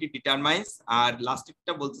committee determines. আর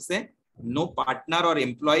লাস্টটা বলতেছে no partner or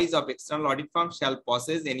employees of external audit firm shall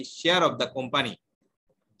possess any share of the company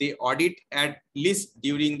they audit at least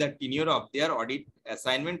during the tenure of their audit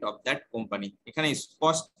assignment of that company. এখানে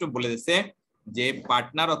স্পষ্ট বলে দিয়েছে যে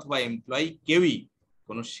partner অথবা employee কেউই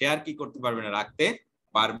কোনো share কি করতে পারবে না, রাখতে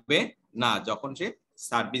পারবে না যখন সে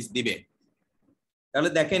সার্ভিস দিবে। তাহলে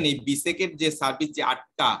দেখেন এই বিসেকের যে সার্ভিস যে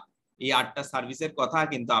 8টা, এই 8টা সার্ভিসের কথা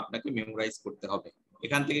কিন্তু আপনাকে মেমোরাইজ করতে হবে।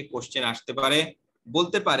 এখান থেকে কোশ্চেন আসতে পারে,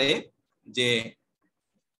 বলতে পারে যে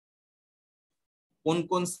কোন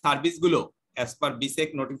কোন সার্ভিসগুলো অ্যাজ পার বিসেক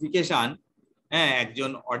নোটিফিকেশন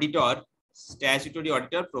একজন অডিটর, স্ট্যাচুটরি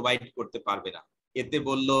অডিটর প্রোভাইড করতে পারবে না। এতে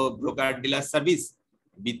বললো ব্রোকার ডিলার সার্ভিস,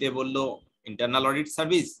 বি তে বললো ইন্টারনাল অডিট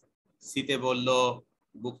সার্ভিস, সি তে বললো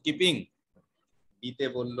বুক কিপিং, ডি তে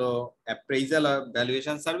বললো অ্যাপ্রেইজাল আর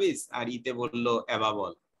ভ্যালুয়েশন সার্ভিস, আর ই তে বললো অ্যাবাভ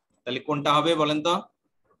অল। তাহলে কোনটা হবে বলেন তো?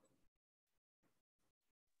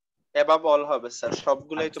 অ্যাবাভ অল হবে স্যার,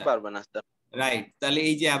 সবগুলোই তো আচ্ছা। পারবে না স্যার। রাইট, তাহলে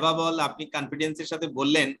এই যে অ্যাবাভ অল আপনি কনফিডেন্সের সাথে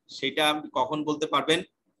বললেন, সেটা কখন বলতে পারবেন?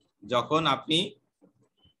 যখন আপনি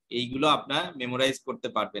এইগুলো আপনার মেমোরাইজ করতে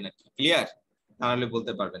পারবেন আর কি, ক্লিয়ার? তাহলে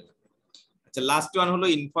বলতে পারবেন না। আচ্ছা, লাস্ট ওয়ান হলো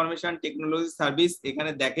ইনফরমেশন টেকনোলজি সার্ভিস।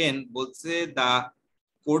 এখানে দেখেন বলছে দা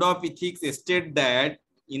code of ethics state that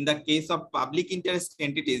in the case of public interest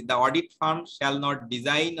entities the audit firm shall not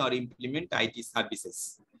design or implement IT services।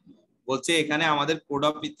 বলছে এখানে আমাদের কোড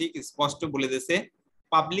অফ ইথিক্স স্পষ্ট বলে দিয়েছে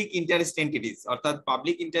পাবলিক ইন্টারেস্ট এন্টিটিস, অর্থাৎ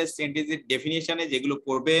পাবলিক ইন্টারেস্ট এন্টিটিস ডেফিনিশনে যেগুলো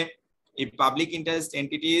পড়বে, এই পাবলিক ইন্টারেস্ট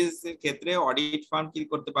এন্টিটিস এর ক্ষেত্রে অডিট ফার্ম কি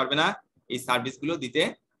করতে পারবে না, এই সার্ভিসগুলো দিতে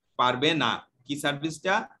পারবে না। কি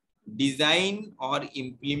সার্ভিসটা? Design or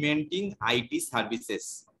implementing IT services.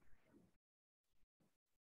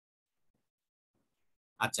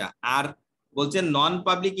 আচ্ছা, আর বলছে নন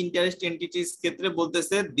পাবলিক ইন্টারেস্ট এন্টিটিস ক্ষেত্রে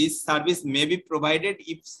বলতেছে this service may be provided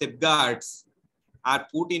if সেফগার্ডস R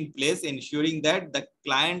put in place ensuring that the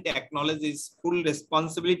client অ্যাকনলেজেস full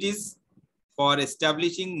responsibilities for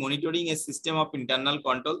establishing monitoring a system of internal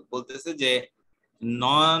control. বলতেছে যে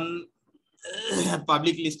নন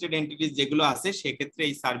public listed entities যেগুলো আছে সেক্ষেত্রে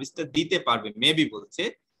এই সার্ভিসটা দিতে পারবে, মেবি বলছে,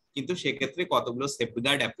 কিন্তু সেক্ষেত্রে কতগুলো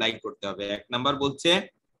সেফগার্ড অ্যাপ্লাই করতে হবে। এক নাম্বার বলছে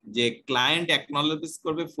যে ক্লায়েন্ট অ্যাকনলেজ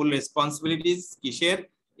করবে ফুল রেসপন্সিবিলিটিস কিসের,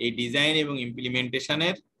 এই ডিজাইন এবং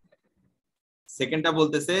ইমপ্লিমেন্টেশনের। সেকেন্ডটা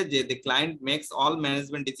বলতেছে যে the client makes all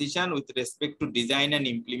management decision with respect to design and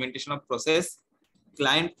implementation of process.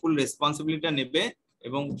 Client ফুল রেসপন্সিবিলিটিটা নেবে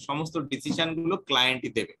এবং সমস্ত ডিসিশন গুলো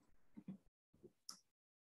ক্লায়েন্টই দেবে।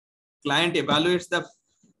 Client evaluates the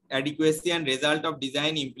adequacy and result of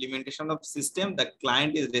design implementation of system. The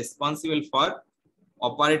client is responsible for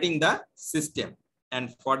operating the system and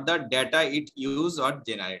for the data it use or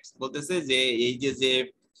generates। বলতেছে যে এই যে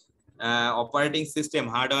operating system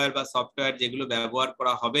hardware বা software যেগুলো ব্যবহার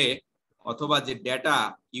করা হবে অথবা যে ডেটা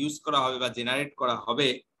ইউজ করা হবে বা জেনারেট করা হবে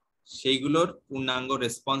সেইগুলোর পূর্ণাঙ্গ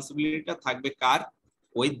রেসপন্সিবিলিটিটা থাকবে কার?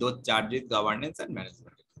 ওই দোজ চার্জেস গভর্নেন্স এন্ড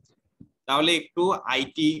ম্যানেজমেন্টের ক্ষেত্রে। তাহলে একটু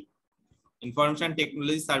আইটি ইনফরমেশন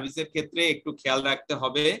টেকনোলজি সার্ভিসের ক্ষেত্রে একটু খেয়াল রাখতে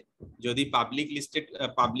হবে, যদি পাবলিক লিস্টেড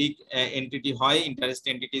পাবলিক এন্টিটি হয়, ইন্টারেস্ট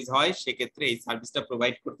এন্টিটিস হয়, সেক্ষেত্রে এই সার্ভিসটা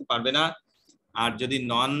প্রোভাইড করতে পারবে না। আর যদি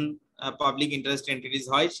নন পাবলিক ইন্টারেস্ট এন্টিটিস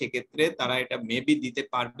হয় সেক্ষেত্রে তারা এটা মেবি দিতে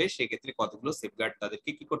পারবে, সেক্ষেত্রে কতগুলো সেফগার্ড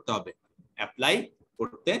তাদেরকে কি করতে হবে? অ্যাপ্লাই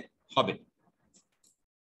করতে হবে।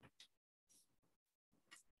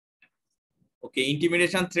 ওকে,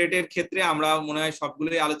 ইন্টিমিডেশন থ্রেটের ক্ষেত্রে আমরা মনে হয়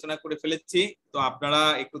সবগুলোই আলোচনা করে ফেলেছি। তো আপনারা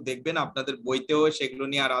একটু দেখবেন আপনাদের বইতেও সেগুলো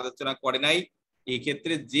নিয়ে আর আলোচনা করে নাই। এই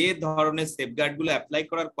ক্ষেত্রে যে ধরনের সেফগার্ড গুলো অ্যাপ্লাই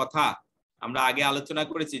করার কথা আমরা আগে আলোচনা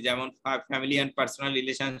করেছি, যেমন ফ্যামিলি এন্ড পার্সোনাল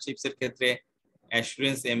রিলেশনশিপস এর ক্ষেত্রে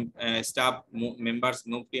assurance staff members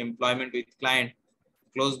move to employment with client,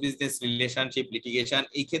 close business relationship, litigation,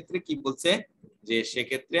 এই ক্ষেত্রে কি বলছে যে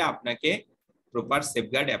সেক্ষেত্রে আপনাকে প্রপার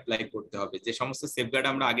সেফগার্ড অ্যাপ্লাই করতে হবে। যে সমস্ত সেফগার্ড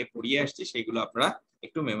আমরা আগে পড়িয়ে আসছি সেগুলো আপনারা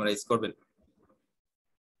একটু মেমোরাইজ করবেন।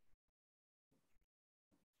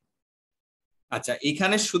 আচ্ছা,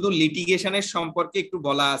 এখানে শুধু লিটিগেশনের সম্পর্কে একটু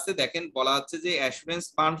বলা আছে। দেখেন বলা আছে যে assurance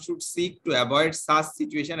farm should seek to avoid such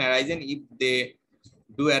situation অ্যারাইজেন if they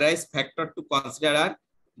do arise factor to consider are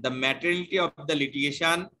the ম্যাটেরিয়ালিটি of the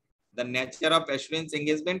litigation, the nature of assurance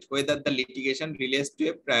engagement, whether the litigation relates to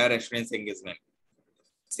a prior assurance engagement।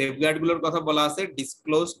 Safeguard গুলোর কথা বলা আছে,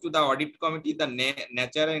 disclose to the audit committee the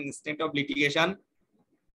nature and extent of litigation,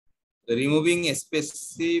 removing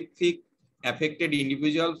specific affected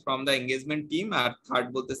individual from the engagement team, R third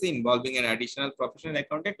বলতেছে involving an additional professional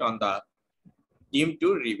accountant on the team to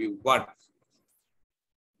review what।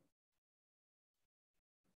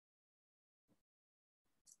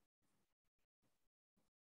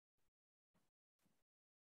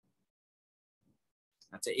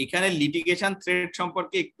 আচ্ছা, এখানে litigation thread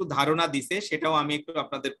সম্পর্কে একটু ধারণা দিছে, সেটাও আমি একটু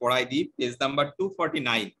আপনাদের পড়াই দিই। পেজ নাম্বার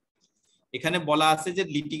 249 এখানে বলা আছে যে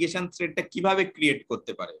লিটিগেশন থ্রেডটা কিভাবে ক্রিয়েট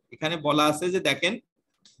করতে পারে। এখানে বলা আছে যে দেখেন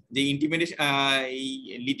যে ইন্টিমিডেশন এই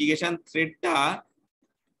লিটিগেশন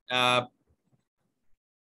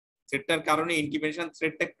থ্রেডটার কারণে ইন্টিমিডেশন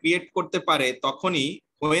থ্রেডটা ক্রিয়েট করতে পারে তখনই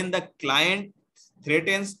when the client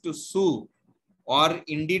threatens to sue or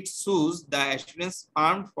indeed sues the assurance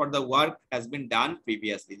firm for the work has been done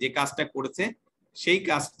previously। যে কাজটা করেছে সেই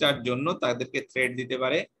কাজটার জন্য তাদেরকে থ্রেট দিতে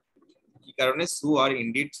পারে, কি কারণে? sue or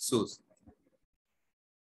indeed sues।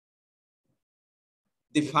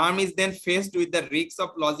 The firm is then faced with the risks of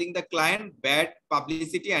losing the client, bad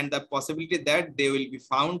publicity, and the possibility that they will be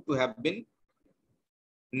found to have been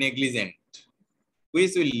negligent,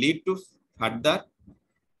 which will lead to further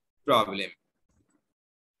problem.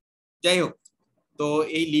 যাই হোক, তো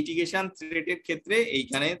এই litigation থ্রেটের ক্ষেত্রে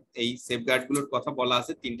এইখানে এই safeguard গুলোর কথা বলা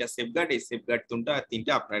আছে, 3টা সেফগার্ড। এই সেফগার্ড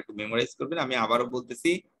তিনটা আপনারা একটু মেমোরাইজ করবেন। আমি আবারও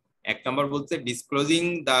বলতেছি, 1 নম্বর বলছে disclosing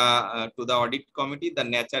to the audit committee the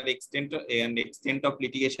nature extent of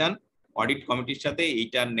litigation. Audit কমিটির সাথে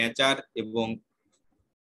এইটার নেচার এবং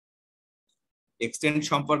এক্সটেন্ট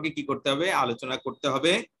সম্পর্কে কি করতে হবে, আলোচনা করতে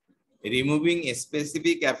হবে। Removing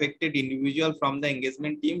specific affected individual from the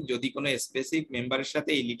engagement team, যদি কোনো স্পেসিফিক মেম্বারের সাথে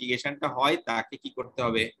এই লিটিগেশনটা হয় তাকে কি করতে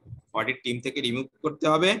হবে, অডিট টিম থেকে রিমুভ করতে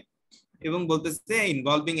হবে। এবং বলতেছে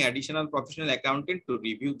involving additional professional accountant to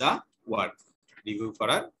review the work, review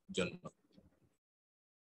করার জন্য।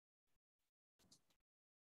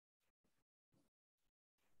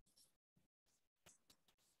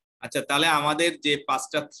 আচ্ছা, তাহলে আমাদের যে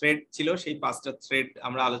 5টা থ্রেড ছিল সেই 5টা থ্রেড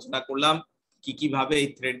আমরা আলোচনা করলাম, কি কিভাবে এই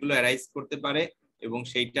থ্রেড গুলো অ্যারাইজ করতে পারে এবং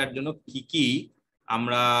সেইটার জন্য কি কি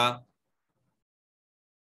আমরা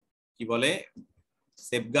কি বলে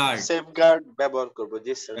সেফগার্ড ব্যবহার করব,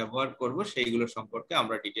 জি স্যার, ব্যবহার করব, সেইগুলো সম্পর্কে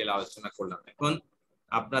আমরা ডিটেইল আলোচনা করলাম। এখন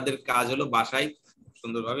আপনাদের কাজ হলো বাসায়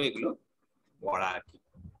সুন্দরভাবে এগুলো পড়া আর কি।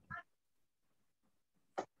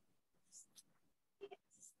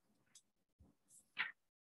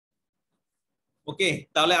 ওকে,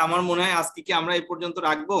 তাহলে আমার মনে হয় আজকে কি আমরা এই পর্যন্ত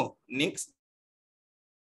রাখবো। নেক্সট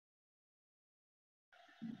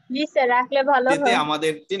জি স্যার, রাখলে ভালো হয়।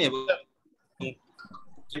 আমাদের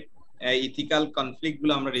ইথিক্যাল কনফ্লিক্ট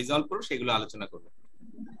গুলো আমরা রিজলভ করব, সেগুলো আলোচনা করব।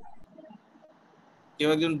 কেউ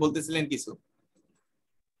একজন বলতেছিলেন কিছু?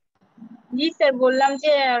 জি স্যার, বললাম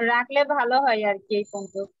যে রাখলে ভালো হয় আর কি এই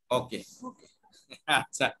পর্যন্ত। ওকে ওকে,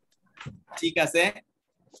 আচ্ছা ঠিক আছে,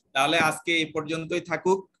 তাহলে আজকে এই পর্যন্তই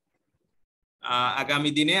থাকুক।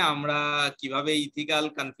 আগামী দিনে আমরা কিভাবে ইথিক্যাল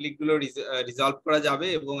কনফ্লিক্ট গুলো রিজলভ করা যাবে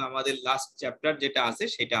এবং আমাদের লাস্ট চ্যাপ্টার যেটা আছে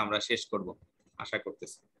সেটা আমরা শেষ করব আশা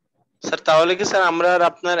করতেছি। স্যার তাহলে কি স্যার আমরা আর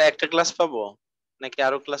আপনার একটা ক্লাস পাবো নাকি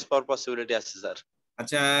আরো ক্লাস পাওয়ার পসিবিলিটি আছে স্যার?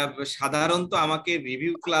 আচ্ছা, সাধারণত আমাকে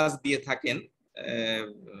রিভিউ ক্লাস দিয়ে থাকেন,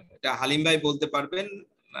 এটা হালিম ভাই বলতে পারবেন,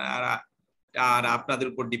 আর আপনাদের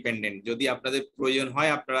উপর ডিপেন্ডেন্ট। যদি আপনাদের প্রয়োজন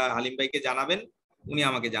হয় আপনারা হালিম ভাইকে জানাবেন, উনি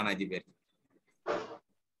আমাকে জানাই দিবেন।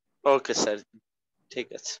 ওকে স্যার, ঠিক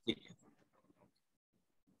আছে।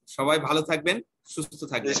 সবাই ভালো থাকবেন, সুস্থ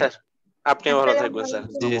থাকবেন। স্যার আপনি ভালো থাকবেন স্যার।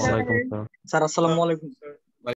 জি স্যার। স্যার আসসালামু আলাইকুম।